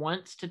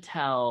to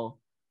tell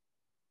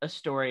a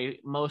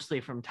story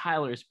mostly from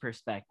Tyler's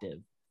perspective.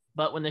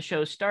 But when the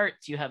show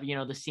starts, you have,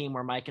 the scene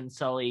where Mike and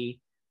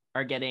Sully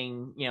are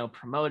getting,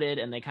 promoted,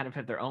 and they kind of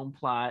have their own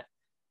plot.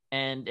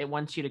 And it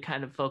wants you to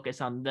kind of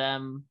focus on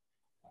them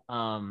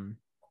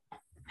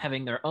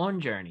having their own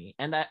journey.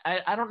 And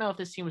I don't know if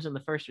this scene was in the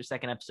first or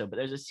second episode, but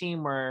there's a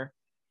scene where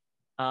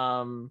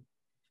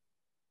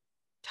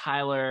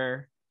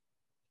Tyler,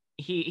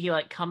 he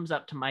like comes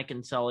up to Mike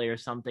and Sully or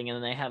something, and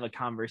then they have a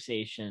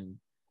conversation.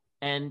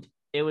 And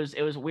it was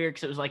weird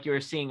because it was like you were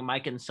seeing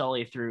Mike and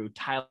Sully through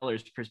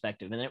Tyler's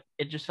perspective, and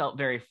it just felt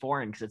very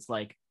foreign because it's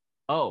like,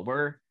 oh,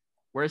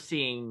 we're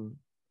seeing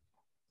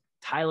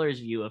Tyler's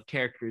view of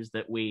characters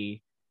that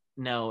we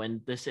know,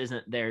 and this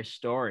isn't their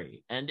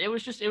story. And it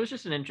was just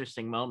an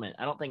interesting moment.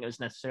 I don't think it was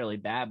necessarily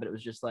bad, but it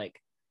was just like,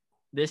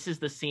 this is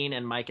the scene,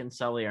 and Mike and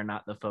Sully are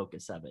not the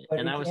focus of it,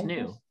 and that was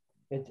new.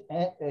 It's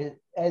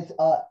as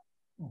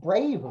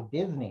brave of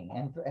Disney,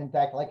 and in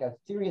fact, like a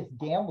serious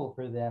gamble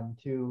for them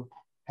to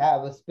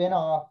have a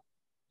spin-off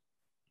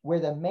where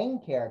the main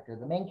character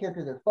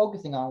they're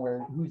focusing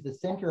on, who's the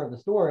center of the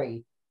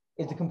story,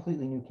 is a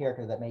completely new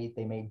character that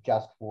they made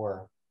just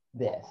for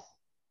this.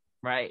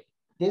 Right.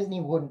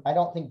 I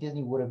don't think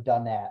Disney would have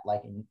done that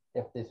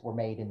if this were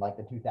made in like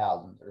the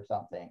 2000s or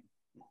something.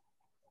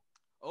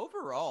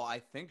 Overall, I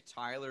think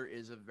Tyler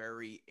is a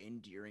very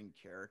endearing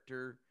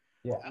character.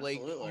 Yeah, like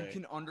absolutely. You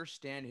can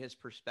understand his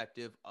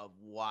perspective of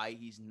why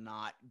he's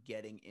not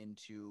getting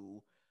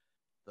into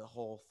the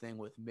whole thing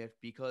with Miff,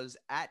 because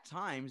at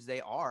times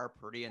they are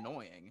pretty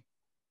annoying.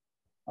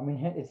 I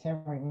mean, it's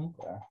Henry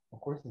Winkler.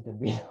 Of course it's gonna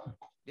be.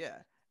 Yeah,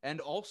 and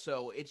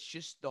also it's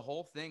just the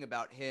whole thing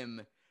about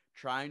him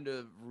trying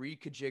to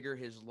reconfigure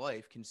his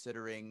life,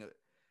 considering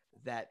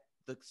that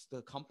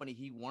the company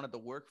he wanted to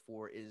work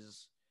for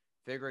is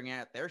figuring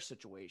out their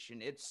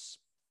situation. It's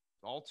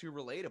all too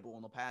relatable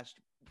in the past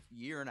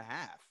year and a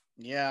half.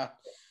 Yeah,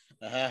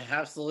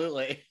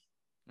 absolutely.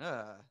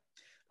 I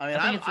mean,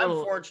 I'm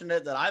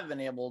fortunate that I've been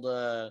able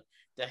to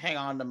hang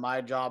on to my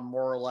job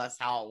more or less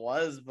how it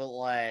was, but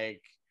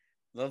like,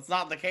 that's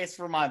not the case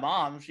for my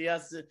mom. She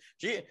has to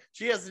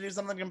do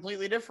something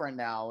completely different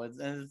now.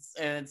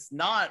 It's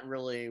not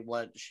really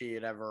what she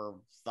had ever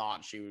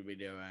thought she would be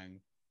doing.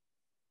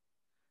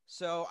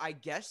 So I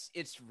guess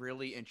it's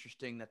really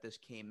interesting that this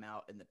came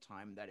out in the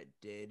time that it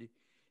did,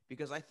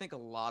 because I think a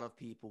lot of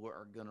people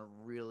are going to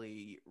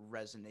really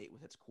resonate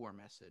with its core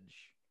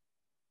message.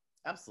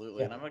 Absolutely.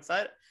 Yeah. And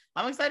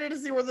I'm excited to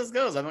see where this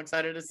goes. I'm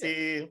excited to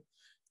see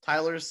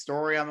Tyler's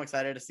story, I'm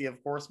excited to see,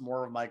 of course,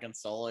 more of Mike and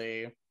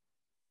Sully.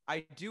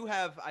 I do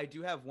have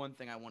one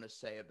thing I want to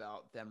say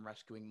about them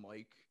rescuing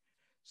Mike.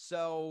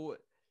 So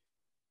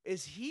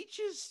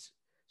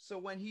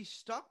when he's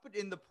stuck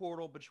in the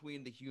portal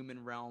between the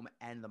human realm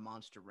and the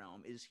monster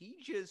realm, is he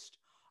just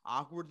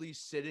awkwardly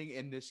sitting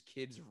in this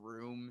kid's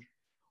room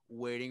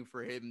waiting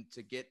for him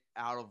to get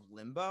out of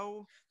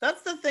limbo?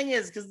 That's the thing,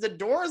 is because the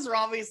doors are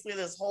obviously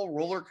this whole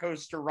roller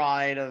coaster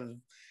ride of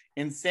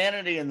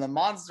insanity in the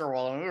monster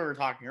world. And we were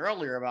talking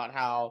earlier about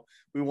how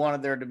we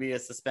wanted there to be a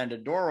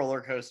suspended door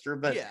roller coaster,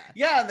 but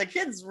yeah, in the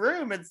kid's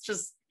room,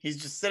 he's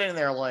just sitting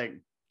there like,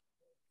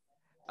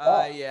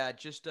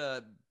 just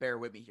bear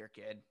with me here,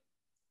 kid.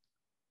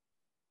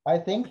 I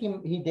think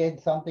he did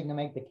something to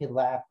make the kid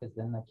laugh, because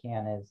then the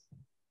can is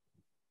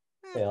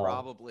filled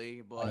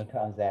probably, but when he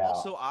comes out.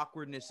 Also,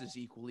 awkwardness is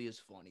equally as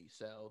funny.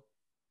 So,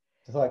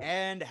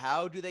 and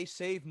how do they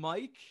save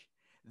Mike?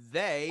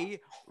 They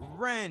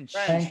wrench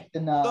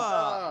the nut.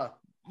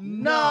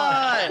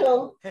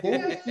 So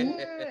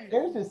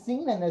there's a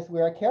scene in this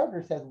where a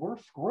character says, "We're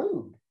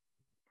screwed."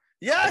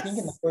 Yes. I think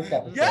in the first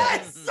episode.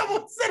 Yes.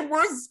 Someone said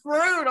we're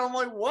screwed. I'm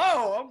like,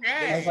 whoa,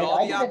 okay. They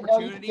saw the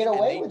opportunity. You could get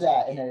away with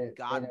that in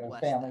a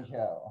family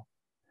show.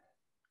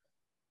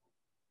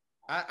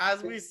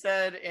 As we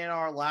said in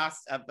our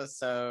last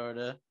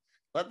episode,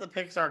 let the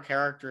Pixar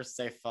characters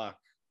say fuck.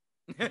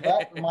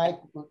 Let Mike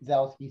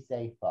Wazowski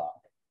say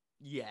fuck.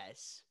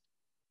 Yes.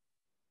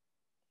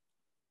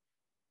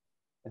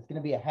 It's going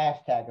to be a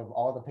hashtag of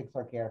all the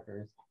Pixar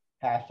characters.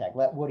 Hashtag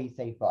let Woody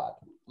say fuck.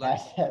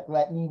 Hashtag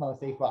let Nemo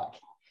say fuck.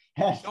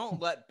 Don't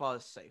let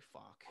Buzz say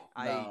fuck.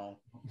 No.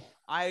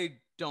 I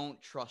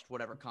don't trust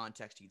whatever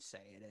context you'd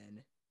say it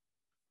in.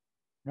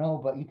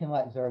 No, but you can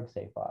let Zurg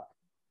say fuck.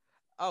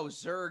 Oh,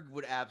 Zurg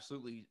would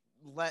absolutely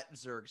let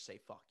Zurg say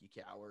fuck, you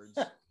cowards.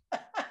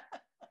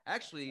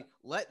 Actually,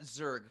 let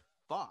Zurg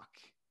fuck.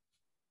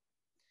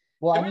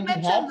 Well, I mean,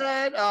 mention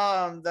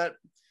that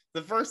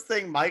the first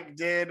thing Mike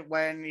did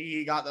when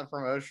he got the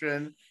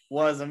promotion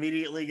was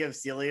immediately give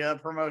Celia a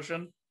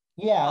promotion.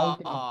 Yeah,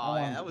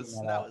 that was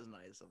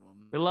nice of him.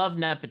 We love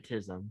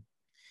nepotism.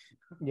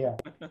 Yeah,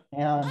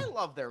 and I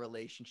love their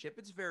relationship.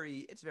 It's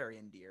very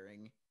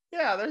endearing.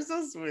 Yeah, they're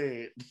so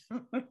sweet.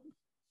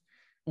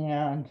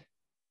 And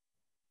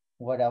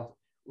what else?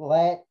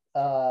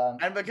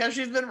 And because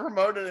she's been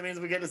promoted, it means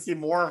we get to see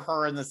more of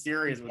her in the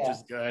series, which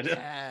is good.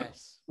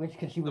 Yes. Which,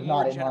 because she was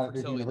not in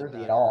Monsters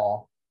University at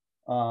all.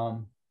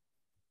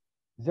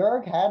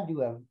 Zurg had to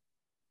have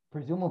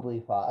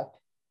presumably fucked,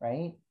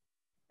 right?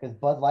 Because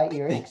Buzz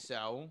Lightyear. I think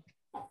so.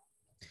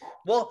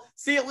 Well,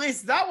 see, at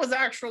least that was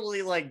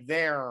actually like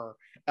there,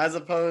 as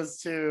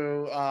opposed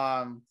to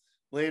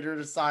later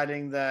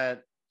deciding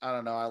that, I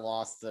don't know, I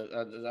lost it.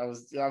 I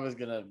was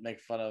gonna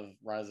make fun of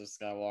Rise of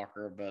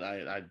Skywalker, but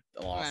I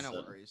lost no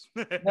it. worries.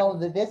 No,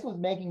 this was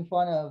making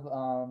fun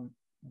of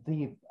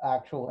the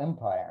actual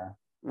Empire.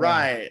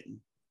 Right.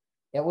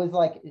 It was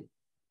like,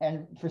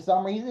 and for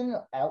some reason,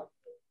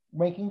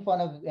 making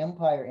fun of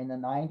Empire in the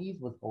 90s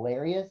was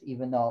hilarious,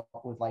 even though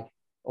it was like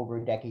over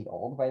a decade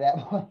old by that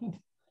point.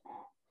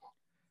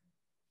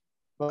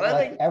 But I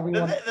like think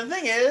everyone, the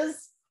thing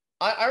is,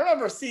 I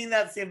remember seeing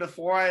that scene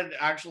before I'd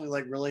actually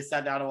like really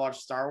sat down to watch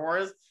Star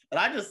Wars, and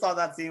I just thought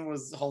that scene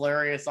was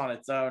hilarious on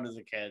its own as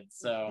a kid.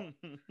 So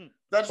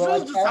that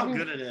shows just how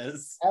good it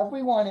is.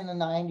 Everyone in the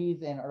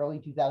 90s and early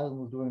 2000s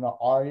was doing the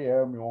 "I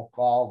am your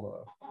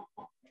father"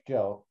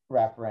 joke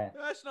reference.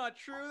 That's not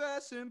true.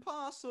 That's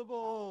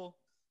impossible.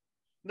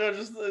 No,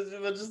 just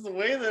the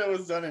way that it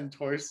was done in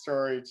Toy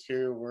Story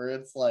 2, where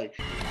it's like,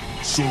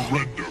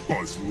 surrender,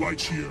 Buzz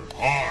Lightyear.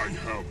 I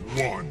have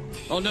won.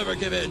 I'll never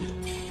give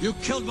in. You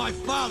killed my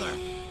father.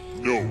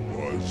 No,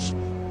 Buzz.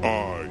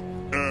 I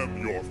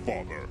am your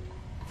father.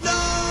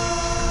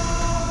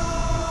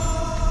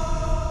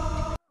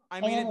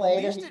 I mean, at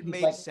least it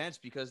made sense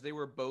because they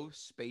were both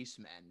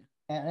spacemen.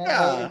 And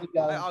then he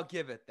goes, I'll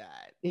give it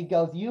that. He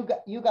goes, you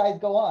guys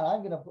go on.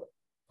 I'm gonna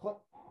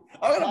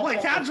play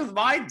catch with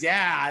my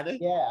dad.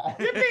 Yeah.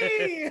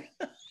 Yippee!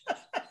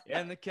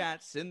 And the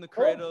cat's in the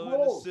cradle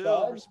and a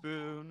silver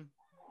spoon.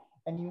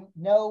 And you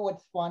know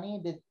what's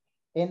funny? That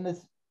in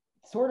this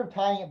sort of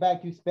tying it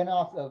back to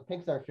spin-offs of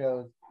Pixar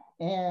shows,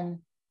 in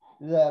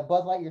the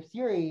Buzz Lightyear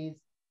series,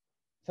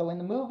 so in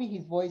the movie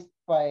he's voiced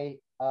by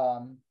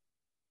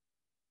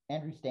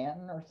Andrew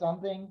Stanton or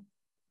something.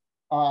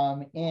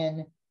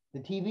 In the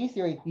TV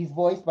series, he's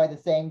voiced by the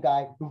same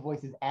guy who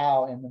voices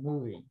Al in the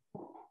movie,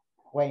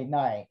 Wayne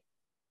Knight.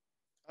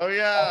 Oh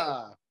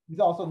yeah. He's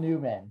also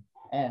Newman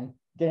and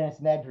Dennis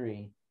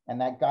Nedry and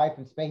that guy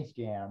from Space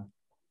Jam.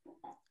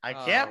 I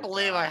can't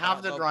believe I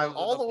have to drive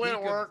all the way to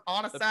work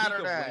on a Saturday.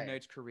 The peak of Wayne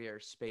Knight's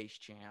career, Space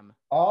Jam.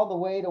 All the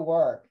way to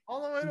work.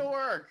 All the way to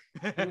work.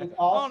 He was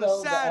also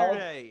on a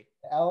Saturday.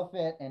 The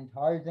elephant in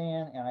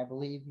Tarzan, and I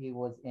believe he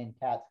was in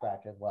Cat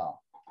Scratch as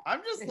well.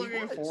 I'm just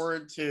looking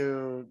forward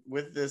to,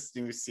 with this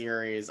new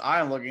series,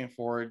 I'm looking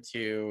forward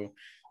to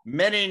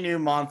many new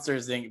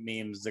Monsters Inc.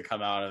 memes to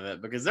come out of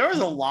it, because there was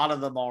a lot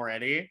of them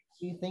already.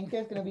 Do you think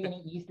there's going to be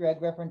any Easter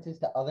egg references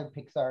to other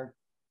Pixar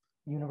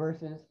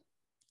universes.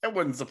 It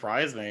wouldn't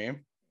surprise me.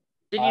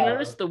 Did you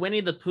notice the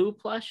Winnie the Pooh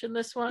plush in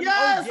this one?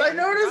 Yes, yeah, I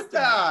noticed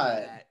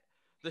that.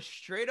 The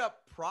straight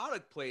up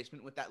product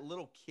placement with that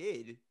little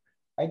kid.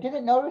 I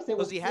didn't notice it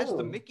was because he has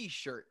the Pooh. Mickey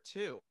shirt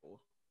too.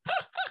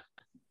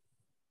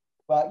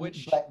 But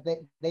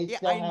they yeah,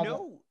 still I haven't-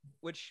 know.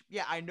 Which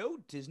I know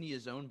Disney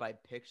is owned by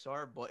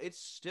Pixar, but it's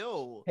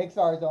still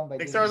Pixar is owned by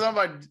Disney. Pixar's owned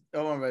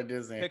by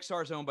Disney.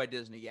 Pixar's owned by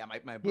Disney. Yeah, my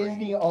brain.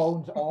 Disney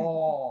owns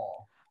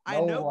all. I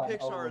No know one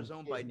Pixar owns is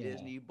owned by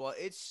Disney, but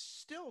it's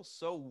still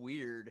so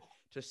weird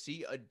to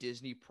see a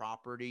Disney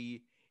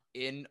property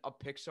in a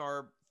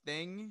Pixar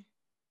thing.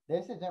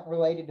 This isn't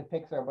related to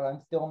Pixar, but I'm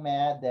still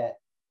mad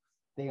that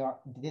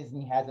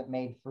Disney hasn't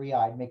made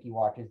Free-Eyed Mickey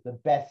watches the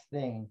best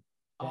thing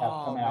to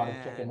have come out of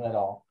Chicken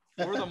Little.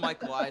 Or the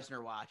Michael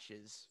Eisner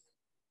watches.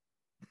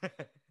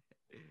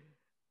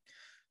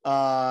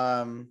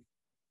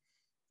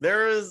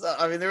 There is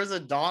a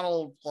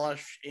Donald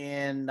plush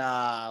in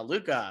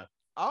Luca.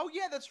 Oh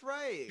yeah, that's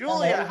right.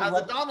 Julia has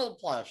a Donald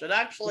plush, and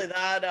actually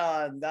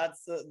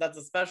that's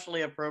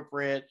especially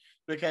appropriate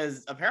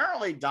because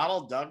apparently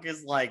Donald Duck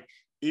is like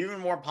even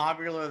more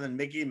popular than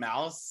Mickey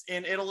Mouse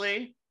in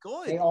Italy.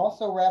 Good. They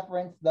also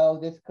reference, though,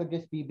 this could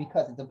just be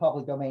because it's a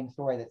public domain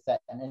story that's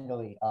set in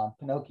Italy,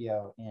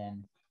 Pinocchio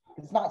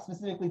it's not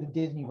specifically the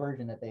Disney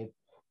version that they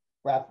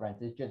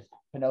reference, it's just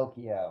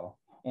Pinocchio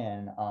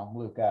in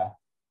Luca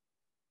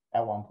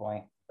at one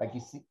point. Like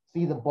you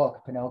see the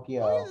book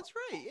Pinocchio. Oh yeah, that's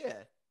right,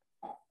 yeah.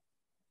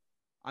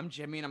 I'm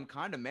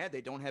kind of mad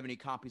they don't have any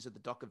copies of the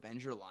Duck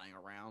Avenger lying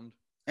around.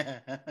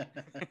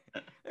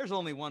 There's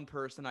only one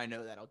person I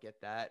know that'll get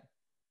that.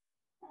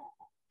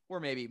 Or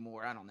maybe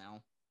more, I don't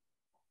know.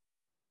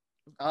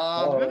 Do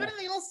you have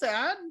anything else to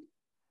add?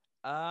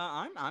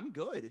 I'm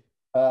good.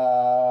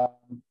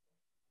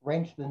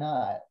 Wrench the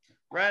nut.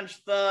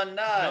 Wrench the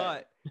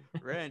nut.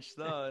 Wrench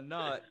the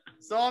nut.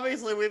 So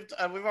obviously we've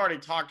already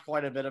talked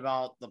quite a bit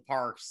about the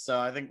parks, so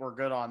I think we're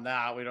good on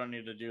that. We don't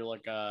need to do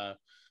like a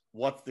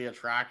what's the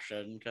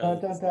attraction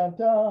because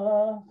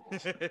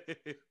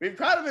we've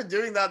kind of been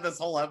doing that this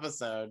whole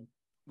episode.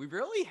 We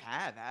really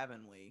have,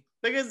 haven't we?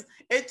 Because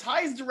it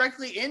ties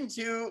directly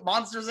into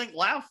Monsters Inc.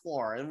 Laugh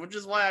Floor, and which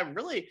is why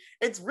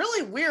it's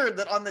really weird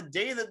that on the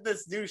day that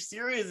this new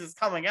series is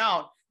coming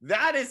out,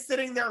 that is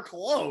sitting there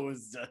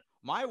closed.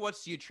 My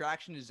what's the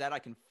attraction is that I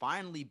can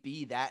finally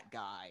be that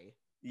guy.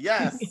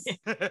 Yes.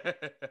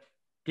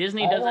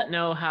 Disney doesn't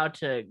know how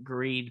to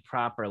greed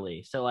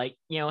properly. So like,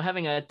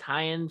 having a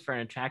tie-in for an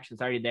attraction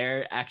that's already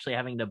there, actually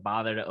having to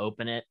bother to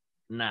open it,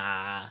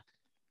 nah.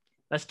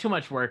 That's too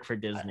much work for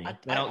Disney. I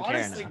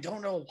honestly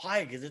don't know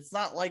why, because it's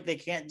not like they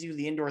can't do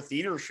the indoor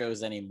theater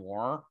shows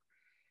anymore.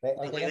 They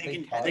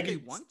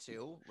want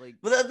to.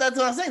 But that's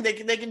what I'm saying. They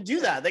can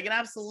do that. They can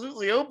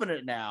absolutely open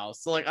it now.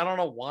 So like, I don't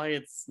know why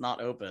it's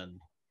not open.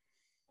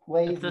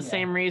 It's the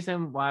same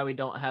reason why we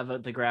don't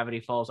have the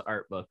Gravity Falls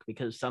art book,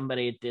 because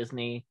somebody at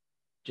Disney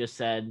just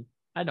said,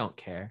 I don't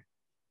care.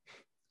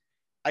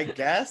 I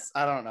guess.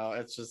 I don't know.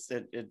 It's just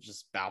it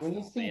just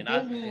baffles me. And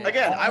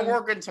I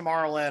work in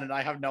Tomorrowland and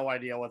I have no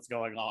idea what's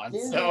going on.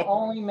 Disney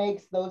only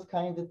makes those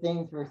kinds of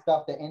things for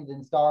stuff that ends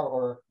in star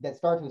or that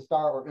starts with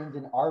star or ends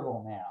in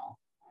Arvel now.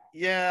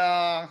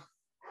 Yeah.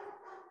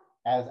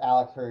 As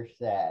Alex Hirsh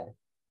said.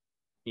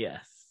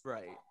 Yes.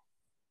 Right.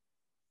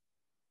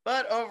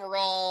 But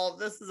overall,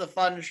 this is a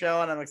fun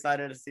show and I'm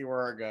excited to see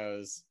where it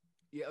goes.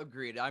 Yeah,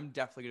 agreed. I'm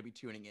definitely going to be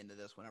tuning into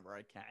this whenever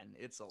I can.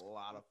 It's a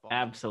lot of fun.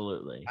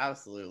 Absolutely.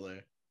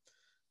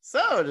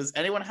 So, does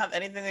anyone have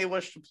anything they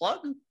wish to plug?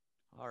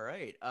 All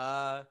right.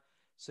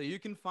 So you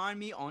can find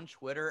me on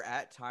Twitter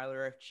at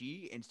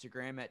TylerFG,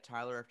 Instagram at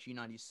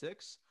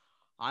TylerFG96.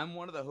 I'm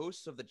one of the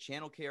hosts of the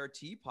Channel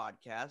KRT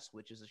podcast,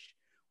 which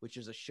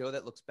is a show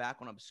that looks back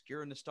on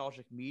obscure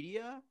nostalgic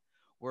media.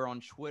 We're on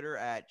Twitter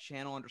at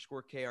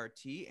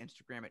channel_KRT,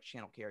 Instagram at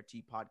Channel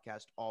KRT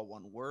podcast, all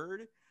one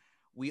word.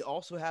 We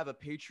also have a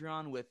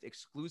Patreon with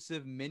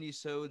exclusive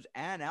minisodes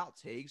and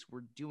outtakes.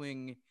 We're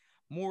doing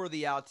more of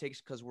the outtakes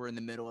because we're in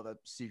the middle of a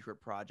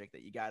secret project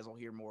that you guys will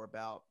hear more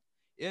about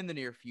in the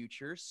near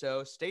future.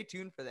 So stay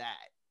tuned for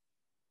that.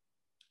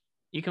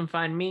 You can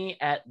find me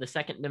at The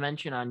Second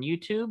Dimension on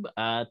YouTube,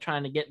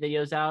 trying to get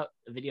video out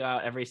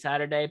every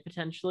Saturday,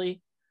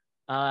 potentially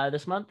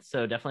this month.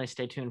 So definitely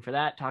stay tuned for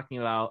that, talking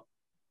about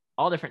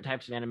all different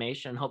types of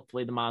animation,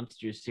 hopefully the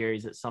Monsters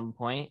series at some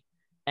point.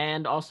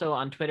 And also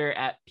on Twitter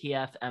at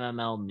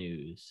PFMML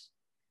News.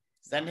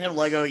 Send him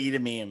Lego Eda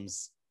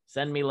memes.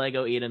 Send me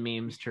Lego Eda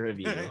memes to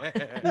review.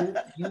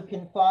 You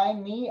can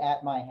find me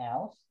at my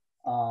house,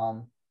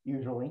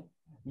 usually.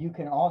 You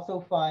can also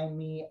find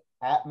me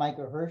at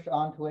Micah Hirsh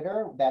on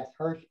Twitter. That's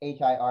Hirsh,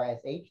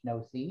 Hirsh,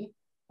 no C.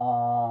 I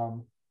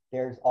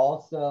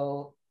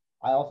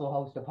also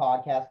host a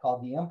podcast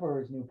called The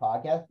Emperor's New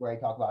Podcast, where I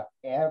talk about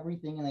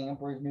everything in the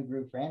Emperor's New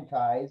Groove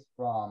franchise,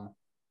 from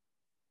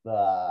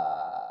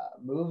the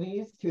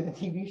movies to the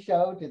TV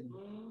show to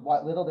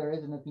what little there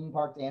is in the theme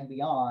parks and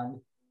beyond.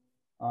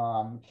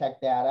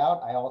 Check that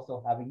out. I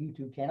also have a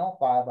YouTube channel,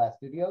 Five Blast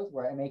Studios,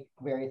 where I make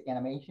various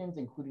animations,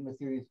 including the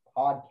series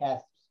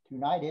Podcasts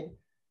United,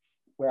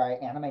 where I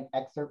animate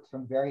excerpts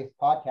from various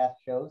podcast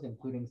shows,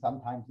 including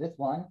sometimes this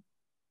one.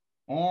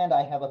 And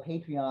I have a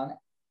Patreon,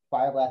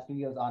 Fireblast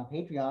Studios on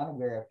Patreon,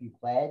 where if you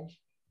pledge,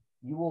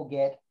 you will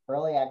get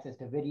early access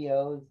to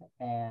videos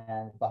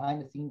and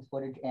behind the scenes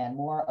footage and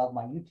more of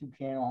my YouTube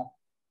channel,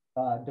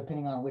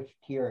 depending on which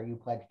tier you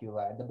pledge to.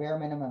 The bare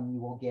minimum, you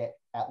will get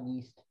at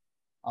least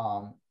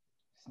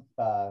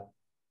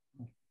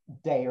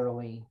day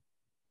early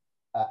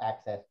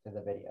access to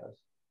the videos.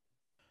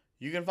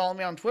 You can follow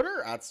me on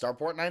Twitter at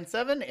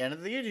Starport97 and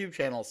at the YouTube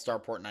channel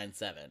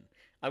Starport97.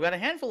 I've got a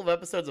handful of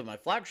episodes of my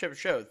flagship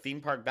show,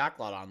 Theme Park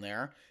Backlot, on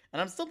there,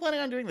 and I'm still planning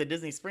on doing the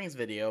Disney Springs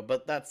video,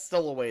 but that's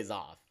still a ways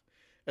off.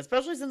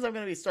 Especially since I'm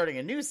going to be starting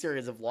a new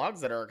series of vlogs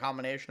that are a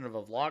combination of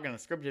a vlog and a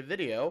scripted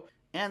video,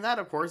 and that,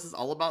 of course, is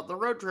all about the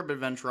road trip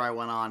adventure I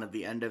went on at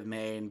the end of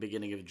May and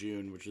beginning of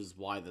June, which is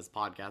why this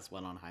podcast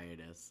went on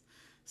hiatus.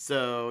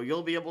 So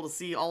you'll be able to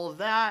see all of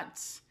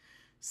that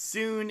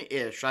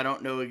soon-ish. I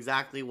don't know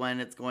exactly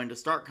when it's going to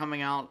start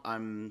coming out.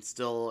 I'm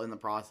still in the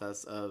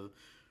process of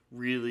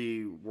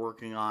really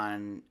working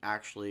on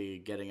actually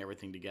getting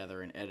everything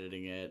together and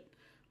editing it.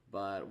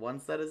 But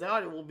once that is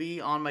out, it will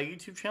be on my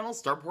YouTube channel,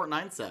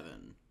 Starport97.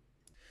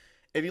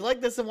 If you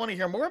like this and want to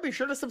hear more, be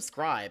sure to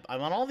subscribe.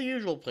 I'm on all the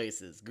usual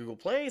places: Google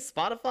Play,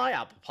 Spotify,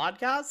 Apple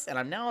Podcasts, and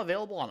I'm now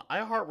available on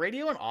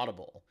iHeartRadio and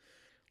Audible.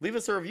 Leave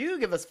us a review,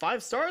 give us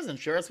 5 stars, and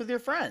share us with your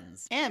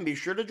friends. And be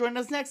sure to join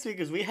us next week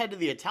as we head to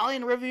the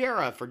Italian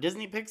Riviera for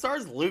Disney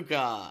Pixar's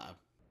Luca.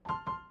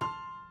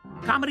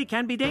 Comedy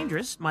can be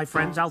dangerous, my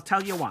friends, I'll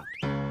tell you what.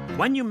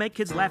 When you make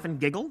kids laugh and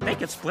giggle, they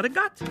could split a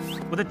gut.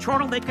 With a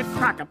chortle, they could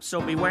crack up, so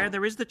beware,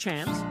 there is the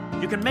chance.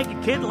 You can make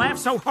a kid laugh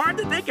so hard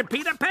that they could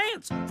pee their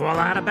pants. Fall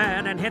out of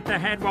bed and hit their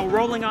head while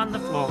rolling on the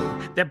floor.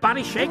 Their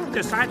body shake,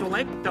 their sides will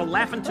ache, they'll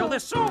laugh until they're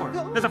sore.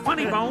 There's a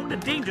funny bone, a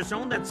danger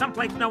zone, that's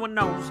someplace no one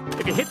knows.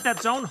 If you hit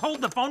that zone, hold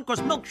the phone,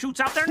 cause milk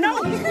shoots out their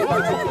nose.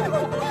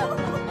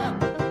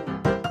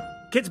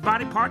 Kids'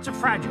 body parts are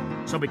fragile,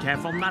 so be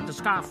careful not to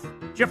scoff.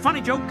 Your funny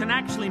joke can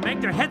actually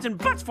make their heads and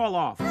butts fall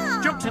off.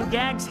 Jokes and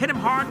gags hit 'em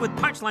hard with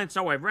punchlines,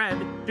 so I've read.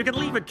 You can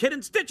leave a kid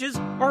in stitches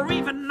or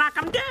even knock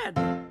 'em dead.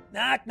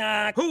 Knock,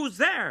 knock. Who's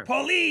there?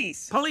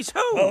 Police. Police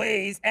who?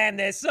 Police and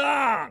their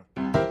song.